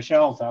away from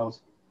Michelle's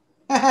house.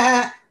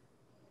 Oh,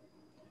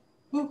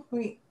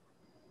 wait.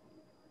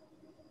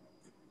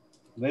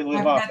 They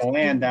live off the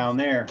land down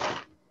there.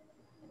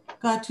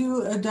 Got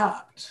to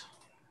adopt.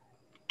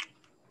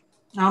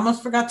 I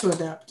almost forgot to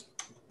adapt.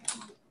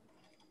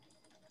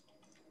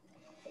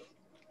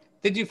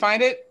 Did you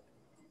find it,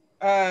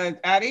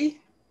 Addie?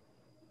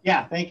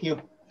 Yeah, thank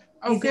you.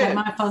 Oh, He's good.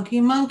 got my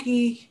funky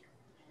monkey.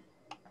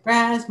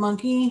 Raz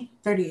monkey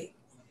 38.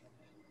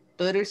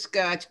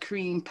 Butterscotch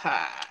cream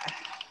pie.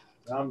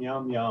 Yum,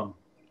 yum, yum.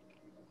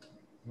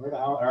 Where the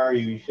hell are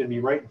you? You should be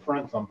right in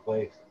front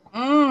someplace.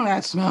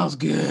 That smells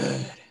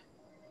good.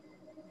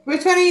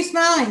 Which one are you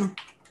smelling?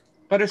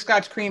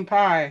 Butterscotch cream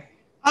pie.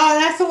 Oh,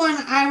 that's the one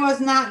I was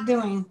not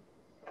doing.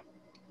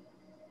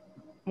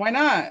 Why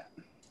not?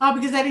 Oh,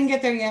 because I didn't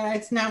get there yet.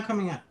 It's now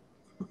coming up.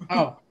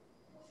 Oh.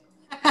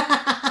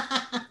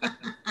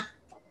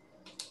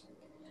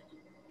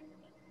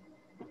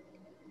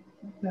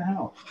 What the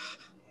hell?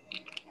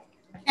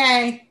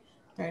 Okay.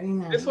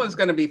 39. This one's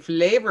going to be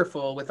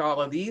flavorful with all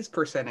of these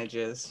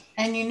percentages.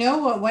 And you know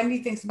what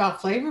Wendy thinks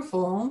about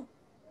flavorful?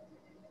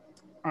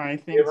 I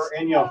think. Give her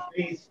in your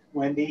face,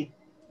 Wendy.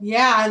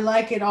 Yeah, I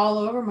like it all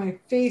over my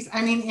face.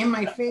 I mean, in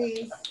my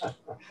face.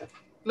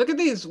 Look at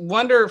these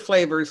Wonder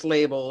Flavors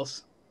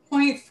labels.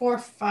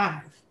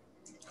 0.45.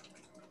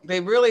 They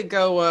really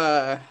go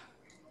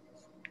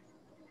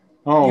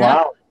Oh, Yeah.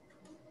 wow.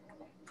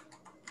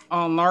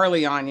 all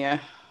gnarly on you.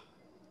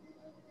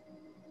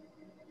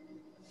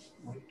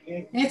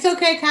 Okay. It's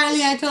okay,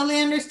 Kylie. I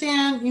totally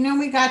understand. You know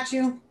we got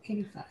you.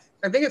 85.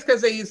 I think it's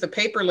because they use the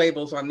paper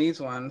labels on these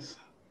ones.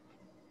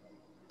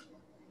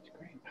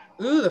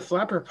 Ooh, the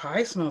flapper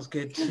pie smells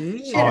good too.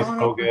 Shit, Oh, I it's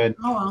wanna- so good.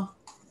 Oh well.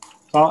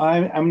 Well,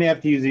 I'm gonna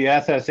have to use the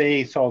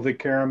SSA salted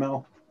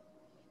caramel.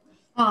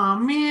 Oh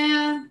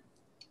man.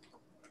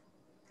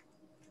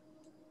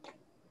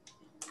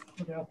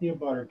 Without the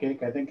butter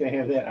cake, I think I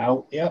have that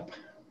out. Yep.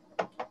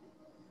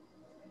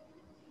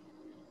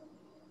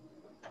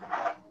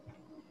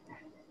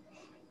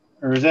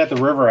 Or is that the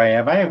river I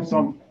have? I have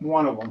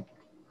one of them.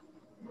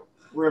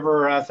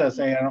 River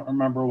SSA, I don't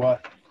remember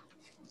what.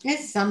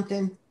 It's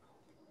something.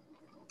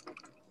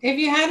 If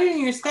you had it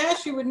in your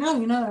stash, you would know.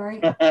 You know that,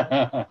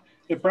 right?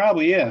 It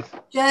probably is.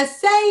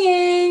 Just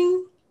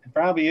saying. It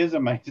probably is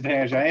in my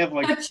stash. I have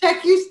like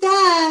Check your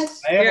stash.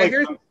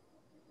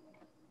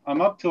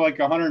 I'm up to like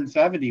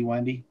 170,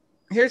 Wendy.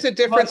 Here's the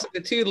difference of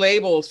the two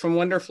labels from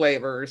Wonder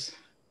Flavors.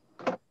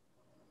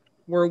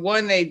 Where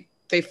one they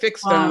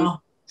fixed them,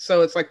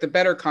 so it's like the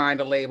better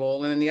kind of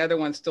label, and then the other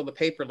one's still the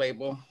paper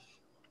label.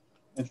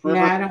 It's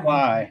River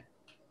Supply.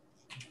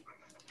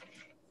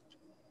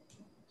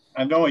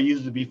 I know I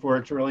used it before.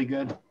 It's really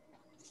good.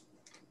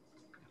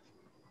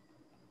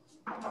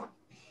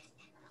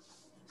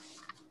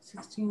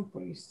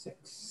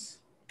 $16.46.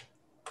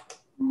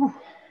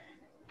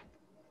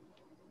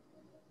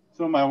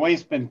 So my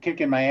wife's been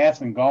kicking my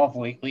ass in golf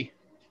lately.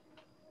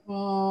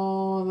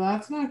 Oh,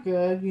 that's not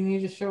good. You need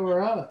to show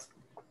her up.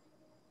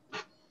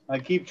 I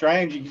keep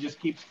trying. She just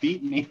keeps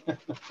beating me.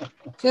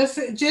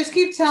 Just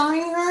keep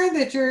telling her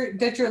that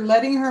you're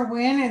letting her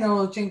win, and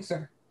it'll jinx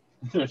her.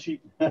 So she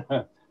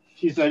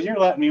says, "You're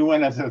letting me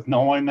win." I says,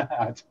 "No, I'm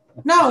not."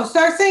 No,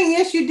 start saying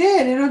yes, you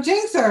did. It'll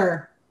jinx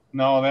her.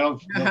 No,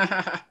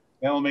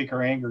 that'll make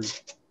her angry.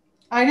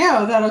 I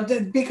know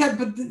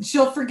but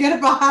she'll forget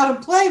about how to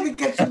play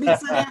because she'll be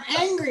so damn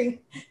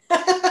angry.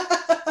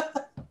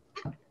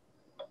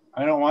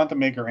 I don't want to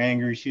make her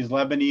angry. She's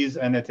Lebanese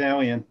and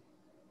Italian.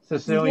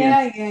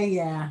 Sicilian.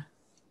 Yeah.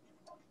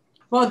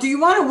 Well, do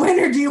you want to win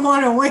or do you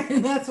want to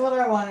win? That's what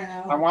I want to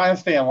know. I want to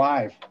stay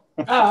alive.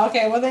 Oh,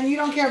 okay. Well, then you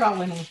don't care about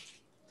winning.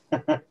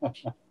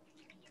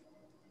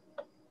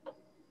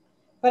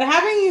 But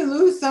having you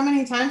lose so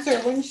many times, sir,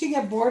 wouldn't she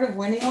get bored of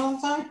winning all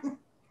the time?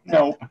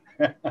 Nope.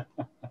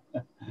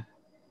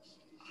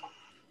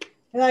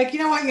 You're like, you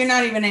know what? You're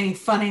not even any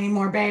fun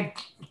anymore, babe.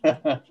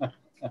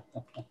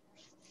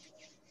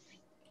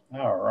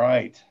 All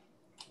right.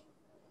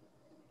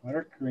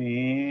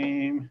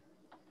 Buttercream,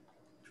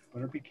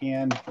 butter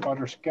pecan,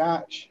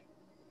 butterscotch,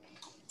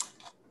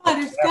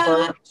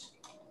 Butterscotch.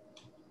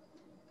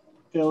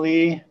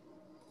 Philly.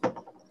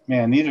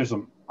 Man, these are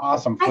some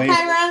awesome Hi, flavors.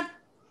 Kyra.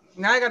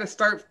 Now I got to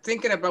start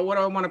thinking about what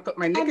I want to put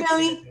my nicotine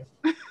Billy.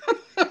 in.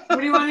 What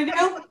do you want to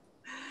do?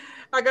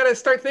 I got to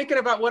start thinking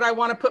about what I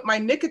want to put my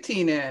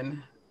nicotine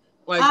in.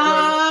 Like,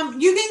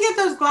 you can get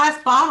those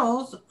glass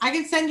bottles. I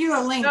can send you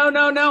a link.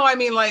 No. I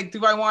mean, like,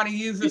 do I want to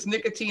use this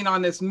nicotine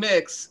on this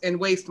mix and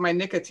waste my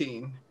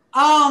nicotine?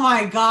 Oh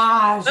my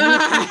gosh, you're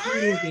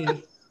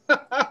crazy.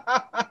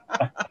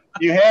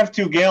 You have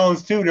 2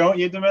 gallons too, don't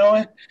you,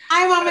 DeMillan?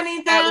 Hi,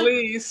 Mamanita. At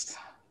least.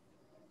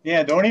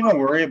 Yeah, don't even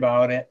worry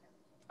about it.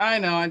 I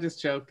know, I'm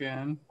just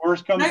joking.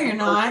 Worst comes No, to you're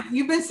worst. not.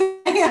 You've been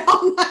saying it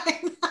all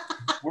night.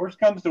 Worst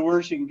comes to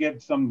worst, you can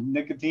get some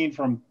nicotine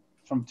from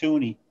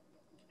Toonie.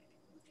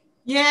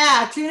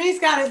 Yeah, Toonie's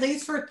got at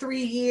least for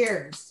 3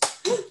 years.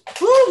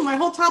 Ooh, my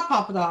whole top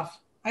popped off.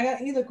 I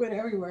got e-liquid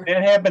everywhere.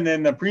 That happened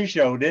in the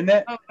pre-show, didn't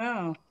it? Oh,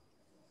 no.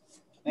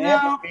 It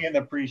happened to me in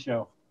the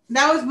pre-show.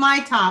 That was my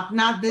top,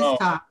 not this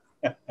top.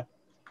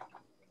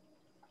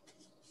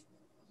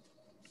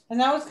 And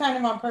that was kind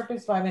of on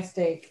purpose by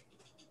mistake.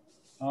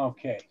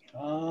 Okay.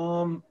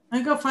 Let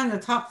me go find the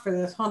top for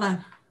this. Hold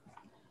on.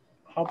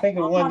 I'll take a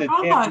Oh one my that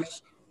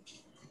gosh.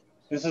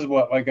 This is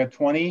what, like a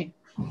 20,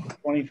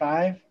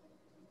 25?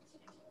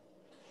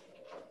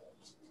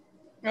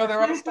 No,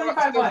 they're all still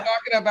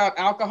talking about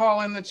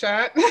alcohol in the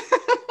chat.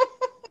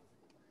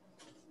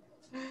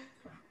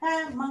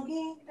 That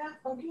monkey, that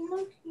funky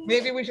monkey.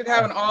 Maybe we should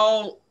have an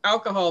all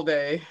alcohol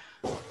day.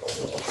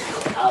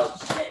 Oh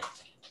shit.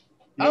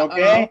 You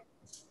okay?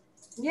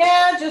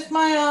 Yeah, just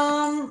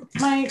my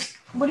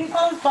what do you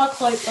call this,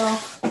 box light though?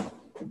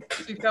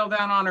 She fell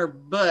down on her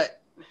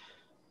butt.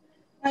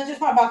 That's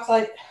just my box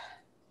light.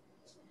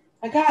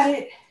 I got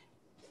it.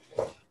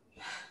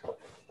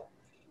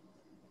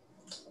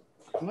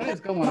 What is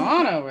going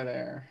on over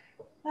there?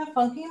 That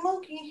funky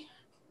monkey.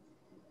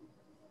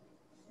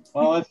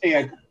 Well, let's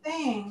see.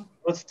 Thing.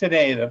 What's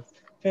today? The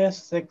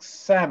 5th, 6th,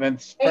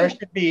 7th.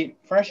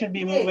 Fresh should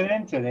be moving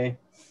in today.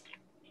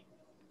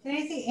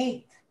 Today's the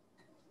 8th.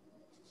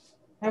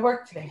 I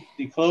work today.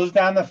 They closed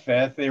on the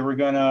 5th. They were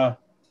gonna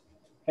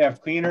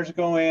have cleaners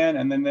go in,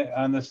 and then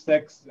on the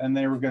 6th, and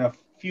they were gonna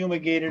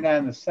fumigate it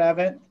on the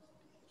 7th.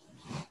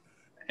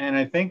 And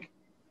I think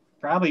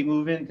probably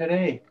move in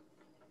today.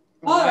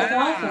 Oh, that's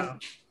awesome.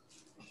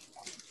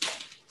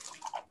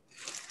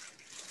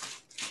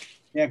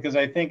 Yeah, because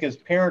I think his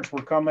parents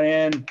were coming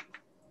in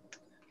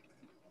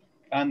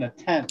on the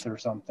 10th or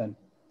something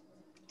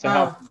to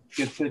help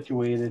get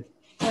situated.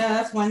 Yeah,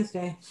 that's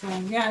Wednesday. So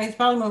yeah, he's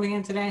probably moving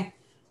in today.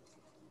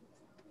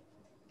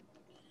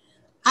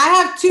 I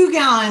have 2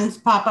 gallons,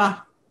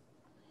 Papa.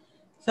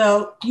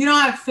 So you don't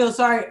have to feel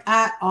sorry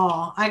at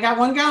all. I got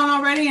 1 gallon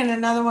already and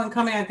another one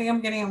coming. I think I'm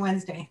getting it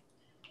Wednesday.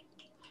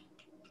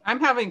 I'm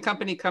having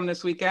company come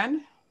this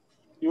weekend.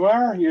 You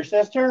are? Your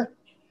sister?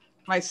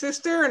 My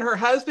sister and her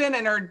husband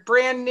and her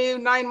brand new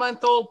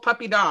 9-month-old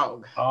puppy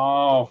dog.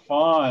 Oh,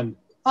 fun.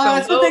 Oh, So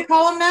that's what they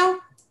call them now?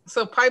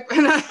 So Piper,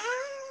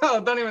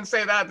 oh, don't even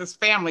say that. This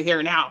family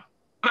here now.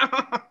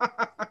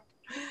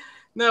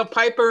 No,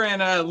 Piper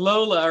and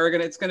Lola are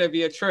gonna. It's gonna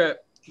be a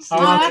trip.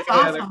 Oh, that's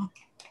awesome.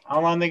 How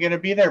long are they going to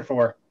be there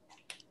for?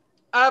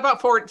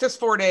 About 4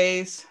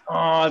 days. Oh,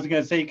 I was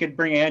going to say you could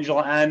bring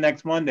Angela on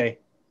next Monday.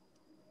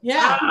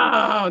 Yeah.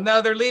 Oh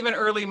no, they're leaving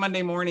early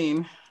Monday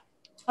morning.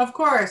 Of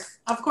course.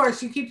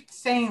 You keep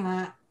saying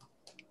that.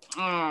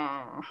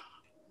 Oh.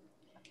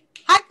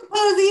 Hi,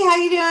 Kaposi. How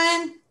you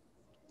doing?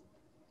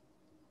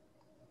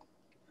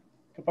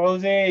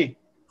 Kaposi.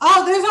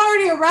 Oh, there's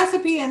already a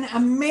recipe, an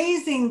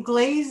amazing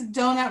glazed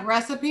donut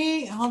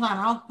recipe. Hold on,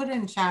 I'll put it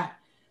in chat.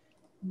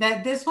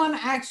 That this one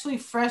actually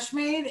fresh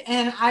made,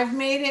 and I've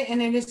made it,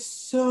 and it is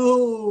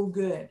so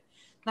good.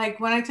 Like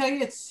when I tell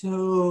you it's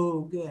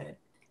so good,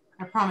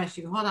 I promise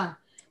you. Hold on.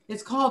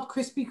 It's called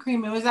Krispy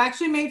Kreme. It was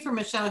actually made for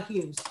Michelle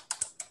Hughes.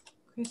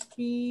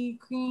 Krispy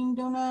Kreme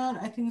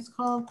donut, I think it's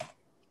called.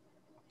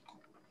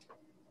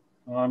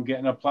 Oh, I'm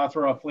getting a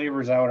plethora of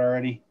flavors out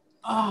already.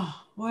 Oh,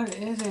 what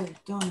is it?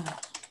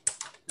 Donut.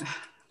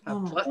 A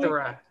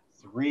plethora.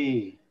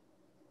 3.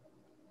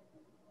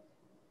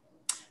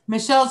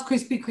 Michelle's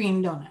Krispy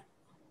Kreme donut.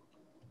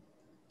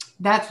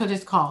 That's what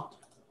it's called.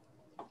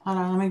 Hold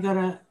on, let me go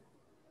to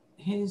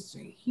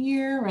history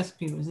here.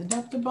 Recipe was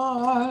adapted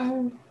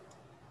by.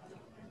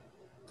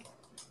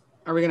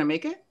 Are we gonna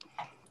make it?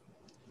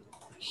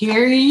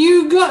 Here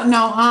you go.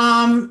 No,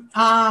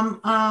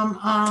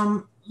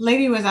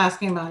 lady was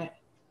asking about it.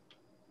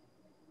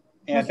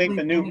 Yeah, I think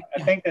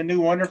the new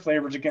Wonder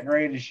flavors are getting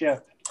ready to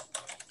ship.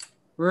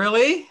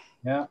 Really?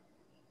 Yeah.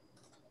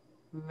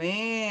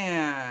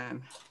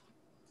 Man.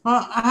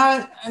 Well,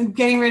 I'm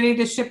getting ready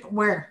to ship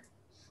where?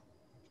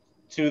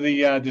 To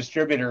the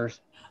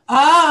distributors.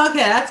 Oh,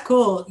 okay, that's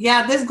cool.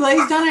 Yeah, this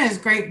glazed donut is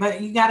great,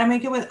 but you got to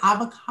make it with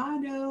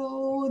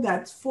avocado.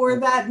 That's for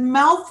that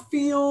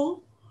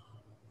mouthfeel.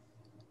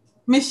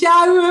 Michelle,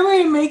 I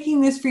remember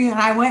making this for you, and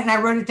I went and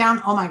I wrote it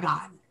down. Oh my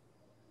God.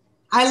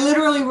 I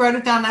literally wrote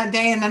it down that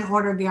day and then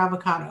ordered the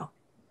avocado.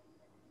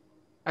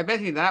 I bet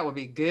you that would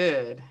be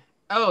good.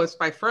 Oh, it's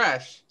by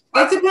Fresh.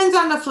 It depends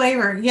on the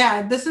flavor.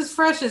 Yeah, this is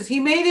Fresh's. He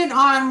made it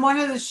on one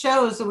of the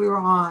shows that we were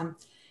on.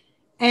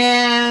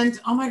 And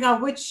oh my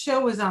God, which show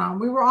was it on?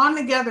 We were on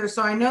together,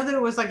 so I know that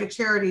it was like a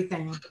charity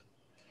thing.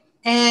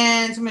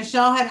 And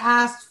Michelle had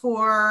asked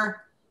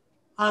for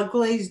a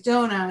glazed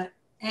donut,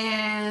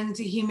 and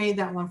he made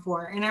that one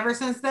for her. And ever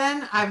since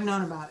then, I've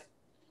known about it.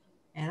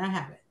 And I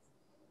have it.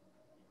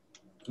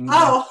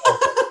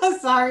 Oh,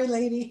 sorry,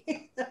 lady.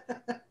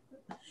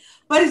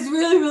 But it's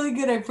really, really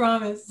good, I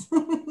promise.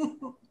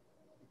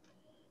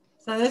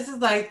 So this is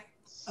like,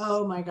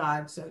 oh my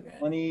God, so good.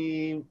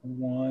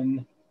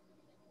 21.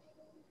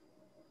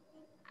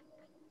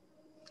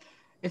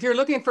 If you're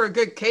looking for a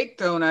good cake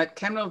donut,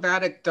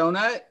 Chemovatic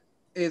Donut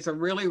is a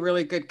really,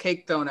 really good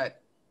cake donut.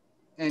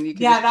 And you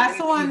can that's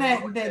the one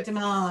that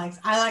Jamila likes.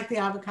 I like the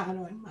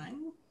avocado in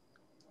mine.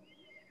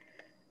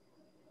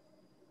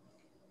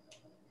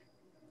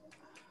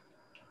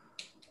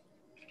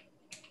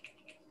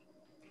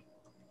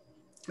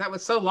 That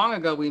was so long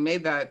ago we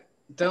made that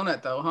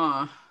donut though,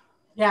 huh?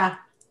 Yeah.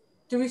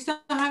 Do we still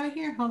have it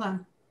here? Hold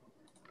on.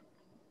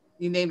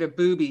 You named it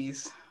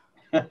Boobies.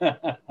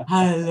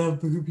 I love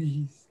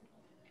boobies.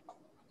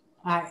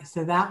 All right,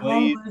 so that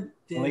one was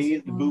this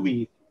Blaze the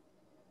boobies.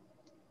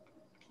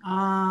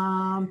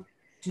 Dun,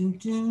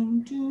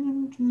 dun,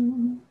 dun,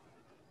 dun.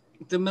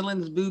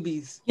 DeMillen's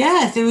Boobies.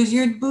 Yes, it was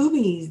your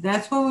boobies.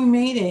 That's when we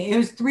made it. It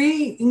was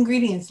 3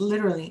 ingredients,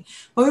 literally.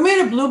 But we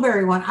made a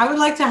blueberry one. I would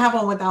like to have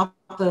one without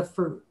the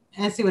fruit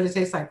and see what it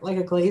tastes like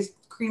a glazed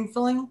cream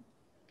filling.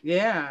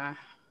 Yeah.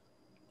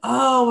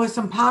 Oh, with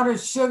some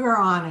powdered sugar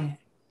on it.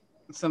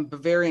 Some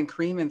Bavarian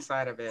cream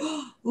inside of it.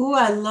 Ooh,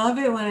 I love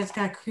it when it's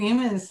got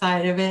cream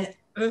inside of it.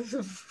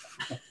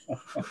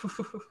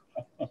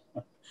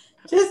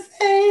 Just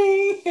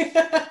saying.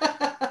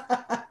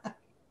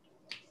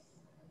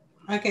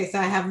 Okay, so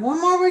I have one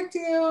more work to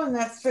do, and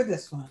that's for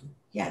this one.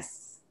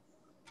 Yes.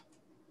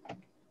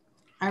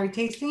 Are we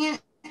tasting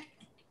it?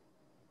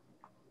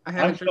 I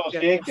haven't. I'm still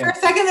shaking. For a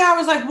second there, I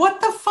was like, what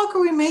the fuck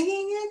are we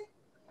making it?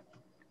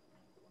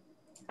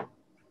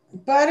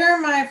 Butter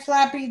my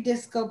flappy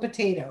disco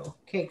potato.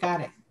 Okay,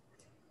 got it.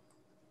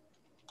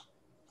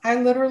 I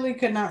literally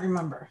could not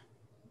remember.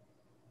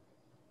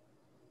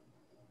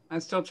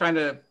 I'm still trying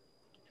to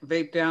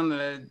vape down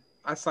the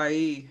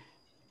acai.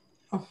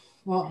 Oh,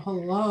 well,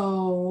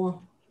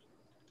 hello.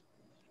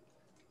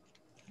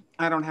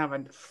 I don't have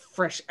a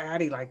fresh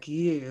Addy like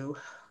you.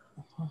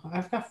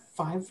 I've got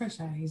 5 fresh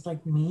Addies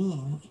like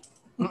me.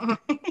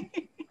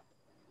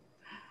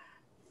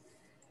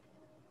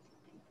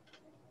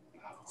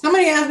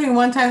 Somebody asked me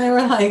one time, they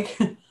were like,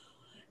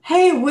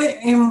 Hey,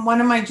 in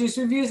one of my juice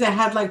reviews, I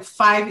had like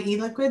 5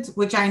 e-liquids,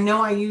 which I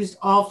know I used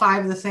all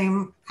 5 of the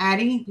same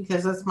Addy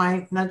because that's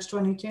my Nudge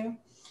 22.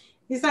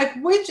 He's like,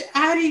 which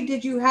Addy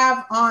did you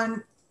have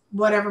on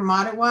whatever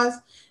mod it was?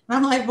 And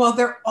I'm like, well,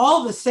 they're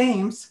all the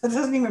same, so it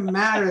doesn't even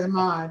matter the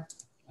mod.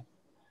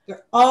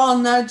 They're all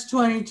Nudge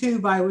 22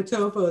 by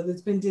Watofo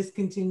that's been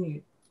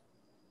discontinued.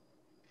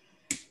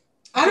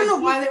 I don't know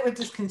why they would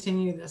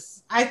discontinue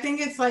this. I think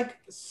it's like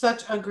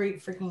such a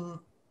great freaking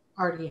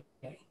RDA.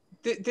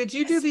 Did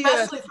you do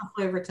especially for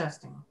flavor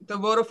testing? The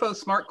Vodafone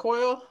Smart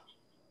Coil?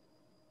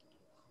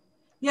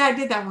 Yeah, I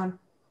did that one.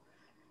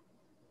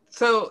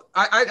 So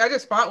I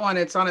just bought one.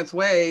 It's on its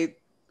way.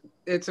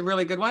 It's a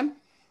really good one.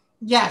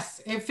 Yes,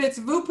 it fits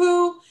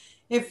Vupu,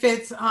 it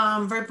fits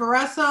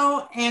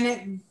Vaporesso, and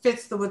it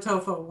fits the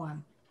Watofo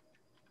one.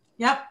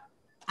 Yep,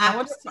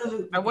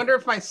 absolutely. I wonder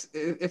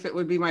if it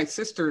would be my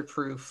sister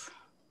proof.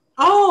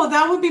 Oh,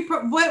 that would be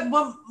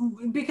what?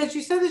 Because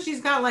you said that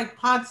she's got like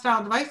pod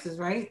style devices,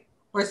 right?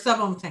 Or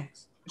sub-ohm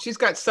tanks. She's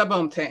got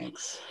sub-ohm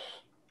tanks.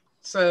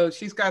 So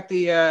she's got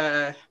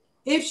the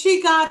if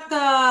she got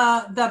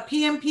the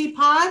PMP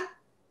pod.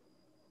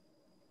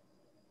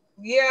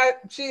 Yeah,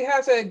 she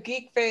has a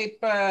Geek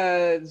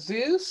Vape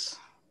Zeus.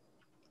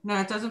 No,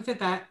 it doesn't fit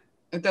that.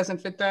 It doesn't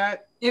fit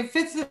that? It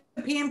fits the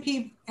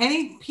PMP,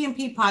 any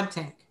PMP pod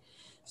tank.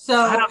 So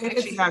I don't think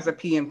she has a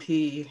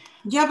PMP.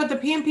 Yeah, but the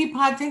PMP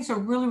pod tanks are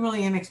really,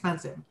 really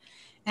inexpensive.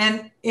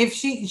 And if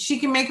she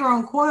can make her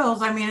own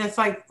coils, I mean, it's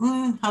like,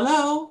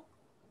 hello.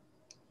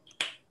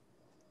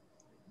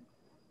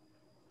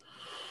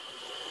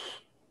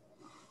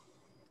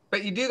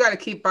 But you do got to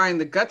keep buying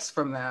the guts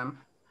from them.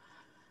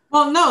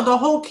 Well, no, the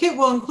whole kit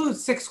will include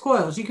 6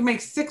 coils. You can make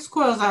 6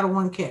 coils out of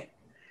one kit.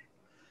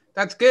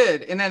 That's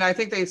good. And then I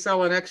think they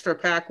sell an extra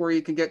pack where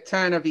you can get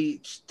 10 of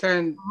each,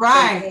 10,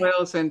 right. 10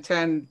 coils and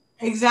 10.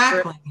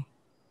 Exactly.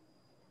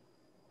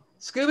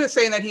 Scuba's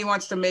saying that he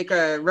wants to make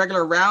a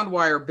regular round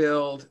wire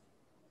build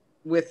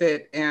with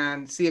it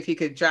and see if he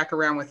could jack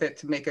around with it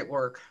to make it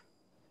work.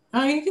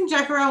 Oh, he can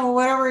jack around with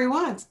whatever he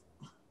wants.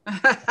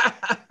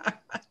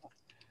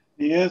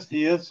 He is.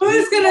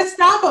 Who's going to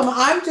stop him?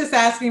 I'm just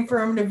asking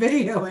for him to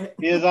video it.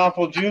 He is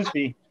awful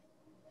juicy.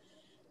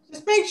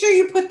 Just make sure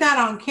you put that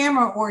on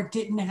camera or it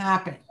didn't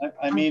happen.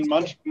 I mean,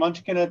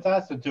 Munch can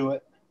attest to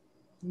it.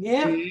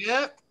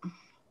 Yep.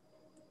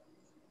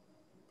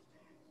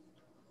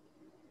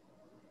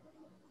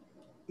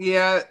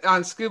 Yeah,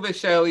 on Scuba's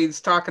show, he's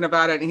talking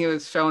about it and he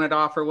was showing it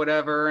off or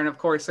whatever. And of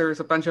course, there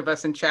was a bunch of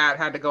us in chat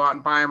had to go out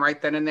and buy them right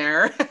then and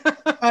there.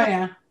 Oh,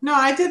 yeah. No,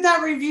 I did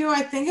that review.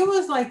 I think it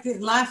was like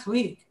last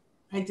week.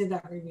 I did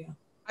that review.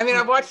 I mean,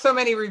 I've watched so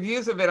many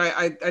reviews of it.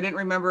 I didn't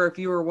remember if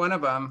you were one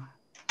of them.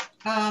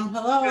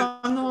 Hello,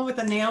 I'm the one with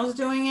the nails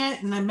doing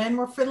it, and the men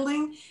were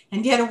fiddling,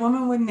 and yet a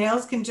woman with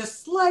nails can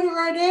just slide it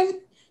right in.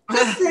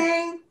 Just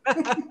saying.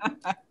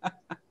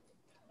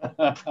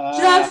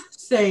 Just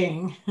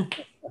saying.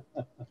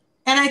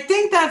 And I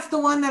think that's the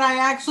one that I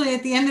actually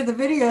at the end of the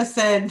video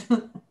said,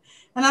 and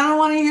I don't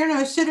want to hear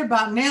no shit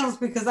about nails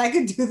because I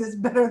could do this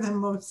better than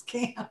most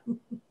can.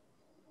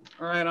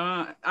 Right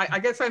on. I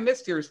guess I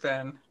missed yours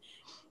then.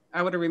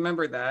 I would have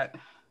remembered that.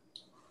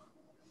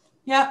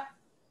 Yep.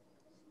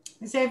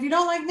 I say, if you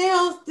don't like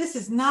nails, this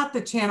is not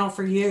the channel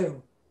for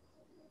you.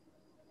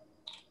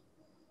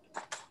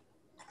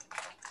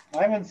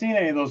 I haven't seen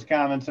any of those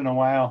comments in a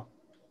while.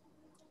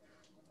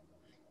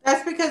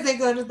 That's because they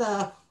go to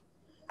the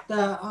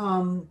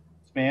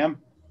spam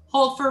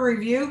hold for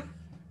review.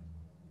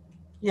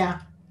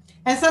 Yeah.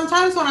 And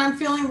sometimes when I'm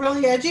feeling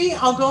really edgy,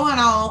 I'll go and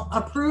I'll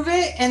approve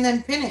it and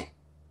then pin it.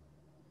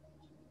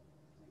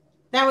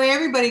 That way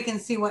everybody can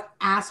see what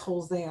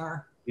assholes they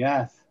are.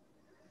 Yes.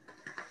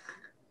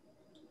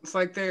 It's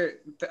like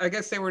I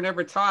guess they were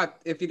never taught,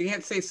 if you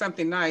can't say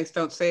something nice,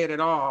 don't say it at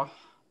all.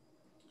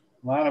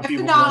 A lot of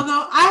people.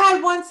 I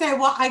had one say,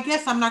 well, I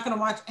guess I'm not going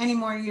to watch any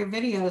more of your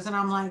videos. And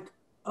I'm like,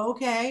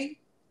 okay.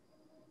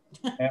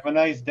 Have a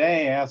nice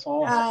day,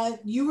 asshole.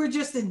 You were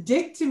just a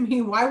dick to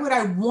me. Why would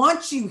I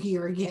want you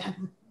here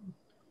again?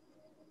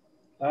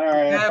 All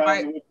right.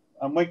 Yeah,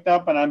 I'm waked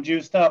up and I'm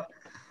juiced up.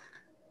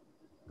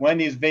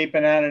 Wendy's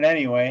vaping on it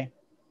anyway.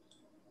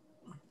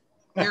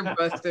 You're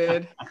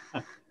busted.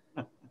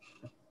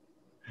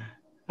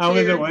 How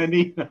is it,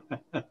 Wendy?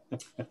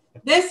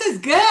 This is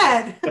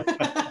good.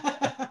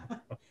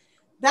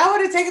 That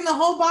would have taken the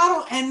whole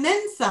bottle and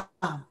then some.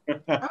 I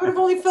would have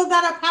only filled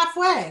that up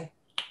halfway.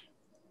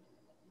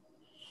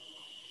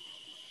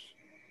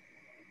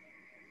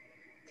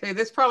 Okay,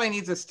 this probably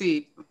needs a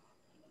steep.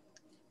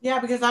 Yeah,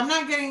 because I'm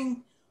not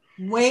getting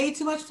way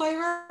too much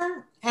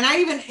flavor. And I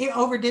even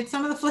overdid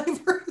some of the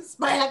flavors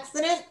by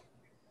accident.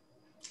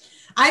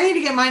 I need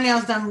to get my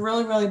nails done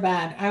really, really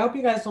bad. I hope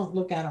you guys don't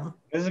look at them.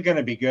 This is going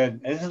to be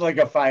good. This is like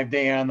a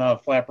 5-day on the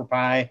flapper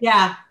pie.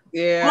 Yeah.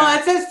 Yeah. Well,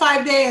 it says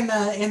 5 day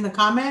in the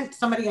comment.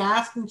 Somebody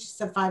asked and she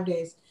said 5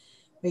 days.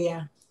 But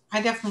yeah,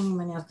 I definitely need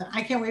my nails done.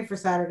 I can't wait for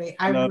Saturday.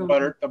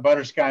 The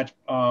butterscotch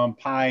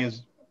pie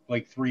is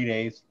like 3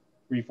 days,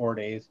 3-4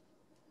 days.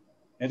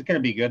 It's going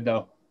to be good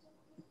though.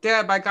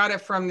 Deb, I got it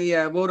from the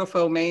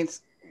Vodafone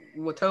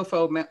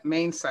Watofo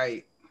main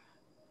site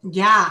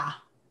Yeah.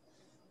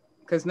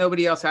 because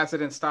nobody else has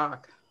it in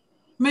stock.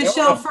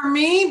 Michelle, for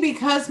me,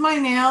 because my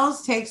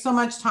nails take so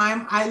much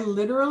time, I don't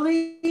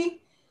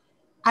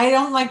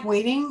like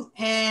waiting,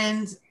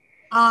 and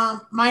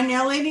my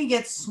nail lady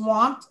gets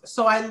swamped,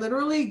 so I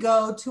literally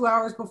go 2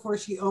 hours before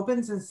she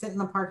opens and sit in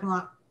the parking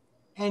lot,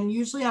 and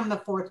usually I'm the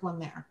fourth one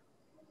there.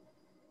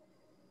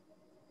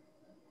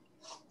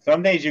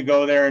 Some days you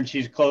go there and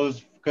she's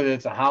closed because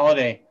it's a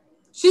holiday.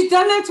 She's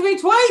done that to me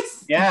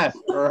twice. Yes,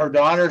 or her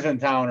daughter's in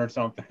town or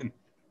something.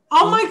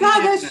 Oh my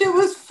God, that shit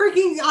was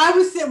freaking.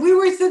 We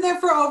were sitting there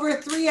for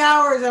over 3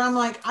 hours, and I'm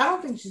like, I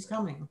don't think she's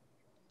coming.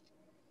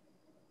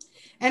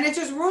 And it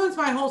just ruins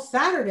my whole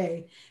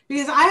Saturday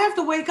because I have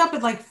to wake up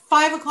at like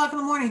 5 o'clock in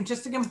the morning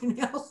just to get my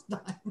nails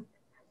done.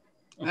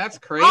 That's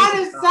crazy. On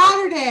a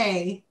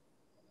Saturday.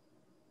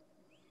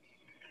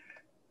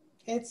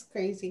 It's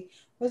crazy.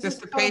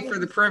 Just to pay for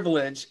the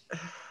privilege.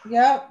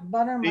 Yep,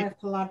 butter my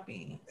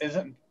floppy.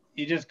 Isn't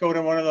you just go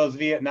to one of those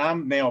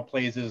Vietnam nail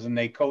places and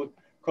they coat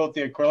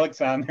the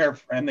acrylics on there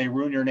and they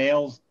ruin your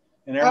nails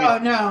and everything? Oh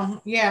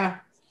no, yeah.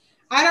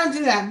 I don't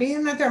do that.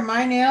 Being that they're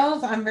my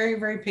nails, I'm very,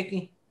 very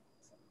picky.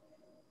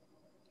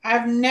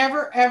 I've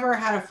never ever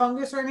had a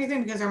fungus or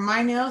anything because they're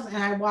my nails,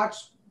 and I watch,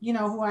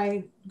 who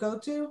I go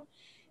to.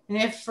 And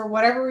if for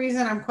whatever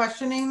reason I'm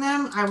questioning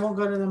them, I won't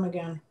go to them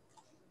again.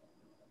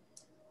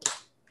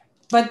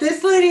 But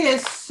this lady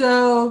is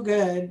so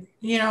good,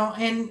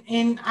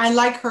 and I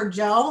like her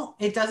gel.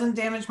 It doesn't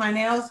damage my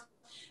nails.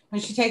 When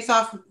she takes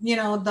off,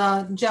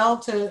 the gel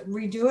to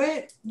redo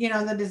it,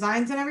 the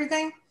designs and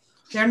everything,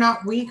 they're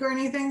not weak or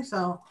anything.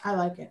 So I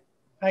like it.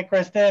 Hi,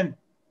 Kristen.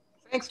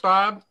 Thanks,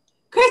 Bob.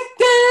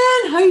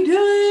 Kristen, how you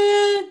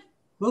doing?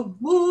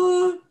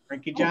 Woo.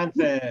 Ricky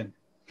Johnson.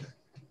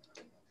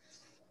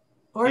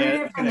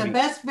 Ordered it from the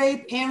best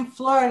vape in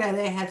Florida.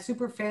 They had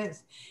super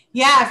fast.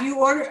 Yeah, if you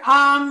order,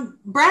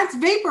 Brad's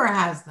Vapor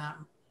has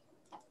them.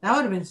 That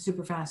would have been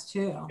super fast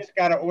too. Just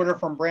got an order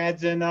from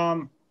Brad's in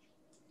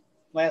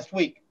last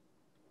week.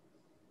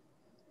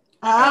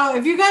 Oh,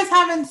 if you guys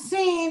haven't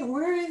seen,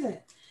 where is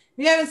it?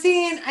 If you haven't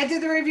seen, I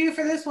did the review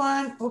for this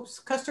one. Oops,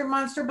 Custard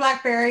Monster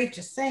Blackberry.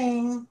 Just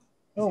saying.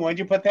 Oh, why'd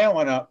you put that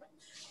one up?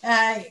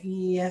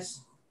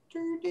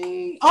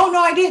 Yesterday. Oh no,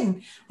 I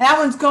didn't. That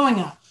one's going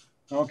up.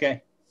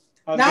 Okay.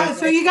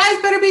 So you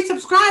guys better be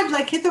subscribed.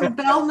 Like hit the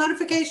bell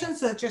notification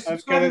so that you're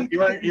subscribed.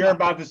 You're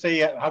about to say,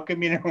 how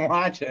come you didn't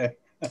watch it?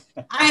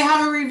 I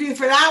have a review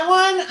for that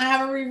one. I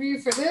have a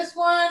review for this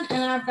one,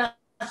 and I've got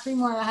 3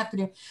 more I have to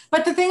do.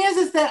 But the thing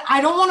is that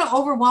I don't want to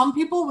overwhelm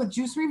people with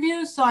juice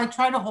reviews, so I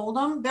try to hold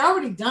them. They're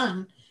already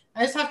done.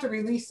 I just have to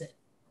release it.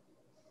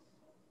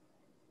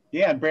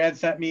 Yeah, Brad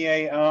sent me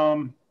a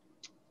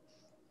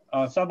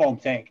sub-ohm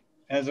tank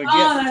as a gift.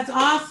 Oh, that's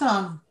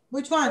awesome.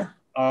 Which one?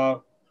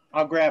 I'll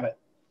grab it.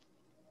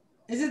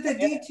 Is it the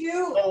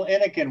D2? Little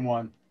Anakin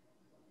one.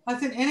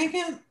 What's an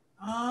Anakin?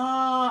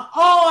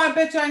 I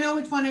bet you I know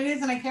which one it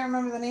is, and I can't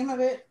remember the name of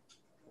it.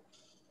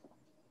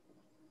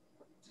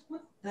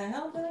 What the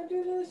hell did I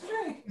do to this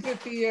tray? Is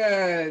it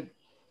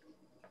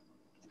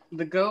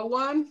the Go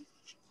one?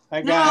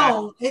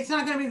 No, it's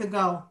not going to be the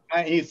Go.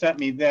 He sent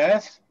me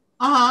this.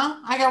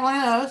 I got one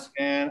of those.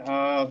 And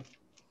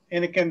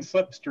Anakin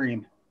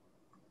Slipstream.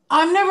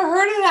 I've never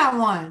heard of that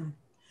one.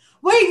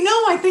 Wait, no,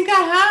 I think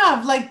I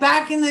have. Like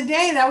back in the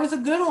day, that was a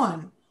good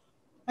one.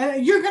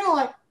 You're gonna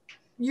like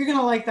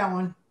that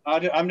one.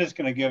 I'm just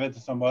gonna give it to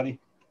somebody.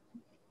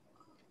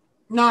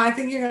 No, I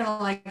think you're gonna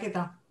like it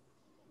though.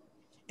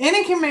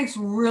 Anakin makes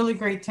really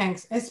great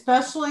tanks,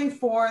 especially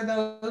for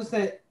those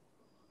that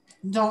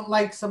don't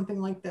like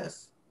something like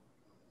this.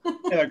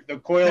 Yeah, the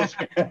coil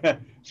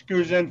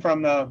screws in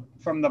from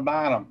the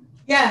bottom.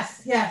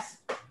 Yes.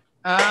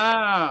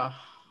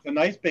 Ah. It's a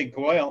nice big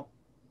coil.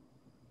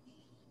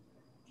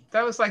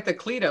 That was like the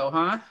Cleto,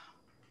 huh?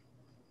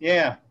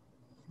 Yeah.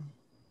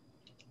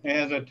 It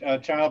has a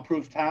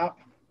child-proof top.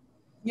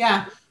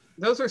 Yeah.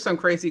 Those are some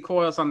crazy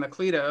coils on the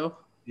Cleto.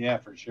 Yeah,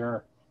 for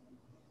sure.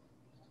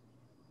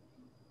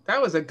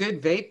 That was a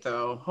good vape,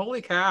 though. Holy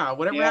cow.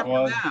 Whatever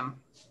happened to them?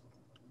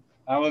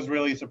 I was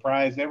really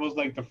surprised. It was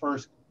like the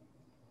first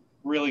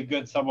really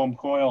good sub-ohm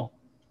coil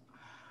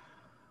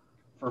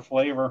for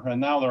flavor, and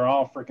now they're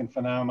all freaking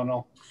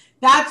phenomenal.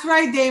 That's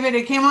right, David.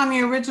 It came on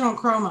the original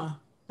Chroma.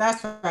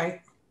 That's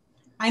right.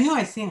 I knew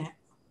I seen it.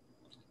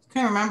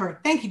 Couldn't remember.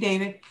 Thank you,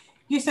 David.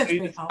 You're such a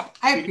great help.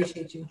 I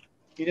appreciate you.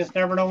 You just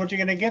never know what you're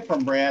going to get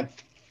from Brad.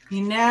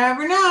 You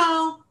never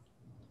know.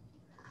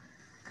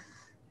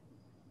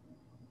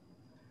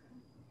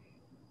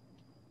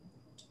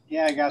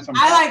 Yeah, I got some.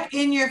 I like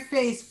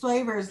in-your-face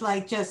flavors,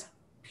 like just.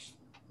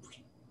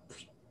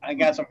 I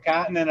got some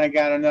cotton, and I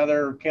got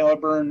another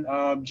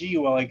Caliburn G.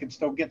 Well, I could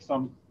still get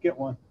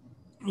one.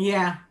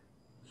 Yeah.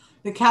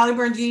 The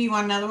Caliburn G, you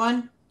want another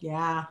one?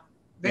 Yeah.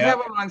 They have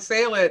them on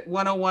sale at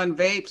 101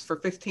 Vapes for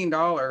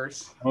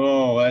 $15.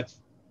 Oh,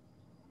 that's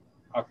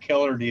a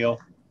killer deal.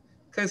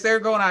 Because they're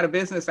going out of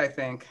business, I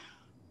think.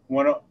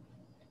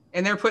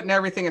 And they're putting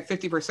everything at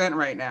 50%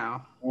 right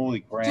now.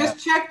 Holy crap.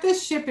 Just check the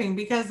shipping,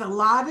 because a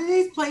lot of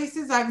these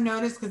places I've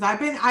noticed, because I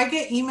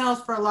get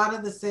emails for a lot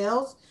of the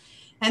sales,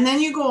 and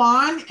then you go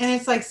on and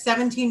it's like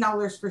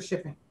 $17 for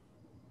shipping.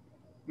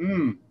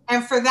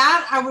 And for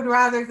that, I would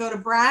rather go to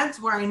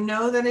Brad's, where I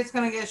know that it's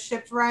going to get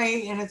shipped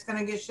right and it's going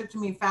to get shipped to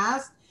me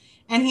fast.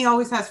 And he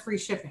always has free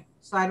shipping.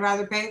 So I'd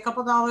rather pay a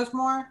couple dollars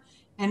more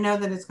and know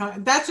that it's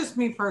going. That's just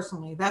me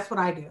personally. That's what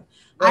I do.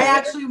 Right. I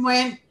actually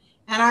went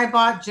and I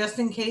bought, just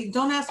in case.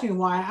 Don't ask me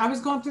why. I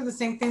was going through the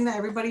same thing that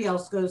everybody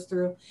else goes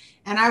through.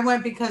 And I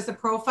went because the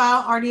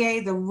Profile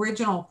RDA, the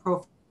original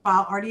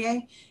Profile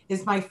RDA,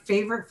 is my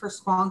favorite for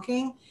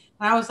squonking.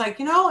 And I was like,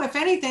 if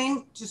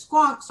anything, just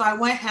squonk. So I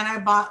went and I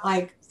bought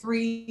like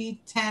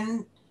 3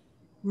 10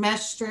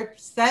 mesh strip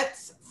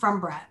sets from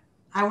Brad.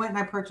 I went and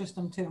I purchased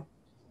them too.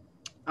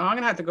 Oh, I'm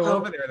gonna have to go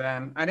over there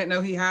then. I didn't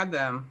know he had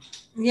them.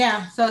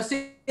 Yeah. So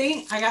see,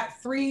 I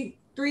got three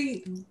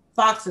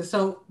boxes.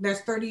 So there's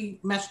 30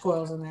 mesh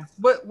coils in there.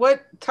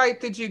 What type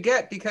did you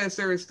get? Because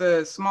there's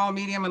the small,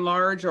 medium, and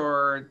large,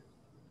 or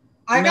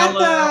I got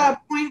the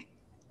point.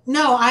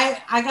 No,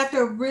 I got the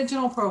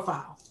original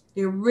Profile.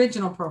 The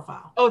original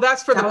Profile. Oh,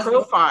 that's for the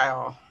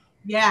Profile.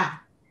 Yeah.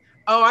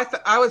 Oh,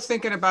 I was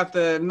thinking about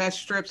the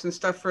mesh strips and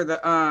stuff for the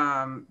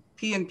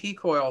P&P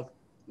coil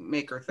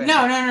maker thing.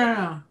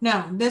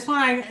 No. This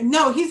one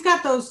he's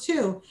got those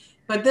too.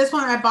 But this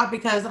one I bought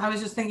because I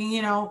was just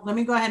thinking, let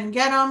me go ahead and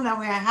get them. That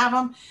way I have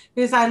them,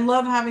 because I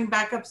love having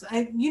backups.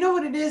 You know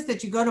what it is,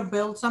 that you go to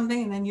build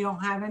something and then you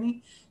don't have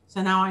any.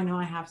 So now I know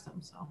I have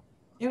some. So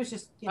it was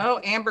just.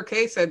 Oh, Amber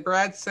K said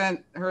Brad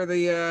sent her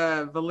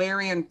the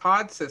Valerian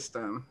pod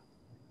system.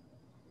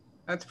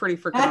 That's pretty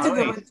freaking That's nice. a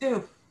good one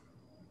too.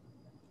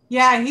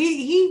 Yeah,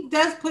 he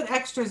does put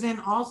extras in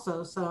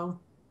also. So.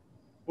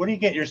 What do you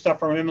get your stuff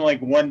from him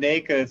like one day?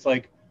 Because it's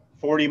like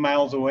 40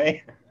 miles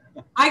away.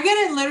 I get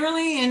it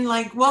literally in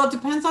it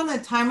depends on the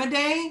time of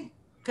day,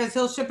 because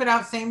he'll ship it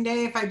out same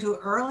day if I do it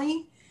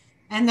early,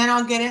 and then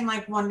I'll get it in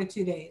like 1 to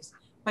 2 days.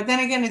 But then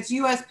again, it's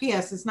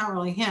USPS. It's not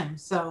really him.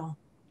 So,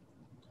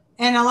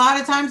 and a lot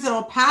of times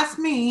it'll pass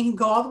me,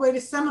 go all the way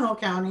to Seminole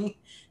County,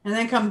 and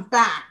then come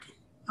back.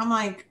 I'm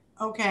like,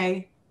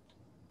 okay,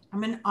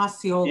 I'm in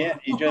Osceola. Yeah,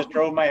 he just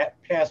drove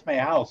past my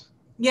house.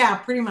 Yeah,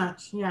 pretty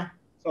much. Yeah.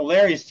 So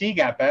Larry's tea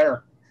got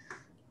better.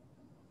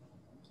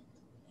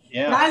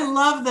 Yeah. But I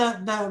love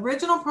the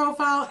original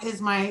Profile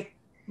is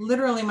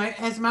literally my,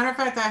 as a matter of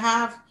fact, I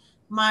have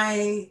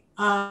my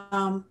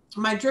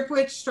my Drip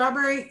Witch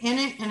strawberry in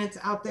it, and it's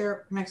out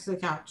there next to the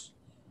couch.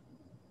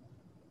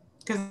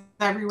 Because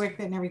I rewicked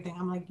it and everything.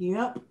 I'm like,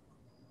 yep.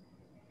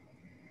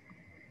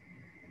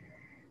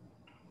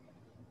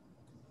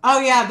 Oh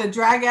yeah, the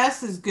Drag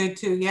S is good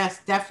too. Yes,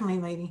 definitely,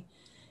 lady.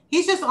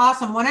 He's just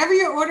awesome. Whenever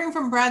you're ordering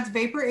from Brad's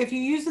Vapor, if you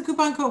use the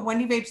coupon code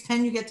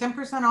WendyVapes10, you get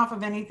 10% off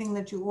of anything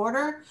that you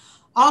order.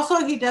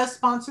 Also, he does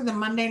sponsor the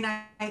Monday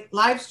night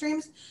live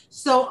streams.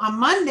 So on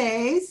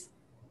Mondays,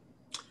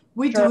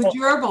 we do a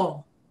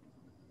gerbil.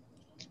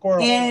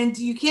 Squirrel. And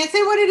you can't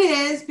say what it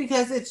is,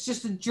 because it's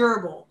just a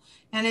gerbil.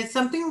 And it's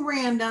something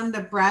random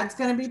that Brad's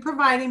going to be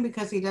providing,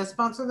 because he does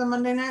sponsor the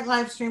Monday night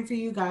live stream for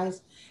you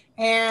guys.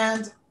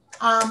 And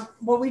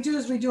what we do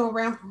is we do a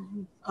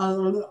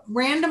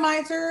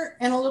randomizer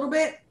in a little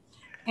bit.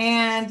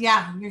 And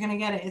yeah, you're going to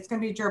get it. It's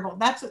going to be a gerbil.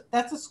 That's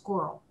a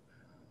squirrel.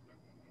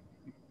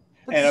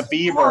 And a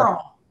beaver.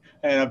 Squirrel.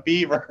 And a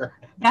beaver.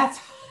 That's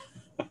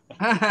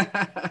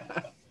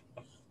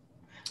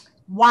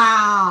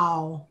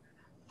wow.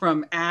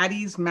 From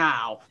Addie's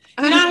mouth.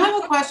 And I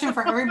have a question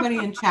for everybody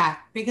in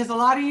chat, because a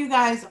lot of you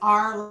guys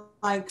are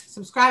like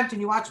subscribed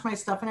and you watch my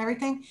stuff and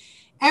everything.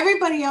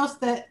 Everybody else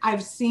that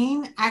I've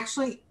seen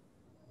actually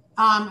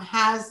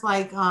has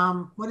like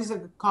what is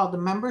it called, the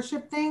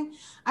membership thing?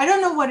 I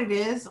don't know what it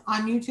is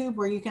on YouTube,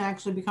 where you can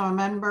actually become a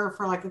member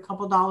for like a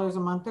couple dollars a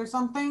month or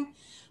something.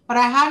 But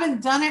I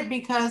haven't done it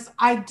because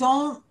I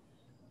don't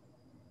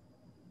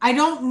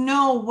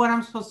know what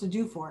I'm supposed to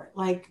do for it.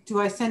 Like, do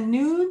I send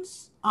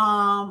nudes?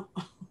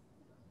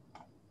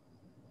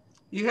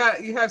 You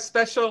have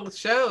special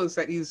shows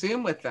that you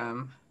Zoom with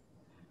them.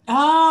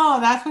 Oh,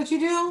 that's what you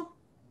do?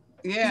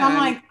 Yeah. I'm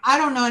like, I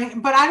don't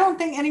know but I don't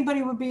think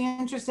anybody would be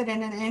interested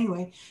in it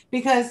anyway.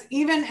 Because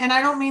and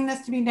I don't mean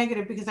this to be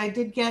negative, because I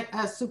did get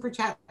a super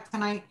chat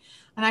tonight,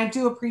 and I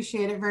do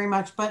appreciate it very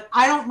much, but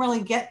I don't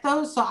really get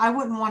those, so I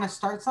wouldn't want to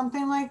start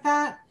something like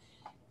that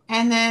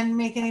and then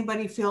make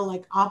anybody feel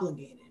like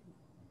obligated.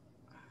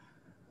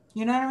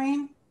 You know what I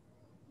mean?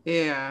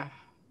 Yeah.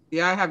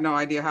 Yeah, I have no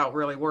idea how it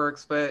really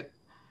works, but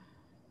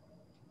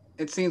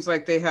it seems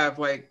like they have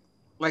like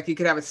you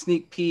could have a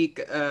sneak peek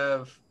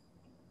of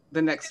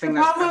the next thing.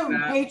 The problem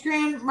with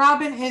Patreon,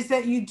 Robin, is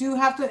that you do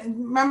have to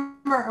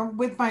remember,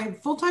 with my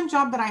full-time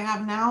job that I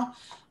have now,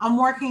 I'm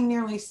working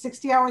nearly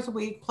 60 hours a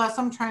week, plus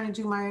I'm trying to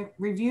do my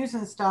reviews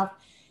and stuff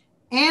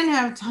and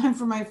have time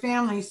for my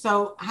family.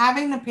 So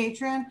having the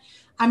Patreon,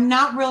 I'm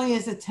not really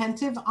as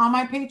attentive on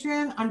my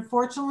Patreon,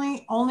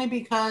 unfortunately, only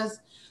because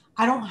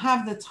I don't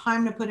have the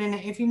time to put in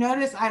it. If you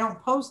notice, I don't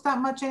post that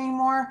much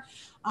anymore.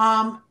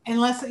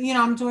 Unless,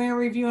 I'm doing a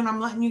review and I'm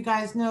letting you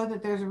guys know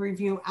that there's a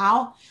review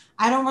out.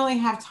 I don't really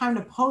have time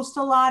to post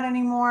a lot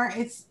anymore.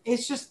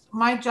 It's just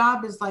my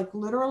job is like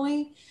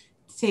literally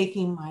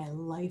taking my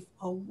life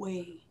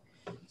away.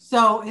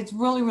 So it's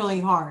really,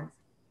 really hard.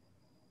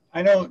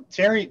 I know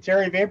Terry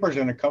Vapor's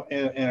in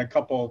a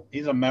couple.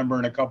 He's a member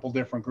in a couple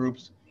different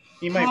groups.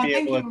 He might Oh, be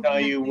thank able you to for tell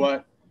you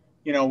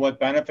connecting. what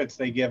benefits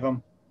they give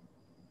him.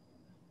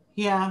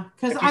 Yeah,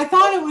 because If I he's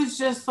thought it was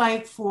just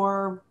like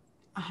for,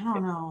 I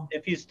don't know.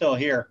 if he's still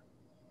here.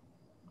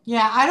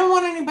 Yeah, I don't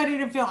want anybody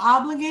to feel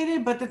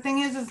obligated, but the thing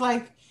is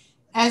like,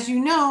 as you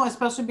know,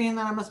 especially being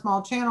that I'm a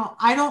small channel,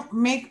 I don't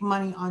make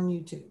money on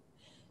YouTube.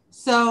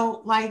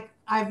 So, like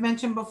I've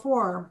mentioned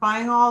before,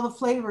 buying all the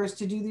flavors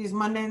to do these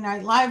Monday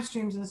night live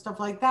streams and stuff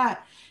like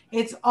that,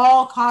 it's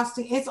all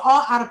costing, it's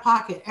all out of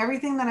pocket.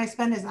 Everything that I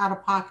spend is out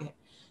of pocket.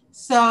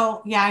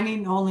 So, yeah, I need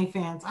an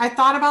OnlyFans. I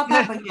thought about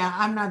that, but yeah,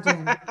 I'm not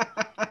doing it.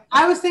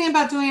 I was thinking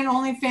about doing an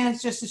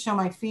OnlyFans just to show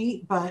my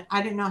feet, but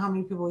I didn't know how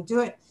many people would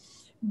do it.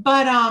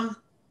 But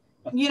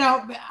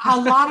a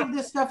lot of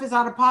this stuff is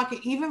out of pocket.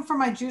 Even for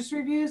my juice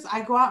reviews,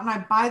 I go out and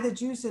I buy the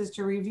juices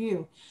to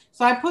review.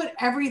 So I put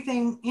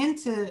everything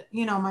into,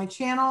 my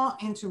channel,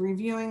 into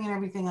reviewing and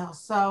everything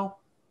else. So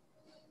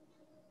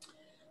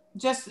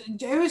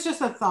it was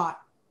just a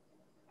thought.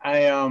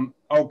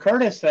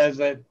 Curtis says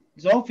that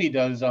Sophie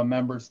does a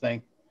members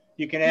thing.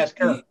 You can ask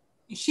her.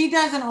 She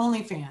does an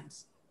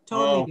OnlyFans.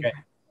 Totally Okay.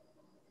 different.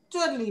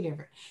 Totally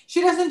different.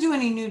 She doesn't do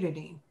any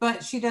nudity,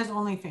 but she does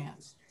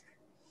OnlyFans.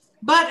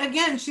 But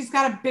again, she's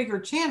got a bigger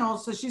channel,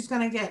 so she's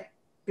going to get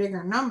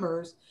bigger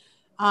numbers.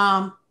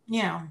 You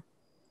know.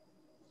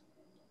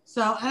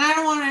 So, and I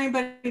don't want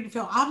anybody to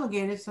feel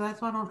obligated, so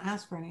that's why I don't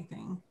ask for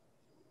anything.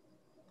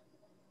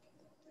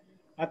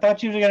 I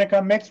thought you were going to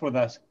come mix with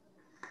us.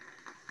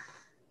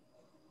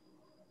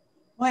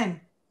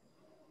 When?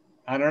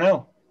 I don't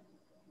know.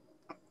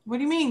 What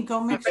do you mean?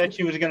 Go mix? I said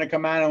she was going to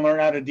come on and learn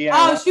how to DIY.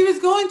 Oh, she was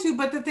going to,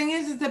 but the thing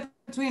is that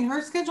between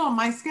her schedule and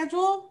my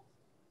schedule,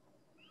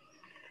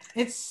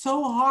 it's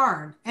so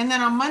hard. And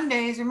then on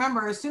Mondays,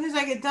 remember, as soon as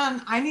I get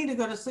done, I need to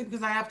go to sleep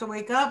because I have to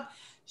wake up.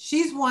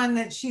 She's one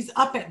that she's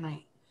up at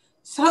night.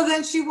 So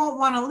then she won't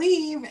want to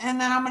leave. And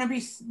then I'm going to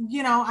be,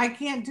 I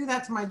can't do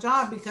that to my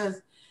job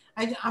because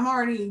I'm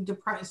already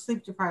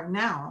sleep deprived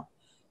now.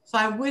 So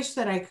I wish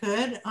that I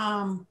could,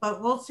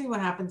 but we'll see what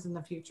happens in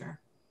the future.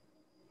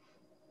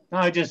 No,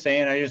 I'm just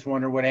saying, I just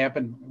wonder what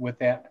happened with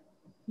that.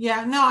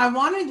 Yeah, no, I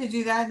wanted to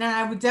do that, and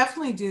I would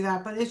definitely do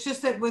that, but it's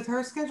just that with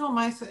her schedule,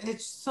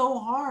 it's so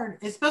hard,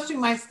 especially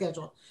my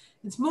schedule.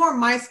 It's more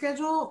my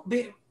schedule.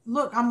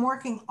 Look, I'm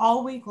working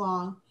all week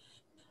long.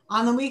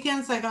 On the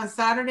weekends, like on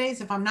Saturdays,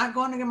 if I'm not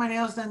going to get my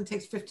nails done, it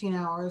takes 15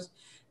 hours.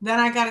 Then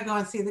I got to go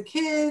and see the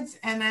kids,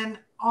 and then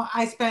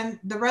I spend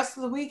the rest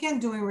of the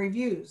weekend doing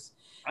reviews.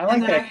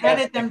 And then I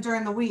edit them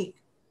during the week.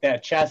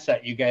 That chess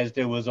set you guys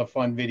did was a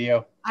fun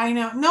video. I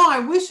know. No, I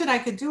wish that I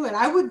could do it.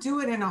 I would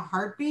do it in a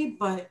heartbeat,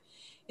 but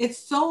it's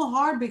so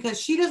hard because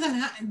she doesn't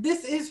have,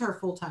 this is her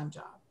full-time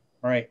job.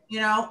 Right.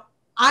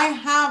 I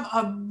have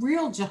a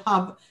real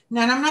job.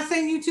 Now, and I'm not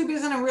saying YouTube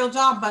isn't a real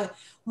job, but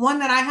one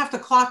that I have to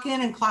clock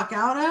in and clock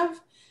out of.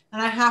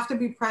 And I have to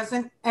be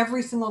present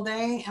every single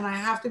day. And I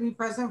have to be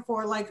present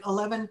for like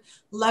 11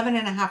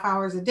 and a half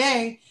hours a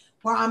day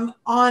where I'm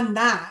on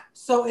that.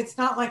 So it's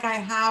not like I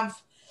have,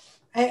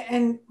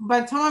 and by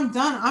the time I'm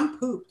done, I'm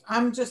pooped.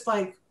 I'm just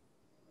like,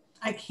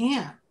 I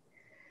can't.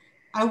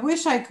 I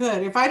wish I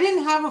could. If I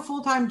didn't have a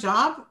full-time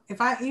job,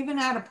 if I even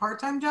had a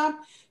part-time job, it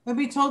would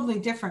be totally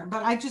different.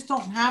 But I just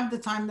don't have the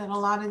time that a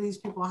lot of these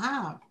people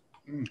have.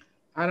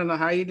 I don't know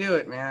how you do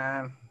it,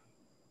 man.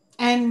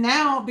 And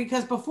now,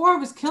 because before I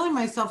was killing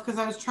myself because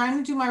I was trying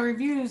to do my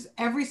reviews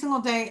every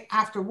single day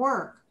after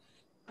work.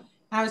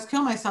 And I was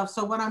killing myself.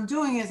 So what I'm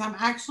doing is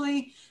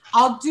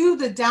I'll do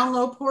the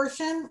download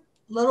portion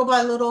little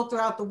by little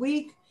throughout the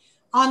week.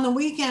 On the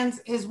weekends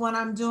is when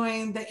I'm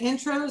doing the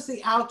intros,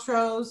 the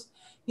outros,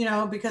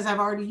 because I've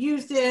already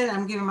used it.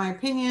 I'm giving my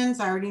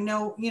opinions. I already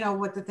know,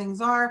 what the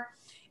things are.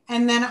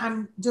 And then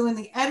I'm doing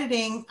the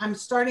editing. I'm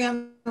starting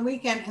on the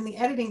weekend and the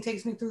editing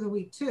takes me through the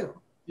week too.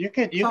 You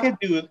could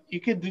do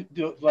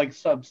like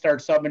start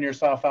subbing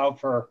yourself out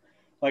for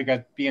like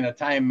being a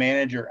time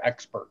manager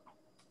expert.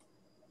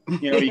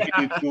 You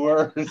can do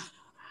tours.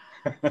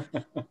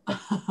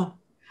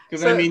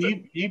 Because I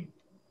mean, you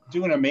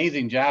do an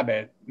amazing job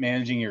at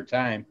managing your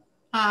time.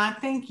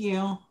 Thank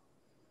you.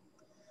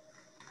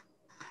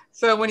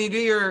 So when you do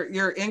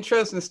your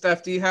intros and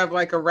stuff, do you have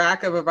like a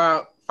rack of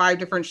about 5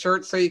 different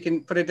shirts so you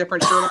can put a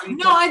different shirt on?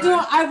 No, I do.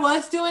 I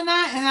was doing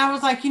that, and I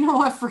was like, you know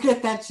what?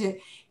 Forget that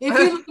shit. If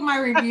you look at my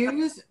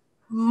reviews,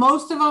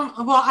 most of them.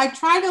 Well, I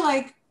try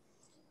to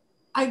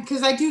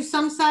because I do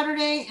some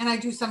Saturday and I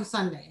do some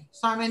Sunday,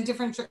 so I'm in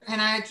different,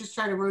 and I just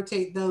try to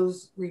rotate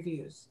those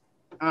reviews.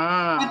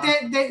 But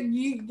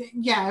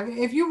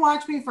if you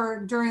watch me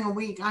during a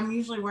week, I'm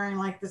usually wearing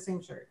like the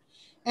same shirt.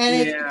 And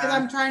it's because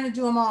I'm trying to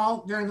do them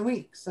all during the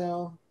week.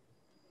 So,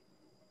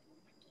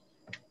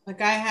 like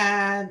I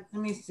had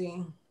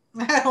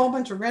a whole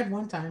bunch of red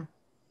one time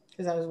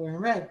because I was wearing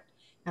red.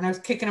 and I was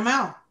kicking them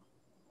out.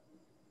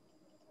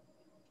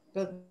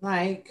 But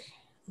like,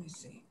 let me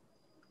see.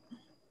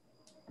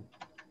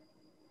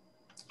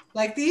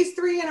 Like these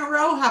 3 in a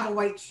row have a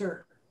white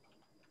shirt.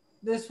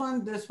 This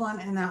one,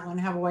 and that one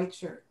have a white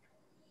shirt.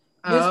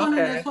 This one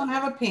and this one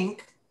have a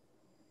pink.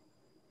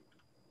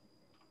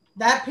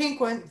 That pink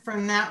went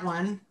from that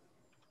one.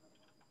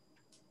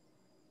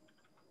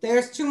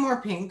 There's 2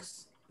 more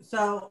pinks.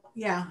 So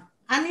yeah,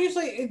 I'm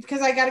usually,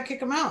 because I got to kick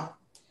them out.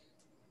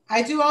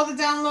 I do all the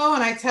down low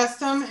and I test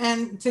them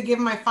and to give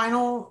my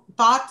final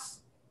thoughts.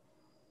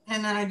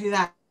 And then I do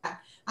that.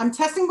 I'm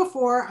testing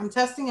before, I'm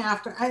testing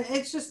after.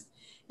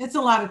 It's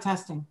a lot of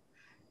testing.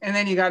 And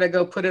then you got to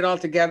go put it all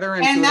together.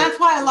 And that's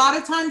why a lot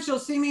of times you'll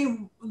see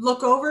me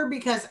look over,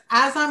 because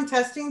as I'm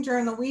testing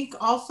during the week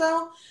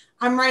also,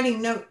 I'm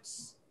writing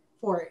notes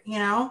for it, you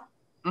know?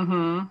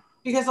 Mm-hmm.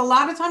 Because a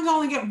lot of times I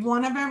only get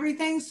one of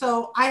everything.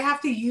 So I have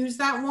to use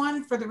that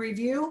one for the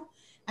review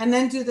and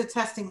then do the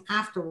testing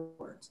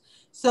afterwards.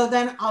 So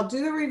then I'll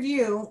do the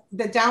review,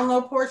 the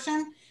download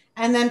portion,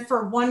 and then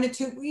for 1 to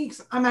 2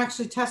 weeks, I'm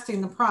actually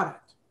testing the product.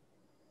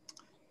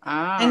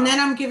 And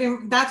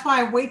then that's why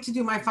I wait to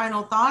do my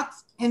final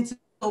thoughts until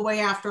way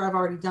after I've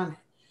already done it.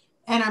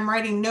 And I'm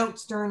writing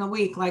notes during the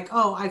week, like,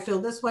 oh, I feel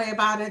this way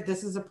about it.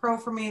 This is a pro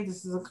for me.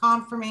 This is a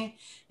con for me.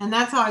 And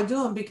that's how I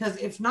do them, because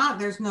if not,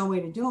 there's no way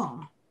to do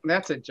them.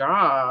 That's a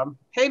job.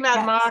 Hey,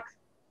 Mad Mock.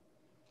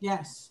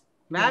 Yes.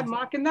 Mad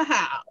Mock in the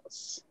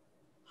house.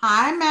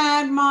 Hi,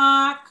 Mad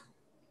Mock.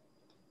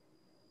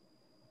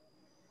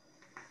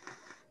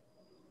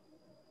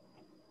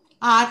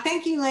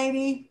 Thank you,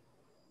 lady.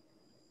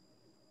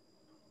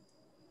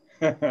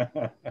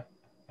 Thank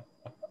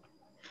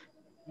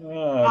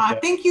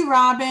you,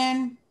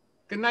 Robin.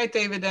 Good night,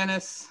 David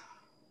Dennis.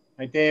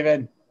 Hi,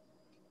 David.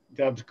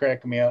 Dub's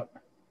cracking me up.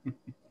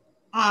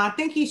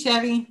 Thank you,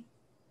 Chevy.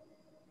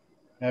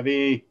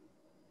 Chevy.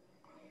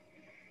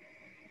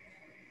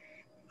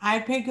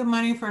 I'd pay good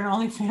money for an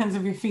OnlyFans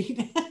of your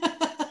feet.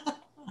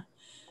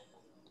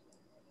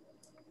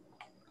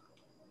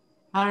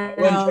 I don't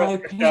know,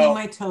 like painting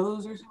my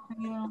toes or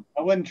something, you know?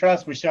 I wouldn't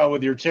trust Michelle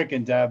with your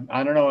chicken, Deb.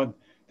 I don't know.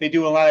 They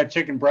do a lot of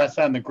chicken breasts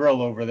on the grill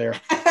over there.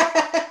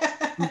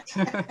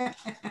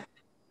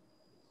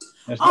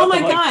 Oh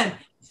my God.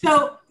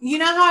 So, you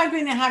know how I've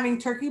been having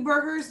turkey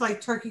burgers, like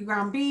turkey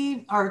ground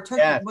beef or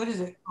turkey, what is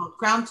it called?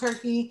 Ground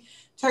turkey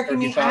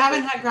meat. I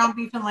haven't had ground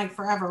beef in like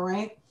forever,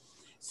 right?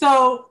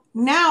 So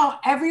now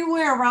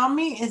everywhere around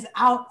me is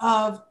out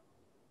of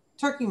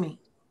turkey meat.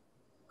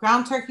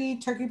 Ground turkey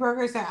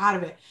burgers are out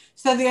of it.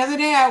 So the other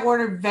day I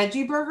ordered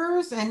veggie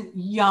burgers and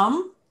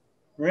yum.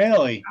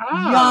 Really?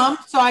 Yum.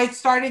 So I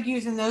started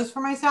using those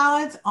for my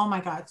salads. Oh my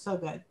God, so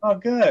good. Oh,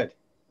 good.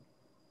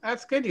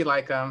 That's good. You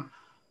like them.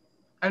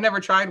 I've never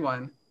tried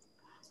one.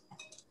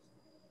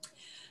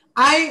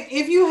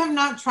 If you have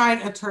not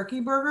tried a turkey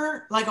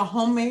burger, like a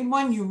homemade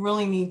one, you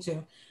really need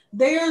to.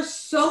 They are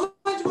so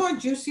much more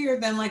juicier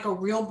than like a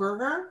real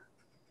burger,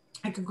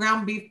 like a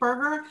ground beef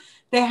burger.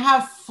 They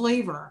have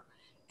flavor.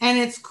 And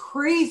it's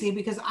crazy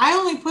because I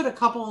only put a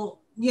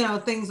couple,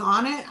 things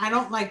on it. I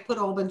don't like put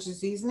a whole bunch of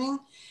seasoning.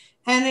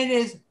 And it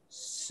is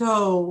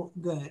so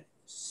good.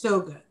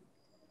 So good.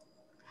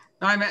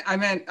 No, I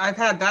meant I've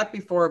had that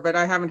before, but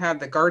I haven't had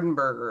the garden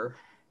burger.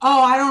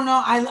 Oh, I don't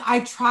know. I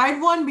tried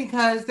one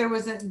because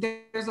there's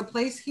a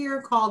place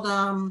here called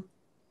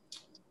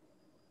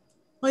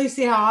well, you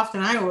see how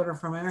often I order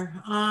from her.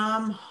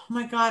 Oh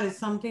my God, it's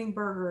something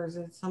burgers.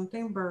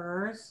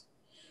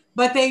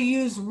 But they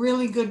use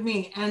really good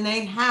meat and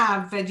they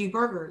have veggie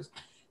burgers.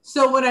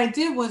 So what I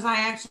did was I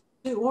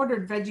actually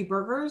ordered veggie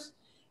burgers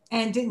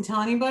and didn't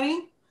tell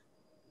anybody.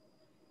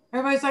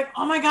 Everybody's like,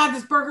 oh my God,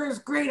 this burger is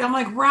great. I'm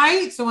like,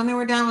 right? So when they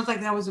were done, I was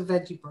like, that was a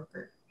veggie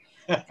burger.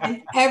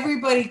 And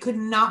everybody could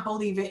not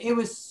believe it. It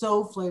was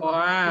so flavorful.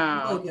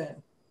 Wow. Really good.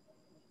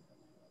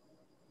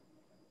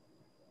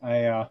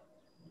 I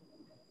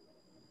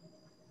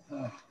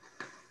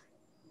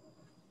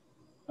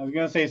was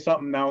going to say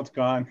something, now it's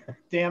gone.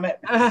 Damn it.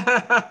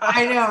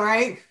 I know,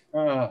 right?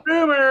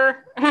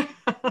 Boomer.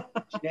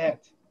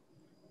 Shit.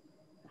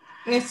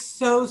 It's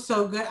so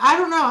good. I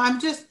don't know.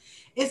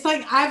 It's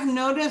like I've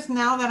noticed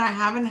now that I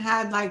haven't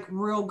had like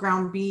real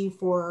ground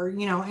beef or,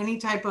 any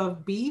type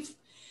of beef.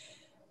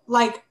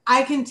 Like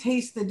I can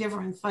taste the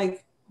difference.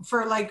 Like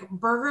for like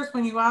burgers,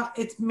 when you out,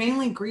 it's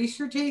mainly grease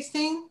you're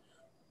tasting.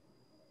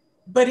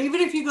 But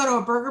even if you go to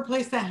a burger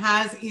place that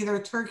has either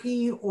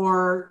turkey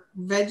or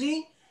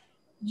veggie,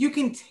 you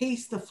can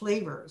taste the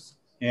flavors.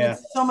 Yeah.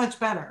 It's so much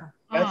better.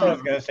 That's what I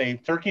was going to say.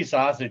 Turkey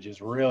sausage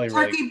is really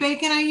Turkey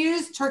bacon I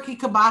use. Turkey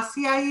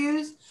kibasi I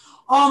use.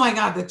 Oh my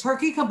God. The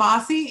turkey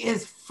kibasi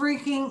is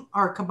freaking,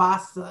 or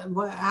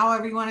kibasa,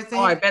 however you want to say it.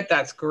 Oh, I bet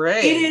that's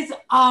great. It is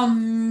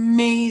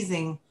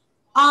amazing.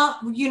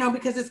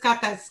 Because it's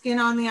got that skin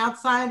on the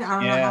outside. I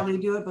don't know how they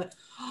do it, but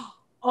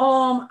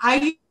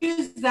I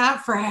use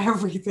that for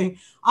everything.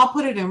 I'll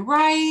put it in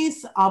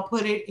rice. I'll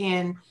put it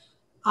in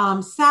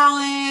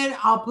salad.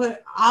 I'll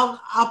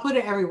put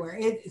it everywhere.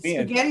 It's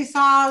spaghetti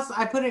sauce.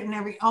 I put it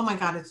in oh my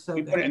God, it's so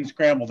good. We put it in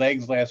scrambled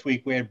eggs last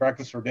week. We had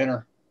breakfast for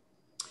dinner.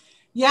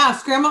 Yeah,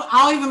 scrambled.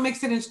 I'll even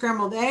mix it in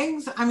scrambled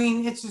eggs. I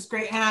mean, it's just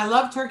great. And I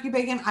love turkey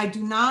bacon. I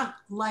do not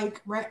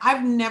like,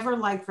 I've never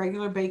liked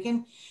regular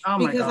bacon Oh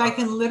my because I God.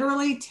 can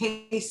literally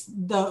taste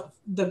the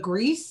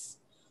grease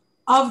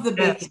of the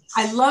bacon. Yes.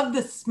 I love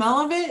the smell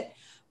of it,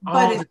 but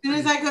All as the soon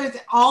as time. I go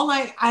to all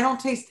night, I don't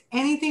taste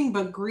anything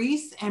but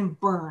grease and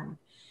burn.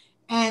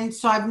 And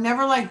so I've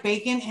never liked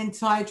bacon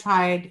until I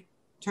tried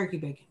turkey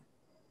bacon.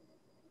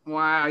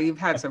 Wow, you've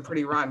had some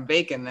pretty rotten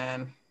bacon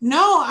then.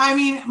 No, I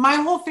mean, my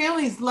whole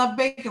family's love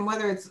bacon,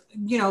 whether it's,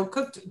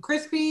 cooked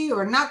crispy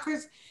or not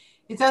crispy.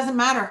 It doesn't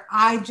matter.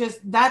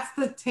 That's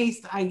the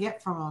taste I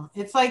get from them.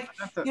 It's like,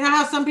 That's a, you know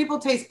how some people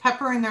taste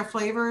pepper in their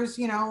flavors,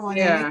 when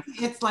they yeah.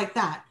 make it's like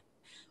that.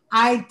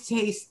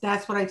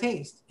 That's what I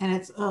taste. And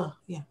it's,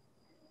 yeah.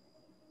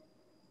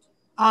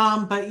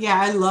 But yeah,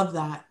 I love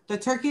that. The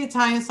turkey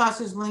Italian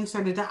sausage links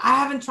are I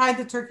haven't tried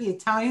the turkey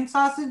Italian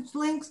sausage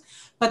links,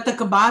 but the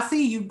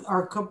kibasi,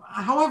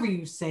 however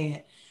you say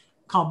it,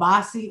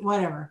 kielbasi,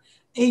 whatever.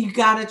 You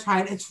got to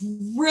try it. It's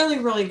really,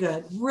 really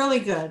good. Really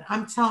good.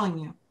 I'm telling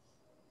you.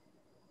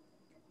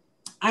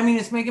 I mean,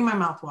 it's making my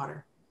mouth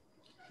water.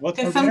 What's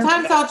And for dinner?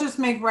 sometimes I'll just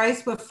make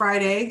rice with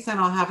fried eggs and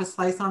I'll have a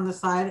slice on the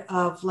side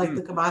of like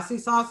the kibasi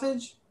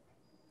sausage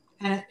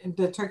and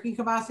the turkey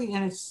kibasi,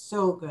 and it's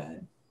so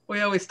good.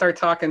 We always start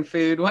talking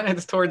food when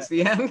it's towards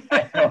the end.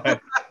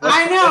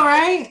 I know,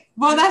 right?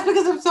 Well, that's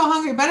because I'm so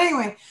hungry. But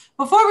anyway,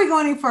 before we go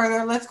any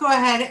further, let's go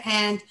ahead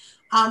and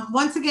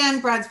once again,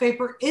 Brad's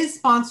Vapor is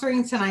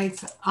sponsoring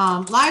tonight's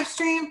live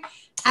stream.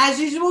 As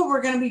usual,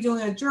 we're going to be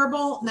doing a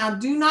gerbil. Now,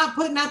 do not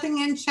put nothing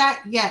in chat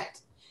yet.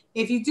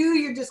 If you do,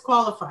 you're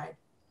disqualified.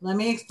 Let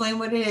me explain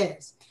what it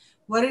is.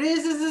 What it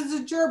is it's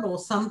a gerbil.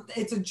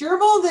 It's a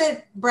gerbil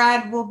that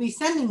Brad will be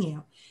sending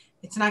you.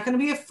 It's not going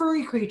to be a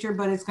furry creature,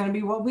 but it's going to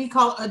be what we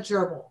call a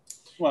gerbil.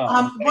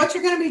 Well, what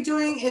you're going to be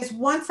doing is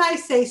once I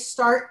say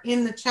start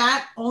in the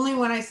chat, only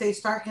when I say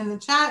start in the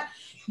chat,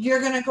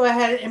 you're going to go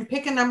ahead and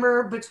pick a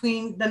number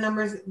between the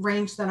numbers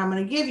range that I'm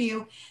going to give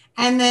you.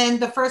 And then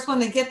the first one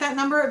to get that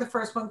number, the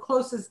first one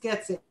closest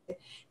gets it.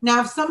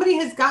 Now, if somebody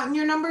has gotten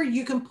your number,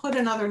 you can put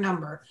another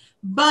number,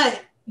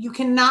 but you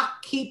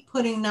cannot keep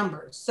putting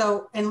numbers.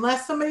 So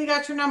unless somebody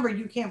got your number,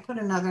 you can't put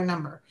another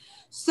number.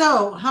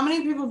 So how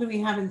many people do we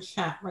have in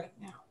chat right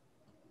now?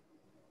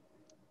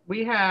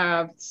 We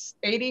have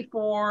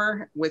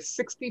 84 with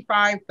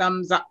 65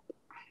 thumbs up.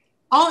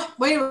 Oh,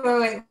 wait.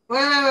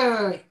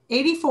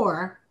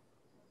 84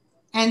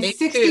 and 82.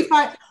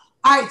 65.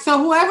 All right, so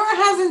whoever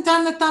hasn't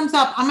done the thumbs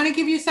up, I'm going to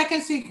give you a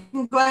second so you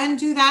can go ahead and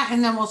do that,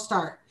 and then we'll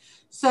start.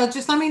 So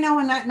just let me know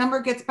when that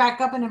number gets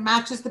back up and it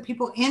matches the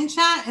people in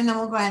chat, and then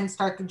we'll go ahead and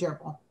start the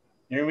gerbil.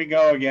 Here we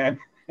go again.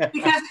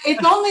 Because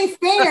it's only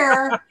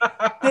fair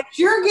that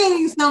you're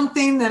getting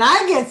something, that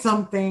I get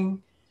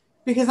something,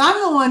 because I'm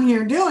the one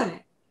here doing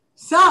it.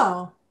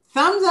 So,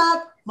 thumbs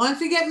up. Once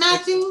we get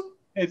matching.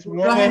 It's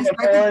 1 in the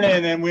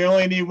morning and we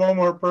only need one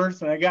more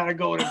person. I got to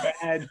go to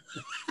bed.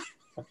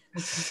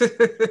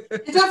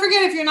 And don't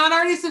forget, if you're not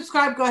already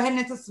subscribed, go ahead and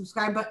hit the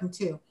subscribe button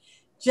too.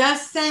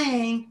 Just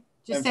saying.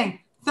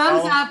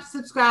 Thumbs up,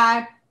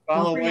 subscribe.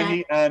 Follow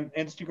Wendy on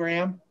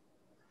Instagram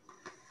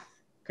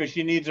because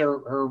she needs her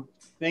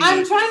thing.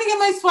 I'm trying to get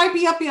my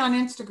swipey uppy on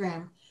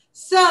Instagram.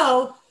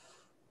 So,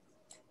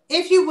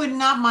 if you would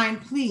not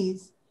mind,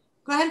 please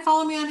go ahead and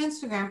follow me on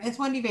Instagram. It's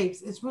Wendy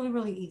Vapes. It's really,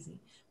 really easy.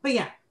 But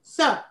yeah,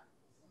 so,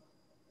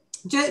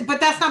 but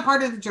that's not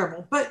part of the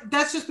gerbil. But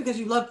that's just because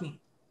you love me.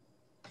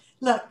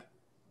 Look.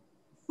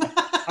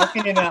 How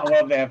can you not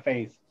love that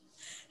face?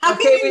 How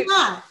can you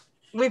not?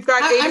 We've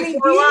got 84 I mean,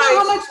 do you know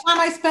how much time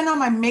I spend on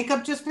my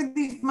makeup just for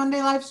these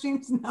Monday live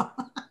streams? No.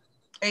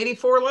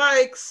 84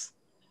 likes.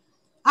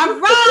 All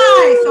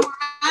right. So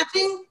we're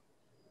matching.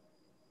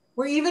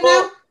 We're even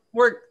now?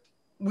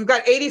 We've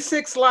got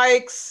 86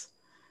 likes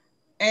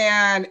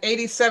and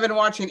 87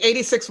 watching,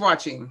 86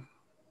 watching.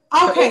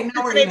 Okay, so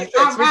now we're even.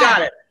 All right. We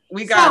got it.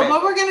 We got it. So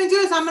what we're going to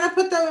do is I'm going to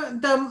put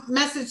the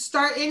message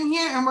start in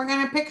here, and we're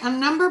going to pick a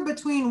number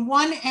between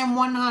 1 and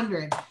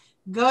 100.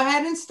 Go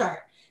ahead and start.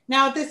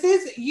 Now, this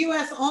is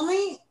U.S.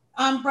 only.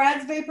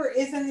 Brad's Vapor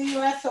is in the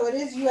U.S., so it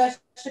is U.S.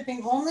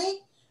 shipping only.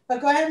 But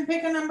go ahead and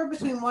pick a number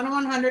between 1 and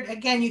 100.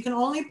 Again, you can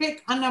only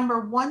pick a number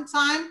one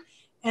time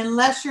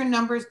unless your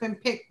number's been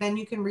picked. Then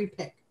you can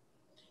repick.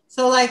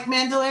 So like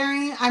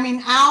Mandalorian,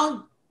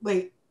 Al,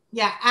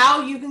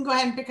 Al, you can go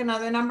ahead and pick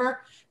another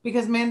number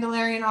because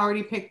Mandalorian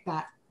already picked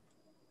that.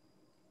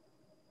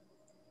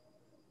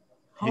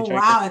 Oh,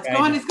 wow. It's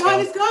going.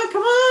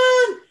 Come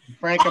on.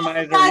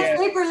 Frankomizer. Brad's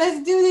Vapor,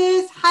 let's do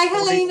this. Hi,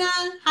 Helena.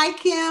 Hi,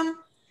 Kim.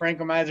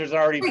 Frankomizer's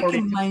already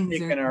 42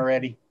 taken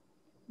already.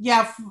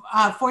 Yeah,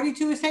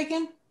 42 is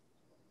taken.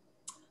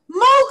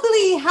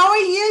 Mowgli, how are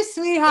you,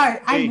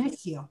 sweetheart? Hey. I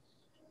miss you.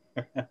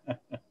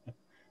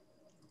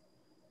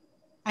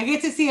 I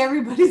get to see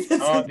everybody.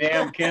 Oh,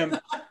 damn, Kim.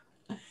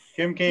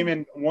 Kim came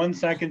in 1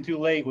 second too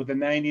late with a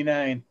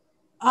 99.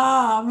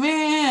 Oh,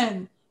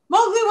 man.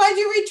 Mowgli, why'd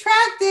you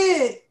retract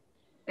it?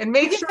 And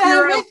make sure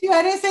I miss you.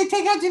 I didn't say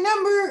take out your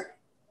number.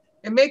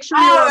 And make sure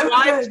you're on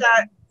live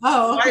chat.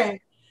 Oh, okay.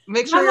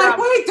 Make sure I'm you're like,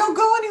 on, wait, don't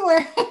go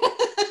anywhere.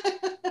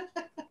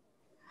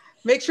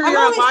 make sure I'm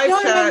you're on always live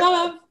showing my chat.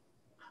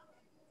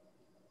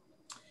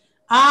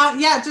 love.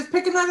 Yeah, just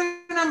pick another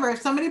number.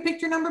 If somebody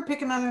picked your number,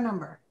 pick another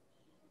number.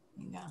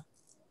 There you go.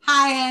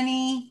 Hi,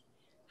 Annie.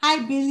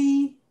 Hi,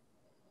 Billy.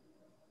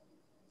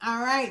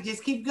 All right,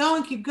 just keep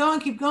going, keep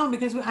going, keep going,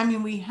 because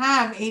we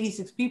have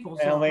 86 people,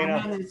 so I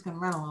Helena. know that it's gonna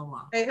run a little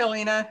while. Hey,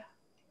 Helena.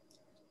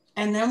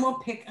 And then we'll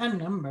pick a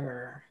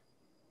number.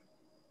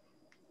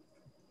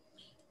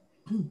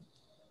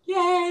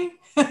 Yay!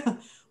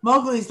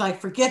 Mowgli's like,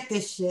 forget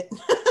this shit.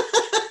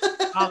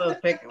 All those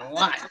picking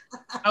one.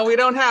 Oh, we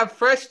don't have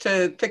Fresh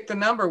to pick the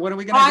number. What are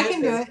we Oh, gonna I do?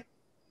 can do it.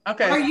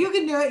 Okay. Or you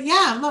can do it.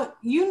 Yeah, look,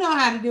 you know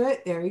how to do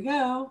it. There you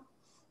go.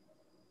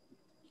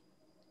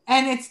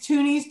 And it's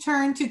Toonie's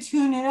turn to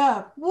tune it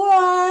up.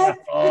 What?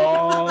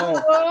 Oh,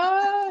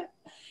 What?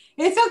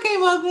 It's okay,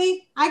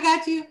 Mowgli. I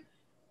got you.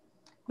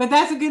 But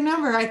that's a good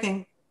number, I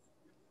think.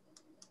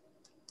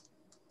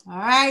 All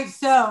right,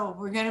 so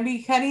we're going to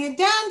be cutting it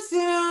down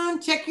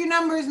soon. Check your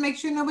numbers. Make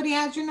sure nobody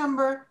has your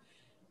number.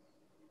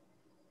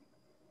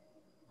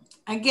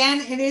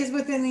 Again, it is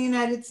within the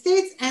United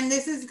States, and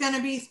this is going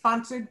to be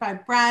sponsored by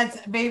Brad's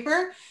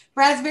Vapor.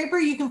 Brad's Vapor,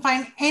 you can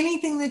find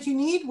anything that you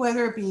need,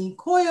 whether it be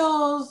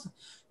coils,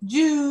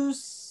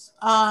 juice,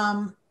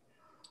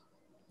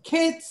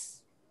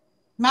 kits,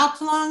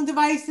 mouth-to-lung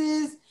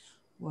devices,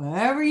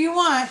 whatever you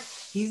want.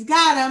 He's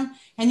got them.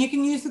 And you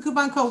can use the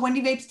coupon code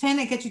WendyVapes10.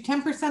 It gets you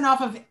 10%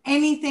 off of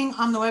anything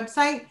on the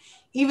website,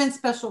 even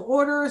special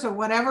orders or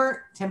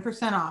whatever,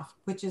 10% off,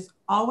 which is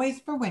always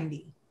for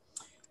Wendy.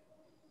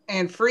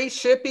 And free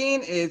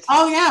shipping is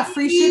Oh yeah,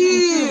 free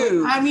shipping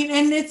too. huge.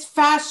 And it's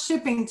fast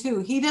shipping too.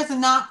 He does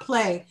not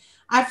play.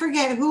 I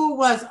forget who it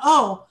was.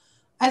 Oh,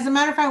 as a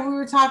matter of fact, we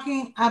were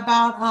talking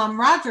about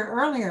Roger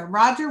earlier.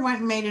 Roger went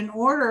and made an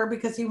order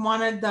because he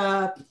wanted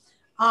the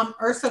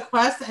Ursa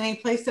Quest, and he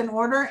placed an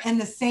order,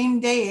 and the same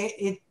day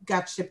it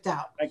got shipped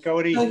out. hi,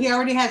 Cody. So he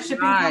already had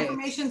shipping Nice.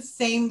 confirmation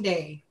same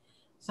day.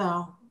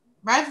 So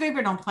Brad's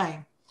Vapor don't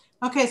play.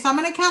 Okay, so I'm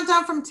going to count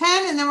down from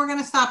 10, and then we're going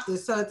to stop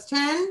this. So it's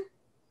 10,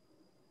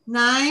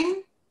 9,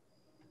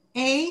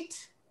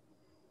 8,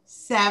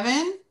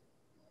 7,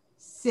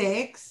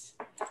 6,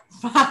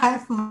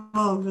 5,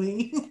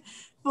 Mowgli,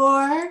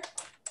 4,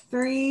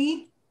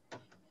 3,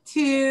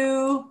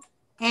 2,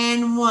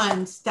 and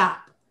 1. Stop.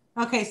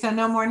 Okay, so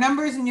no more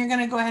numbers, and you're going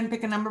to go ahead and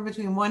pick a number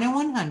between 1 and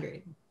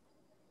 100.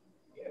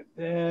 Get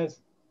this.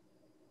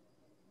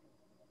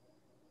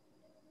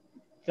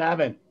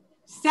 7.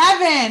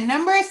 7.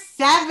 Number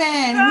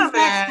 7. Who's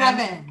got 7?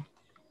 7?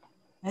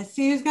 Let's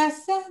see who's got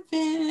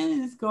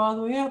 7. Let's go all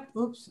the way up.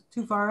 Oops,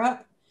 too far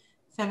up.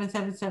 7,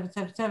 7, 7,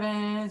 7,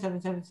 7,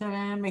 7, 7,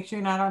 7. Make sure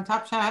you're not on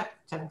Top Shot.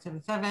 7,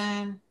 7,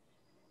 7.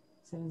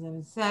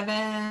 7,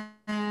 7,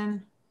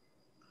 7.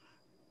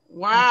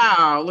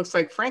 Wow, looks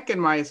like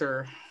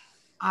Frankenmeiser.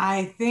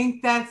 I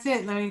think that's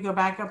it. Let me go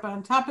back up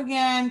on top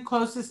again.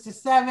 Closest to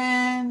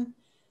 7.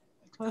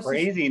 Closest.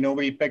 Crazy.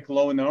 Nobody picked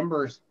low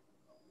numbers.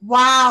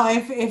 Wow,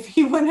 if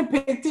he wouldn't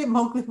have picked it,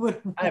 Mowgli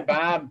would have. Hi,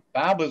 Bob.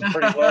 Bob was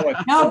pretty low.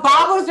 No,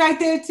 Bob was right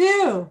there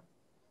too.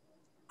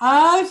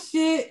 Oh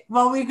shit.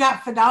 Well, we've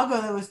got Fidalgo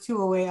that was 2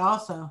 away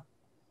also.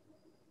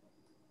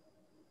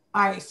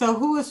 All right, so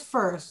who was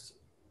first?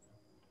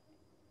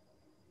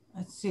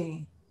 Let's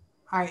see.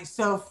 All right,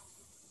 so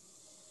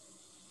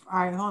all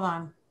right, hold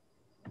on.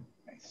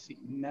 I see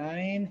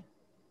 9.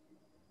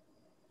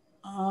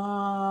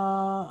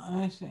 Let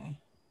me see.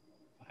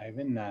 5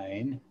 and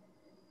 9.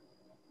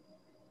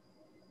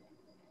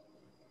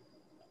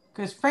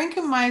 Because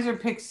Frankenmeiser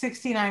picked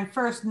 69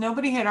 first.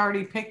 Nobody had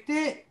already picked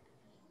it.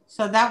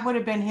 So that would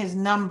have been his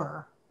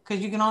number.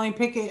 Because you can only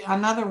pick it,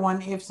 another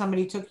one if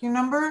somebody took your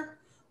number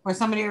or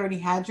somebody already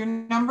had your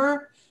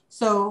number.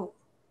 So,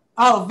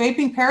 oh,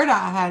 Vaping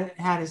Paradox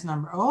had his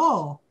number.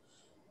 Oh.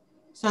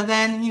 So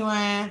then he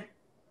went,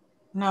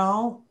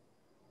 no.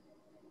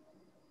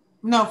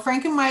 No,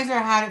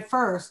 Frankenmeiser had it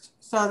first.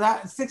 So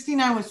that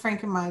 69 was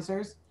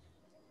Frankenmeiser's.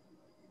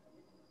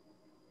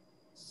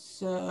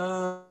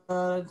 So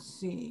let's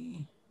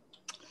see.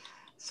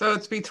 So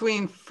it's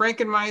between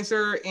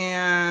Frankenmeiser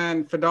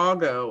and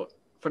Fidalgo.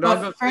 But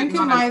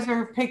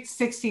Frankenmeiser picked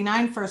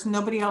 69 first.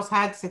 Nobody else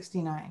had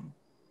 69.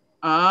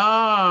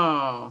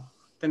 Oh,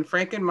 then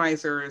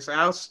Frankenmeiser is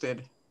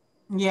ousted.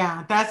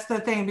 Yeah, that's the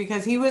thing,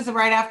 because he was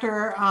right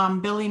after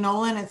Billy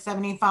Nolan at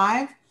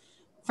 75.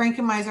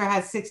 Frankenmeiser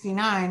had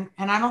 69,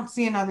 and I don't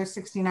see another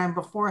 69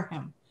 before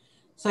him.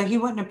 So he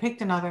wouldn't have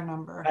picked another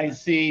number. I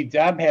see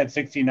Deb had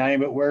 69,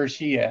 but where is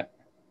she at?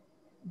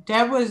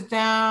 Deb was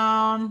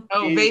down.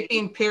 Oh,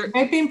 Vaping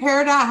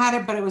Paradox had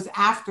it, but it was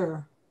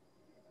after.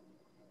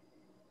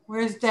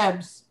 Where's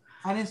Deb's?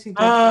 I didn't see Deb's.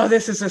 Oh,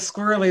 this is a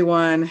squirrely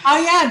one.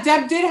 Oh, yeah,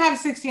 Deb did have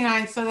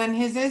 69, so then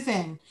his is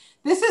in.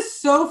 This is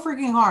so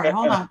freaking hard.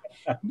 Hold on.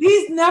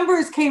 These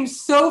numbers came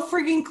so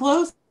freaking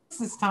close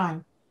this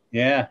time.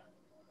 Yeah.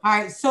 All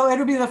right, so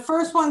it'll be the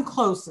first one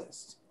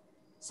closest.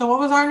 So what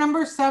was our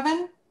number?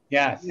 7?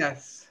 Yes.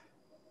 Yes.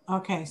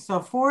 Okay, so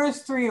 4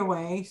 is 3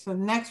 away. So the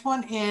next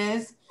one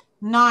is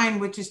 9,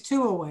 which is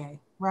 2 away.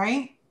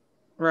 right?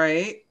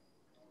 Right.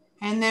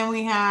 And then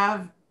we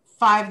have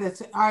 5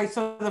 that's all right.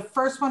 So the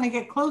first one to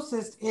get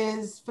closest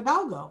is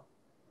Fidalgo.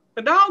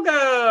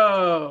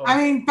 Fidalgo. I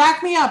mean,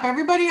 back me up.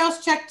 Everybody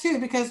else check too,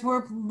 because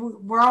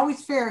we're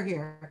always fair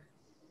here.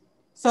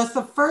 So it's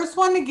the first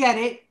one to get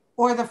it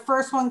or the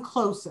first one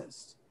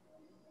closest.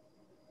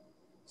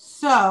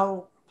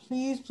 So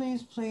please,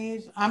 please,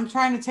 please. I'm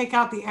trying to take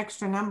out the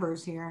extra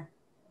numbers here.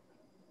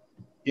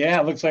 Yeah,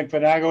 it looks like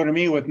Fidalgo to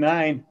me with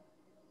 9.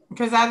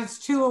 Because that is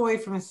 2 away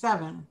from a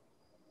 7.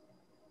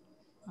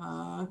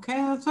 Okay,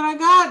 that's what I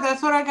got.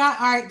 That's what I got.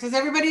 All right. Does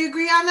everybody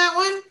agree on that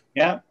one?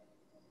 Yeah.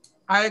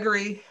 I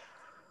agree.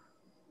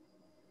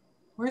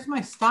 Where's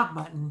my stop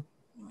button?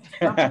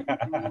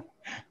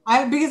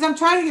 Because I'm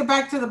trying to get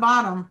back to the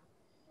bottom.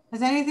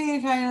 Is anything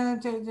you're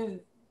trying to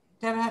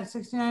Deb had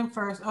 69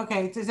 first?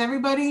 Okay. Does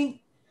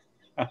everybody?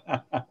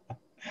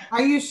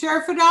 Are you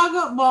sure,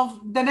 Fidalgo? Well,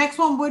 the next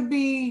one would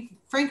be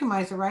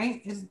Frankenmeiser,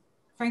 right? Is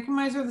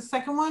Frankenmeiser the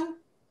second one?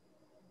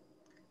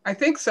 I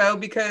think so,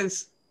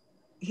 because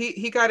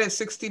he got his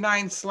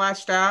 69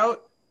 slashed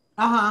out.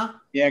 Uh-huh.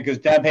 Yeah, because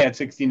Deb had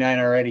 69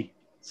 already.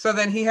 So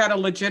then he had a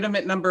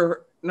legitimate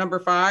number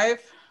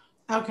 5.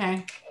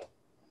 Okay.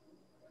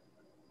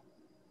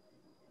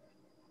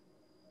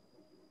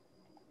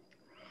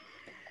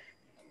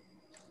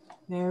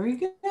 There we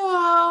go.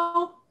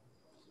 All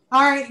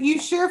right. You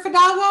sure,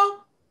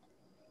 Fidalgo?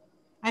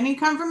 I need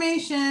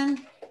confirmation.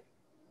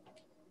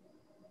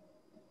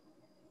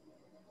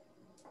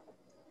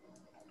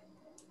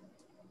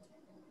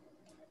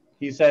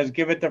 He says,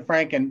 give it to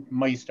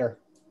Frankenmeister.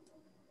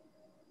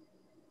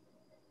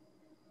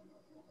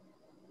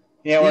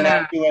 Yeah, we're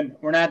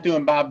not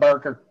doing Bob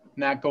Barker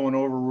not going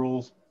over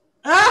rules.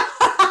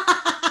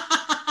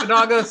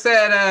 Fidalgo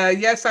said,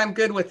 yes, I'm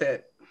good with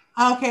it.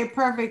 Okay,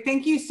 perfect.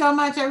 Thank you so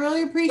much. I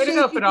really appreciate Way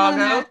to go, you doing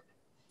that.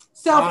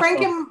 So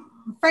Awesome.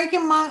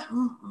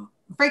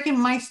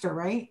 Frankenmeister,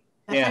 right?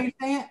 That's Yeah. how you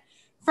say it?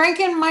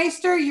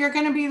 Frankenmeister, you're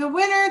going to be the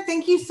winner.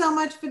 Thank you so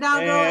much,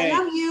 Fidalgo. Yay. I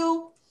love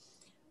you.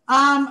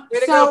 Way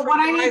to So go, what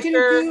I need you to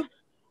Frankenmeister. do,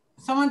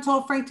 someone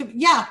told Frank to,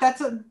 yeah,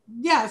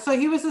 so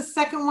he was the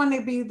second one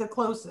to be the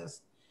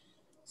closest.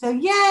 So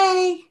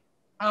yay.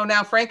 Oh,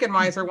 now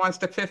Frankenmeiser wants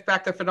to piff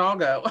back to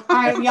Fidalgo. All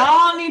right,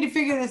 y'all need to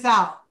figure this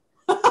out.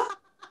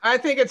 I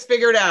think it's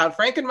figured out.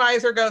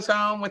 Frankenmeiser goes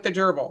home with the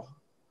gerbil.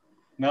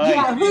 Nice.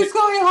 Yeah, who's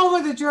going home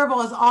with a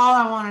gerbil is all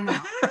I want to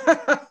know.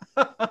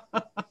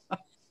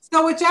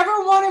 So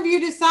whichever one of you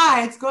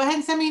decides, go ahead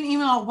and send me an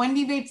email at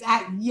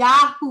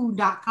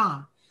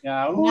wendybapes@yahoo.com.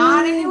 Yahoo.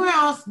 Not anywhere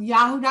else,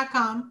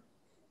 yahoo.com.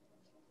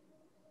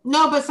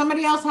 No, but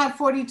somebody else had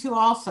 42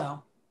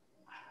 also.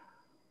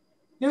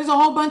 There was a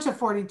whole bunch of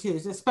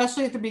 42s,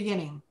 especially at the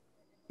beginning.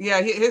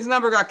 Yeah, his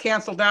number got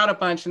canceled out a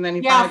bunch, and then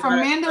he Yeah,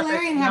 finally from got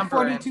Mandalorian had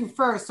 42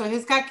 first, so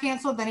his got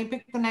canceled. Then he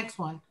picked the next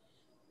one.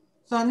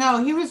 So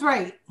no, he was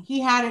right.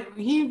 He had it.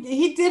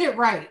 He did it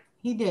right.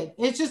 He did.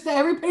 It's just that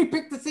everybody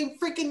picked the same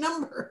freaking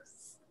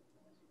numbers.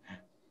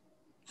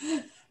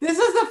 This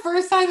is the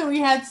first time that we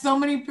had so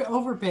many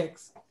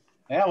overpicks.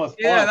 That was fun.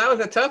 Yeah, that was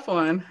a tough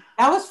one.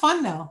 That was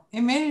fun though.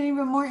 It made it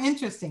even more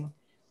interesting.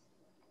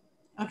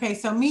 Okay,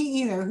 so me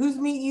either. Who's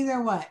me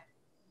either? What?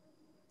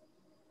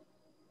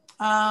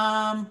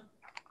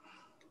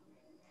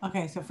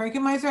 Okay, so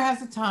Frankenmeiser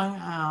has the tongue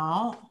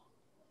out.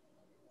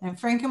 And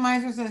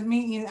Frankenmeiser says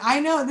me either. I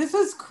know, this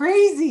was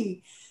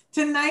crazy.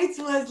 Tonight's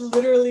was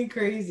literally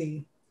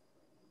crazy.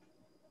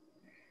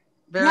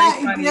 Very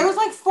funny. There was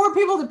like 4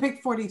 people to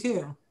pick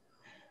 42.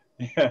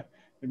 Yeah,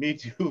 me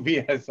too,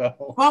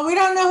 VSO. Well, we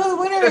don't know who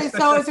the winner is.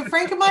 So is it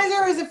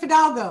Frankenmeiser or is it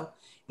Fidalgo?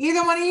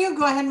 Either one of you,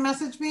 go ahead and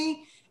message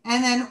me.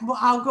 And then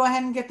I'll go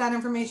ahead and get that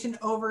information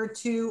over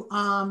to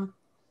Brad.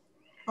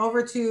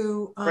 What's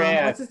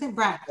his name?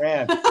 Brad.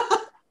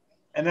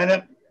 And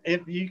then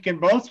if you can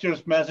both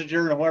just message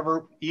her, and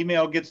whoever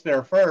email gets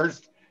there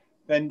first,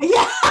 then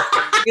Yeah.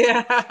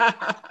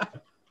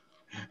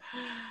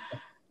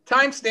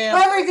 Timestamp.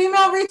 Whoever's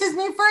email reaches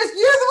me first,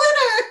 you're the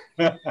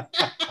winner.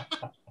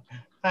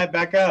 Hi,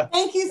 Becca.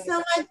 Thank you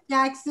so much,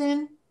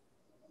 Jackson.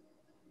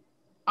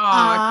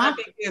 I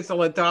think kids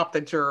will adopt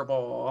the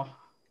gerbil.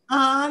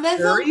 That's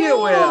Sure so cool. you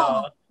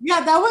will. Yeah,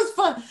 that was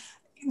fun.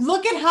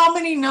 Look at how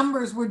many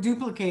numbers were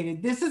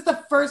duplicated. This is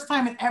the first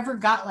time it ever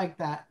got like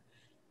that.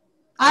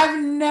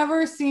 I've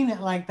never seen it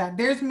like that.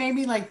 There's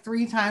maybe like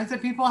 3 times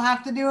that people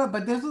have to do it,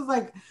 but this was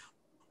like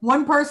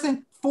one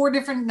person, 4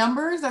 different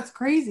numbers. That's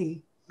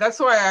crazy. That's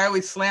why I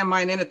always slam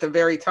mine in at the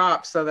very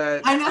top so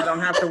that I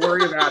don't have to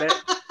worry about it.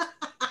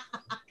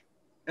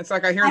 It's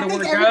like I hear the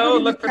word go,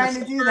 look for trying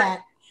to do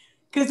that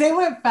because they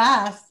went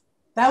fast.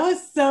 That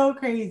was so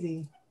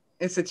crazy.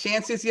 It's the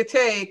chances you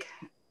take.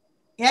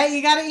 Yeah,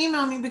 you got to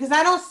email me because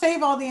I don't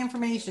save all the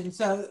information.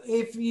 So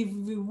if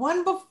you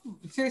won before,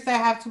 seriously, I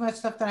have too much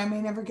stuff that I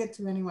may never get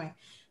to anyway.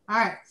 All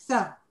right,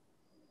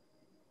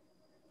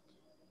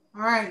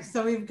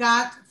 so we've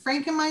got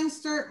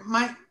Frankenmeister.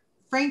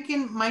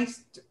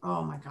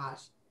 Oh my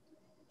gosh,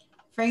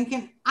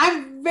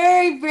 I'm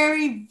very,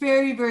 very,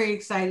 very, very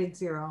excited.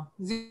 Zero.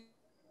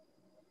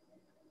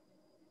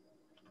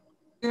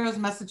 Zero's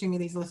messaging me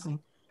that he's listening.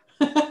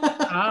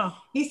 Oh.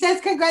 He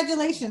says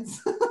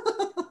congratulations.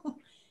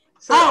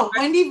 So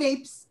Wendy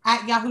Vapes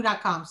at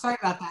yahoo.com. Sorry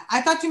about that.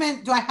 I thought you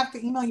meant, do I have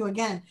to email you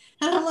again?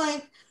 And I'm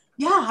like,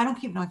 yeah, I don't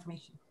keep no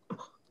information.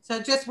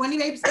 So just Wendy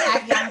Vapes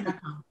at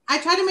yahoo.com. I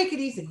try to make it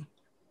easy.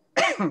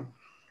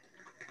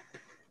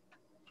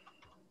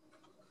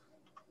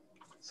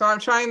 So I'm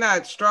trying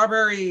that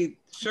strawberry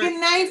sugar. Good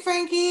night,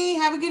 Frankie.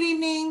 Have a good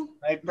evening.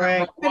 Night,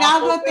 Frank.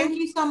 Fidalgo, thank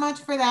you so much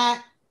for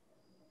that.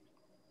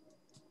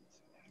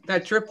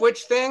 That drip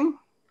witch thing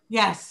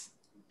Yes.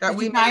 that Did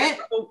we you try made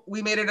it?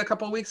 We made it a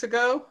couple weeks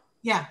ago.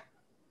 Yeah.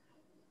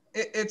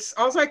 It's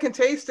all I can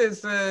taste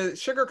is the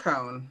sugar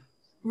cone.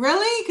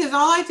 Really? Because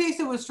all I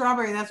tasted was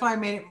strawberry. That's why I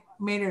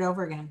made it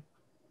over again.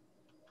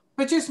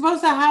 But you're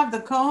supposed to have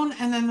the cone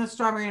and then the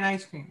strawberry and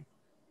ice cream.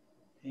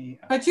 Yeah.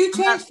 But you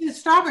changed the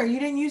strawberry. You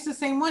didn't use the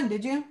same one,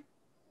 did you?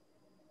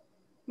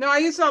 No, I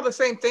used all the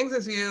same things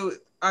as you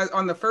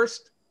on the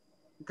first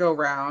go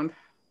round.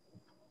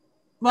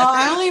 Well,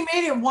 I only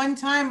made it one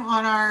time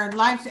on our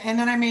live, and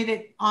then I made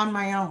it on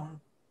my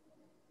own.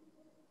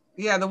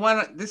 Yeah,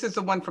 this is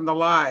the one from the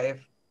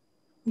live.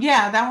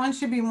 Yeah, that one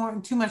should be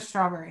too much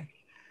strawberry.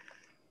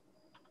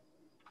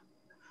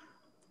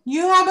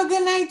 You have a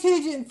good night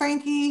too,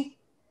 Frankie.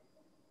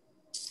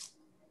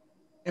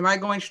 Am I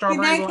going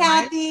strawberry? Good night,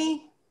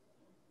 Kathy.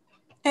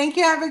 Thank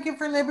you, Advocate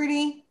for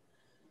Liberty.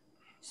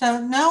 So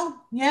no,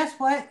 yes,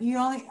 what?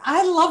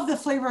 I love the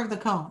flavor of the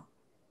cone.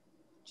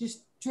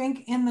 Just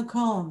drink in the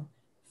cone.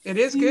 It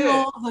is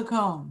Feel good. the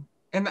cone.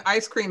 And the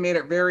ice cream made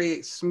it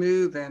very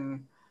smooth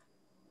and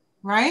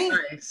right.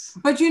 Nice.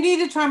 But you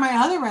need to try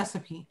my other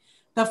recipe.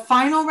 The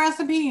final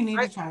recipe, you need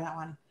to try that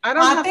one.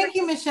 Thank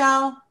you,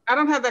 Michelle. I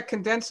don't have that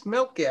condensed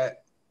milk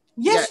yet.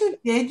 Yes, you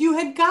did. You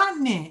had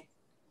gotten it.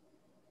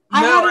 No,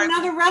 I had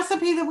another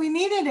recipe that we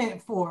needed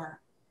it for.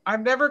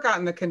 I've never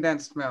gotten the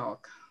condensed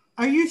milk.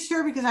 Are you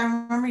sure? Because I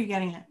remember you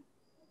getting it.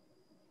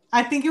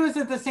 I think it was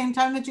at the same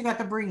time that you got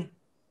the brie.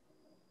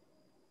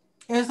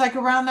 It was like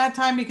around that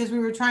time because we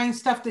were trying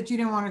stuff that you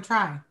didn't want to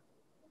try.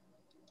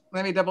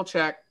 Let me double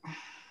check.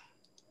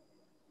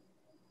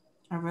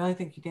 I really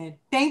think you did.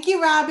 Thank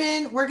you,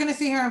 Robin. We're going to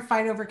sit here and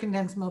fight over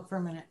condensed milk for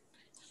a minute.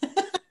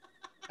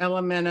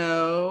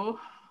 Elemento.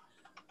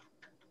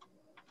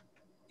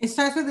 It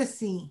starts with a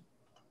C.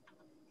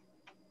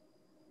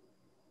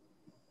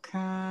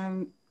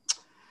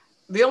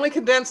 The only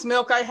condensed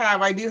milk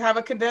I do have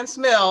a condensed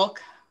milk,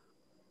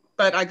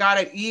 but I got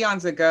it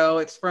eons ago.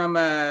 It's from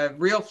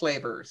Real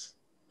Flavors.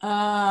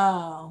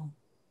 Oh.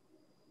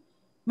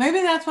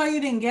 Maybe that's why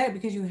you didn't get it,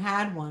 because you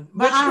had one.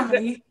 But I don't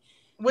know.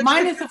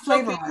 Mine is a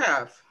Flavor Art.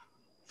 Have?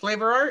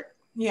 Flavor Art?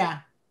 Yeah.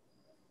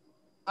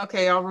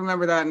 Okay, I'll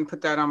remember that and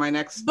put that on my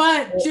next.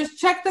 But just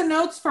check the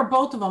notes for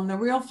both of them, the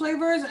Real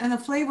Flavors and the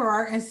Flavor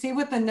Art, and see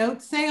what the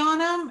notes say on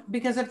them.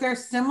 Because if they're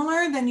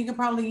similar, then you can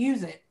probably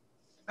use it.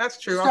 That's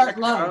true. Start I'll check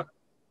low. it out.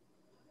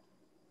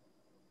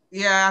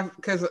 Yeah,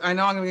 because I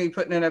know I'm going to be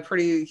putting in a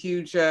pretty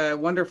huge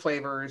Wonder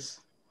Flavors.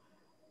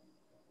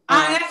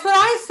 That's what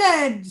I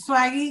said,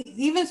 Swaggy.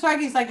 Even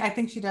Swaggy's like, I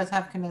think she does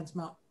have condensed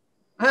milk.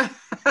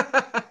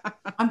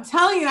 I'm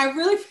telling you, I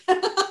really.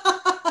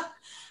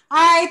 All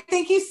right.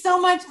 Thank you so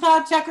much,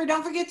 Cloud Checker.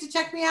 Don't forget to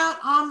check me out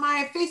on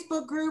my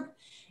Facebook group.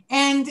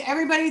 And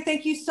everybody,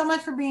 thank you so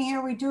much for being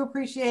here. We do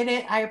appreciate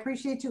it. I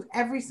appreciate you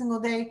every single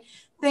day.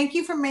 Thank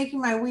you for making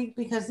my week,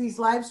 because these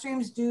live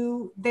streams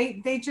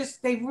they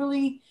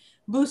really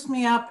boost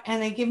me up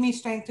and they give me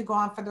strength to go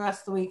on for the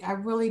rest of the week. I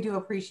really do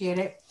appreciate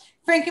it.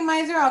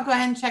 Frankenmizer, I'll go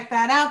ahead and check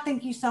that out.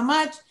 Thank you so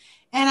much.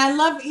 And I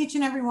love each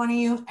and every one of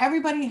you.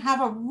 Everybody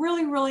have a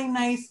really, really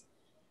nice,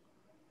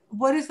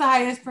 what is the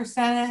highest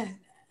percent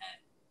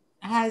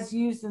has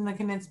used in the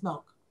condensed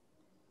milk?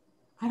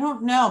 I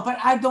don't know,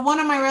 but the one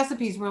on my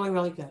recipe is really,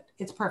 really good.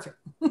 It's perfect.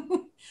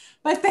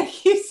 But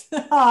thank you.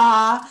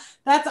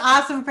 That's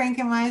awesome,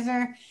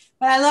 Frankenmizer.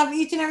 But I love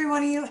each and every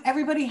one of you.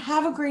 Everybody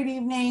have a great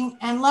evening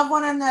and love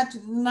one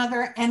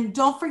another. And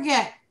don't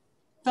forget,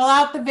 fill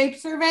out the vape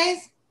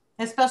surveys,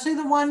 especially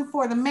the one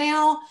for the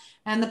mail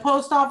and the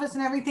post office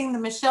and everything that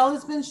Michelle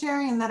has been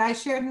sharing and that I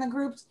shared in the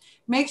groups.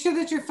 Make sure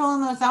that you're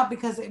filling those out,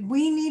 because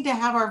we need to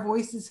have our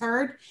voices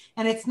heard.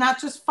 And it's not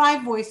just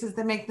 5 voices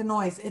that make the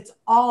noise. It's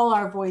all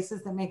our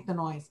voices that make the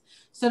noise.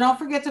 So don't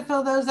forget to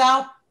fill those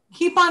out.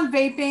 Keep on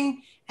vaping.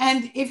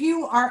 And if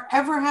you are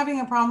ever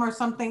having a problem or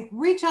something,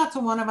 reach out to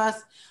one of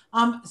us.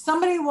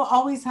 Somebody will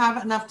always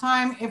have enough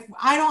time. If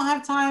I don't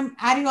have time,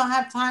 Addie will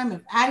have time.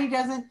 If Addie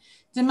doesn't,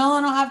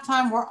 Jamila will have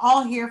time. We're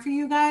all here for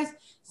you guys.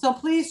 So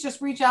please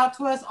just reach out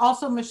to us.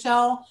 Also,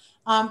 Michelle,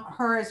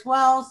 her as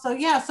well. So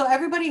yeah, so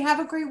everybody have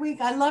a great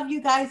week. I love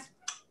you guys.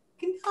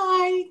 Good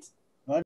night.